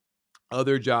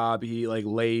other job he like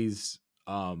lays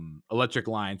electric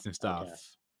lines and stuff Okay.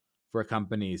 for a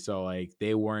company. So like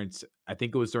they weren't. I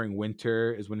think it was during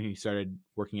winter is when he started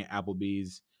working at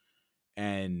Applebee's,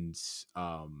 and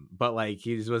but like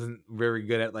he just wasn't very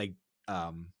good at like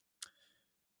um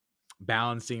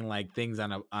balancing like things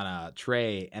on a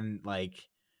tray and like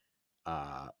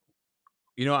uh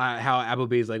you know how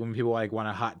Applebee's like when people like want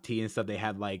a hot tea and stuff they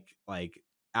had like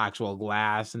actual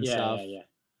glass and Yeah, yeah, stuff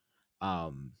yeah.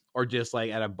 or just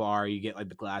like at a bar you get like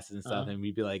the glasses and stuff Uh-huh. and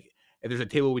we'd be like if there's a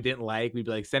table we didn't like we'd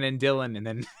be like send in Dylan and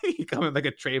then he'd come in like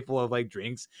a tray full of like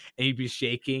drinks and he'd be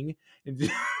shaking and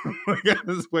just like on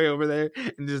his way over there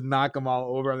and just knock them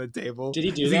all over on the table Did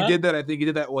he do because he that? did that I think he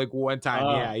did that like one time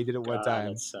yeah Oh he did it one God, that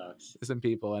time sucks. to some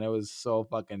people and it was so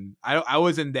fucking I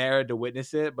wasn't there to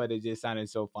witness it but it just sounded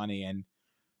so funny and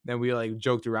then we like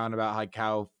joked around about like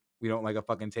how we don't like a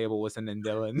fucking table with sending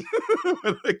Dylan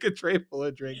with like a tray full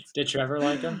of drinks. Did Trevor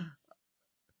like him?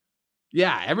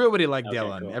 Yeah, everybody liked Okay,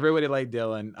 Dylan. cool. Everybody liked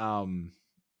Dylan.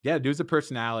 Yeah, dude's a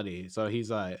personality. So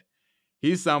he's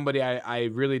somebody I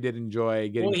really did enjoy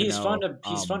Well, getting to know.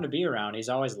 he's fun to be around. He's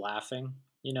always laughing.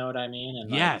 You know what I mean? And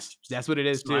like Yes, that's what it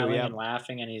is too. smiling and Yep.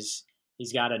 laughing, and he's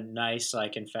got a nice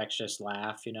like infectious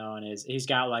laugh. You know, and he's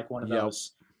got like one of Yep.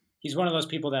 those. He's one of those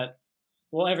people that,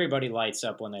 well, everybody lights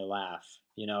up when they laugh.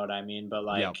 You know what I mean? But Yep.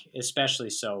 like especially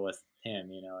so with him.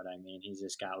 You know what I mean? He's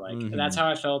just got like, and that's Hmm. how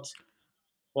I felt.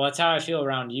 Well, that's how I feel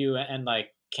around you and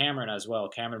like Cameron as well.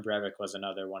 Cameron Breivik was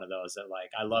another one of those that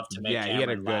like I love to make Yeah, he had a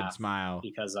Cameron good laugh smile.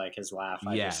 because like his laugh,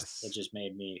 it Yes. just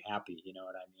made me happy. You know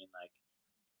what I mean? Like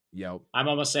Yep. I'm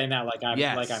almost saying that like I'm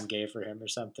Yes. gay for him or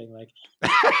something. Like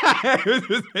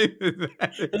this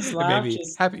It made laugh me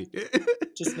happy.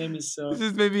 just made me It so.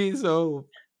 just made me so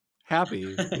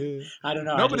happy. Yeah. I don't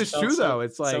know. I No, but just it's felt true so though.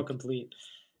 It's so like complete.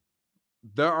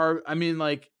 there are. I mean,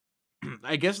 like,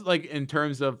 I guess like in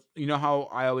terms of how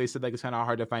I always said like it's kind of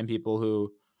hard to find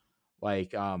people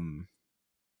like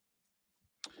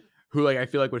who like I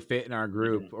feel like would fit in our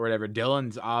group Mhm. or whatever.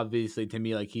 Dylan's obviously to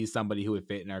me like he's somebody who would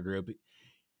fit in our group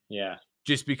Yeah.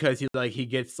 just because he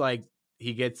gets the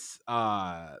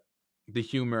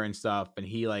humor and stuff and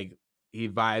he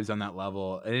vibes on that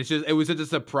level. And it was such a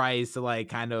surprise to like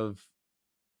kind of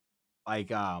like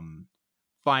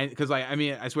find because like I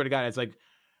mean I swear to God it's like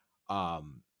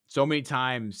so many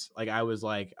times like I was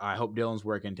like I hope Dylan's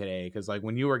working today because like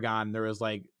when you were gone there was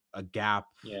like a gap.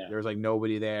 Yeah. There was like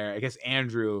nobody there. I guess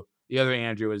the other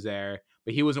Andrew was there,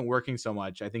 but he wasn't working so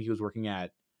much. I think he was working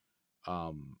at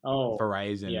Oh.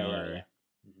 Verizon Yeah. Yeah. or Yeah.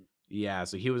 Mhm. yeah,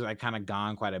 so he was like kind of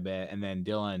gone quite a bit and then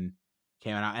Dylan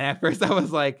came out and at first I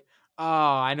was like, "Oh,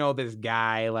 I know this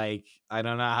guy, like I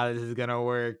don't know how this is going to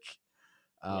work."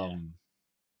 Yeah.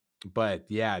 But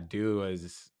yeah, dude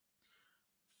was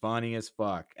funny as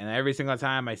fuck. And every single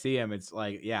time I see him, it's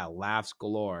like, yeah, laughs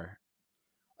galore.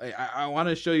 I want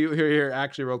to show you here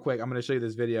actually real quick. I'm going to show you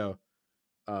this video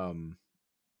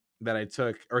that I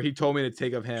took or he told me to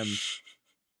take of him.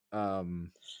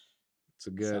 It's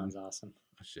a good Sounds awesome.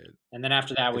 oh, shit. And then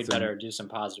after that, we'd It's better do some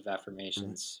positive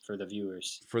affirmations for the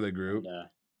viewers. for the group. And,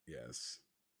 Yes.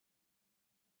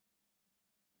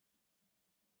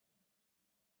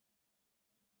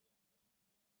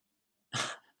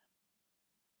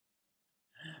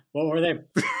 what were they?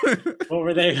 What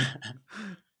were they?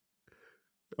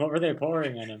 What were they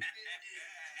pouring on him?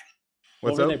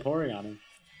 What's what were up? they pouring on him?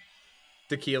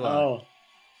 Tequila. Oh.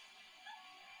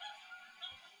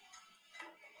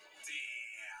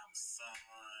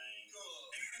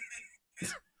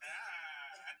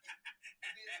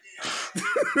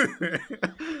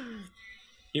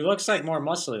 He looks like more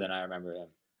muscly than I remember him.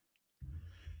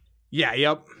 Yeah,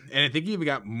 yep. And I think he even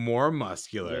got more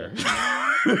muscular.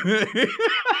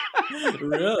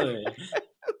 Really?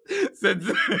 since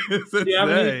Do you have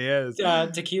then, any yes.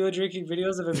 tequila drinking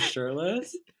videos of him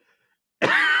shirtless?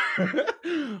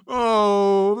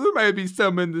 Oh, there might be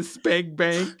some in the spank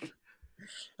bank.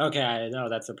 Okay, I know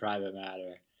that's a private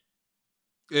matter.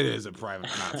 It is a private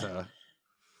matter.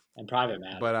 And private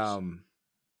matters. But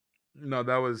no,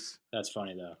 that's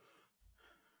funny though.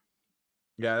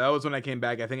 Yeah, that was when I came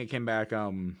back. I think it came back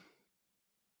oh,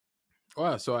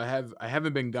 so I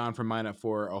haven't been gone from Minot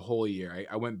for a whole year.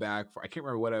 I went back for I can't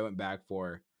remember what I went back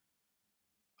for.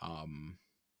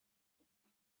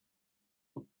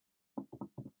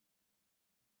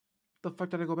 The fuck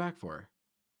did I go back for?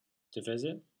 To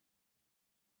visit?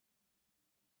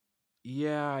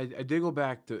 Yeah, I did go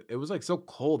back to. It was like so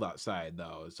cold outside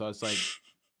though, so it's like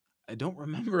I don't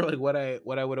remember like what I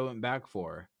would have went back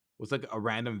for. It was like a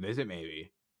random visit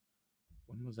maybe.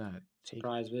 When was that?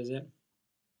 Surprise visit?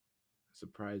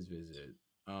 Surprise visit.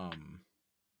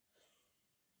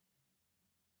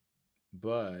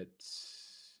 But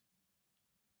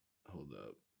hold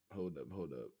up.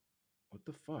 What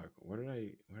the fuck?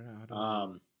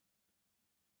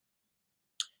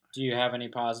 Do you have any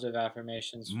positive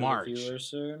affirmations for March. the viewers,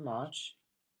 sir? March?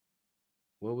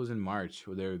 What was in March?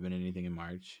 Would there have been anything in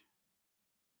March?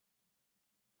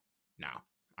 No,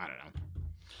 I don't know.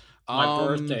 My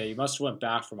birthday. You must have went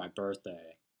back for my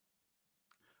birthday.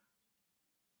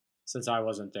 Since I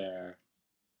wasn't there.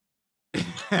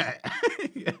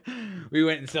 We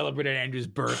went and celebrated Andrew's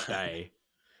birthday.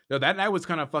 No, that night was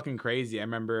kind of fucking crazy. I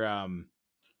remember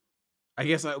I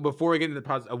guess before we get into the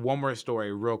positive, one more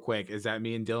story real quick is that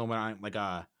me and Dylan went on like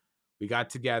we got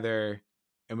together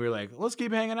and we were like, let's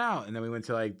keep hanging out. And then we went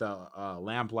to like the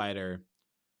Lamplighter.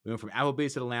 We went from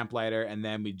Applebee's to the Lamplighter and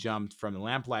then we jumped from the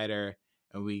Lamplighter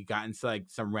and we got into like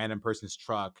some random person's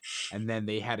truck and then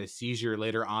they had a seizure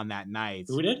later on that night.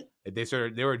 Who did?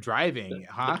 They were driving.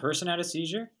 The person had a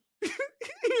seizure?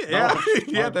 Yeah. Oh,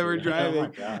 yeah, they were driving. Oh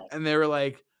my God. And they were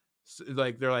like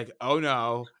they're like, oh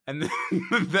no. And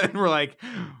then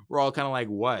we're all kind of like,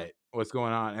 what's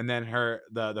going on? And then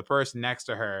the person next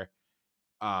to her,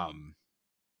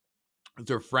 it's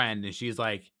her friend, and she's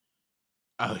like,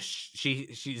 oh,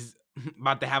 she's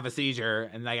about to have a seizure,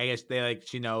 and like I guess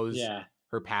she knows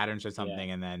her patterns or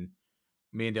something, and then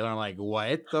me and Dylan are like,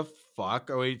 what the fuck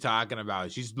are we talking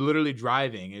about? She's literally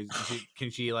driving. Can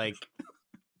she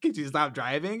stop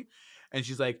driving? And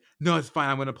she's like, no, it's fine.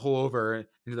 I'm going to pull over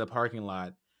into the parking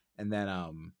lot. And then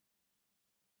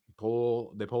they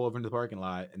pull over into the parking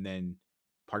lot and then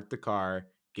park the car,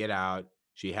 get out.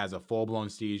 she has a full-blown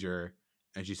seizure,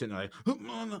 and she's sitting there like,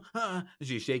 and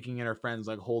she's shaking, and her friend's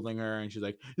like holding her, and she's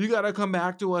like, "You gotta come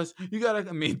back to us. You gotta."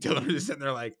 I mean, Dylan is just sitting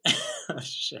there like, Oh,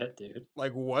 shit, dude.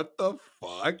 like what the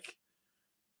fuck?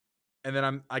 And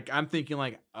then I'm thinking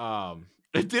like,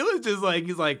 Dylan's just like,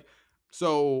 he's like,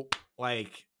 so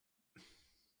like,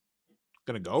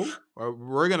 gonna go or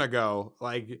we're gonna go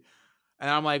like, and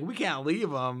I'm like, we can't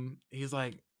leave him. He's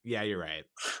like, yeah, you're right.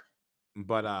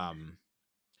 But I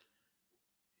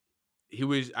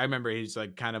remember he's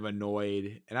like kind of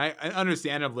annoyed, and I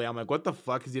understandably, I'm like, what the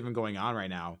fuck is even going on right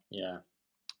now? Yeah.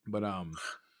 But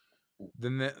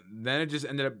then it just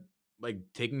ended up like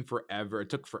taking forever. It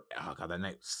took for, oh god, that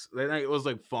night was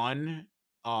like fun.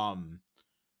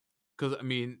 Because I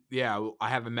mean, yeah, I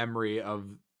have a memory of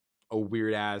a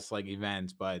weird ass like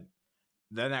event, but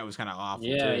that night was kind of awful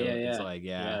too. Yeah. It's like,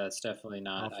 Yeah, that's definitely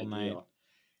not awful night. ideal.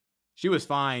 She was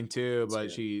fine too, That's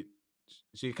but good.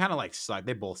 she kind of like sucked.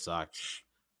 They both sucked.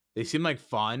 They seemed like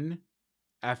fun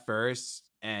at first,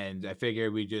 and I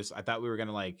figured I thought we were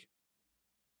gonna like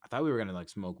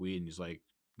smoke weed and just like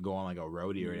go on like a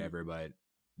roadie or whatever, but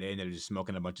they ended up just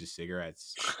smoking a bunch of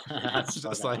cigarettes. That's It's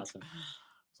just fucking like, awesome.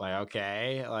 it's like,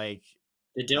 okay, like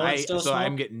Did Dylan still smoke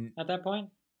I'm getting at that point?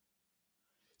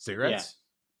 cigarettes.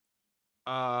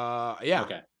 Yeah.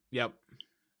 Okay. Yep.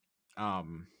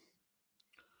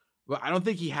 Well, I don't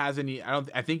think he has any.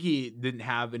 I think he didn't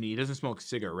have any. He doesn't smoke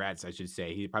cigarettes, I should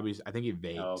say. I think he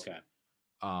vaped. Oh, okay.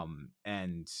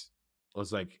 And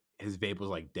was like his vape was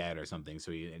like dead or something,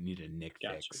 so he needed a nick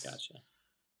fix. Gotcha.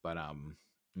 But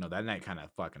that night kind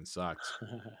of fucking sucked.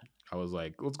 I was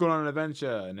like, let's go on an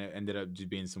adventure, and it ended up just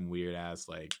being some weird ass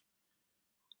like,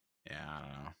 yeah, I don't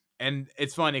know. And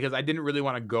it's funny because I didn't really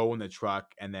want to go in the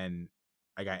truck, and then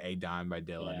I got egged on by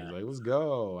Dylan. Yeah. He's like, let's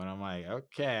go, and I'm like,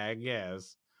 okay, I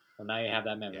guess. Well, now you have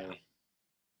that memory.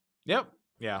 Yeah. Yep.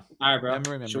 Yeah. All right, bro.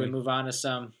 Memory. Should we move on to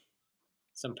some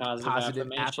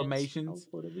positive affirmations?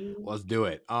 Let's do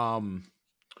it. Oh,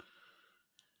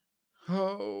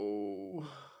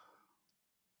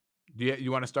 do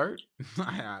you want to start?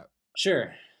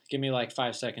 Sure. Give me like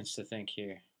 5 seconds to think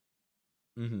here.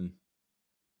 Mm-hmm.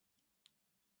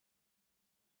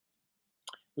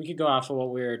 We could go off of what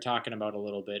we were talking about a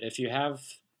little bit. If you have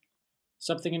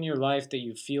something in your life that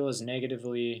you feel is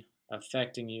negatively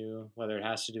affecting you, whether it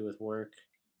has to do with work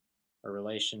or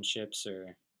relationships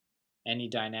or any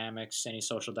dynamics, any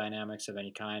social dynamics of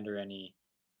any kind, or any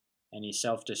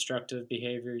self-destructive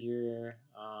behavior you're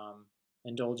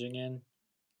indulging in,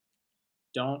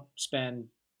 don't spend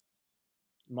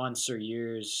months or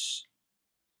years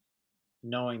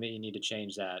knowing that you need to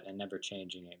change that and never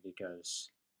changing it, because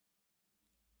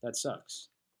that sucks.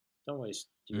 Don't waste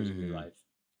years of your life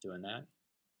doing that.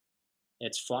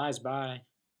 It flies by.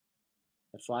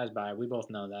 It flies by. We both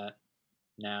know that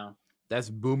now. That's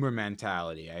boomer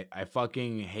mentality. I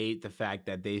fucking hate the fact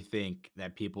that they think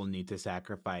that people need to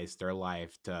sacrifice their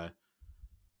life to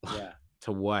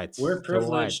to what? We're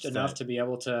privileged enough to be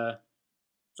able to,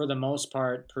 for the most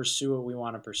part, pursue what we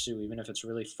want to pursue, even if it's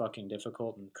really fucking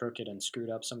difficult and crooked and screwed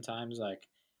up sometimes. Like,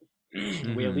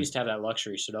 we at least have that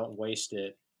luxury, so don't waste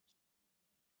it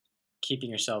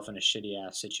keeping yourself in a shitty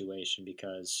ass situation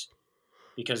because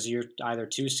you're either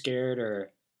too scared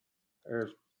or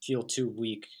feel too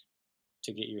weak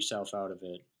to get yourself out of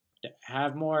it.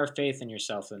 Have more faith in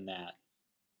yourself than that.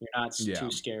 You're not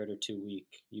too scared or too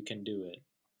weak. You can do it.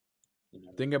 You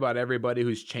know? Think about everybody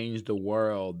who's changed the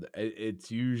world.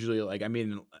 It's usually like, I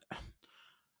mean,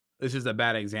 this is a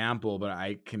bad example, but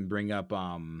I can bring up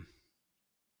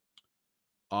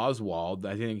Oswald.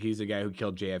 I think he's the guy who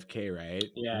killed JFK, right?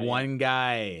 Yeah. One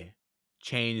guy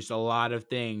changed a lot of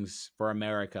things for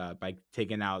America by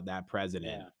taking out that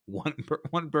president. Yeah.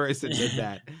 One person did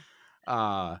that.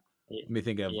 Let me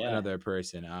think of another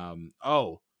person.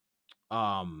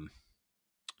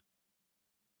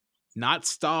 Not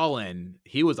Stalin.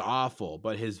 He was awful,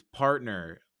 but his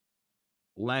partner,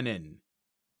 Lenin,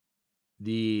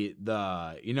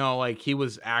 like he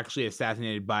was actually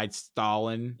assassinated by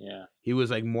Stalin. Yeah. He was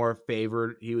like more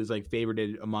favored. He was like favored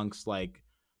amongst like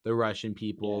the Russian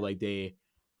people. Yeah. Like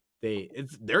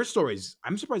it's their stories.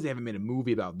 I'm surprised they haven't made a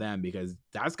movie about them, because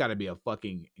that's got to be a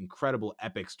fucking incredible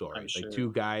epic story. I'm sure. Like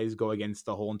two guys go against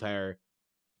the whole entire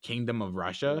kingdom of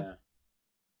Russia. Yeah.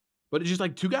 But it's just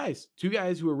like two guys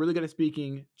who are really good at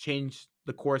speaking changed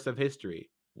the course of history.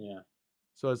 Yeah.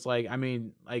 So it's like, I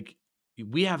mean, like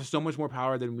we have so much more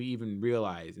power than we even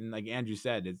realize. And like Andrew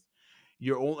said,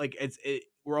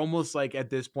 we're almost like at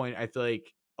this point, I feel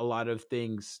like a lot of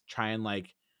things try and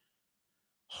like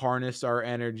harness our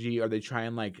energy, or they try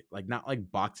and like not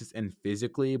like box us in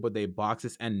physically, but they box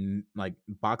us in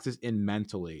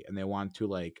mentally, and they want to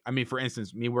like, I mean, for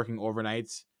instance, me working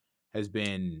overnights has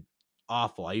been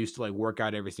awful. I used to like work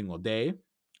out every single day.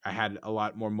 I had a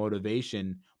lot more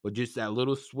motivation, but just that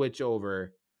little switch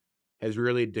over has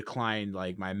really declined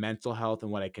like my mental health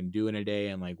and what I can do in a day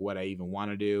and like what I even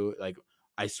want to do. Like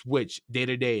I switch day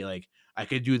to day. Like I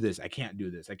could do this. I can't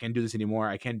do this. I can't do this anymore.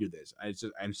 I can do this.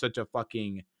 I'm such a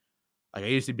fucking, like I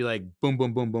used to be like boom,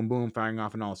 boom, boom, boom, boom, firing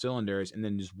off on all cylinders, and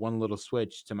then just one little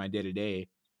switch to my day to day.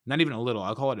 Not even a little.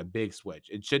 I'll call it a big switch.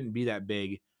 It shouldn't be that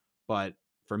big, but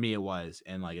for me it was,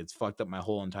 and like it's fucked up my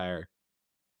whole entire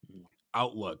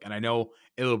outlook. And I know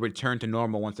it'll return to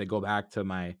normal once I go back to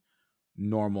my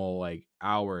normal like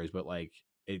hours, but like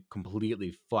it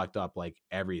completely fucked up like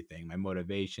everything, my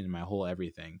motivation, my whole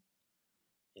everything.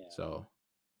 Yeah. So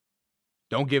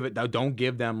don't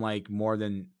give them like more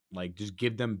than, like, just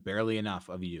give them barely enough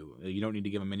of you. You don't need to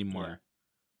give them any more,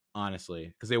 honestly,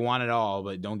 because they want it all,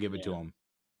 but don't give it to them.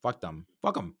 Fuck them.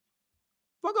 Fuck them.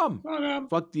 Fuck them. Fuck 'em.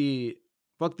 Fuck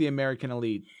the American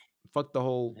elite. Fuck the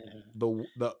whole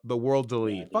the world's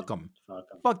elite. Yeah, Fuck them. Fuck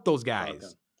 'em. Fuck those Fuck guys.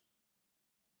 'em.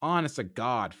 Honest to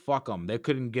God, fuck them. They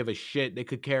couldn't give a shit. They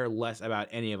could care less about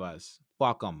any of us.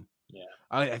 Fuck them. Yeah.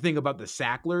 I think about the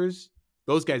Sacklers.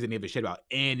 Those guys didn't give a shit about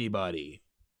anybody.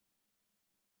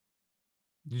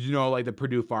 Did you know, like, the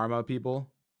Purdue Pharma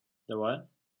people? The what?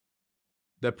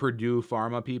 The Purdue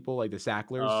Pharma people, like the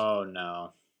Sacklers? Oh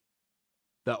no.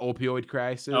 The opioid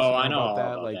crisis. Oh, You I know about all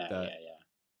that? about Like that.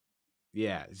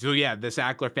 yeah. So yeah, the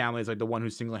Sackler family is like the one who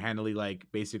single-handedly like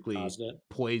basically Caused it.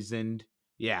 poisoned.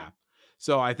 Yeah.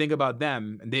 So I think about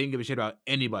them, and they didn't give a shit about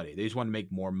anybody. They just want to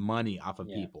make more money off of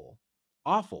people.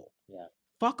 Awful. Yeah.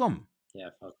 Fuck them. Yeah.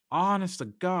 Fuck. Honest to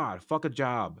God, fuck a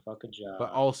job. Fuck a job.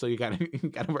 But also you gotta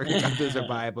work a job to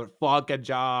survive. But fuck a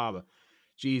job.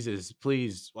 Jesus,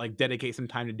 please, like, dedicate some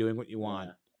time to doing what you want.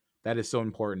 Yeah. That is so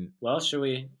important. Well, should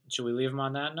we leave them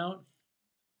on that note?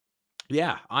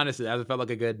 Yeah, honestly, that felt like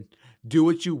a good. Do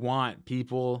what you want,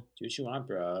 people. Do what you want,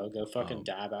 bro. Go fucking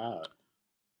dab out.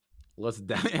 Let's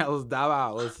dab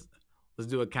out. Let's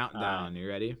do a countdown. You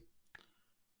ready?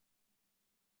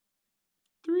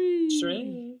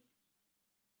 3,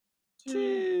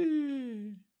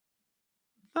 2,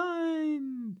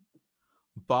 9.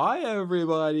 Bye,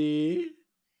 everybody.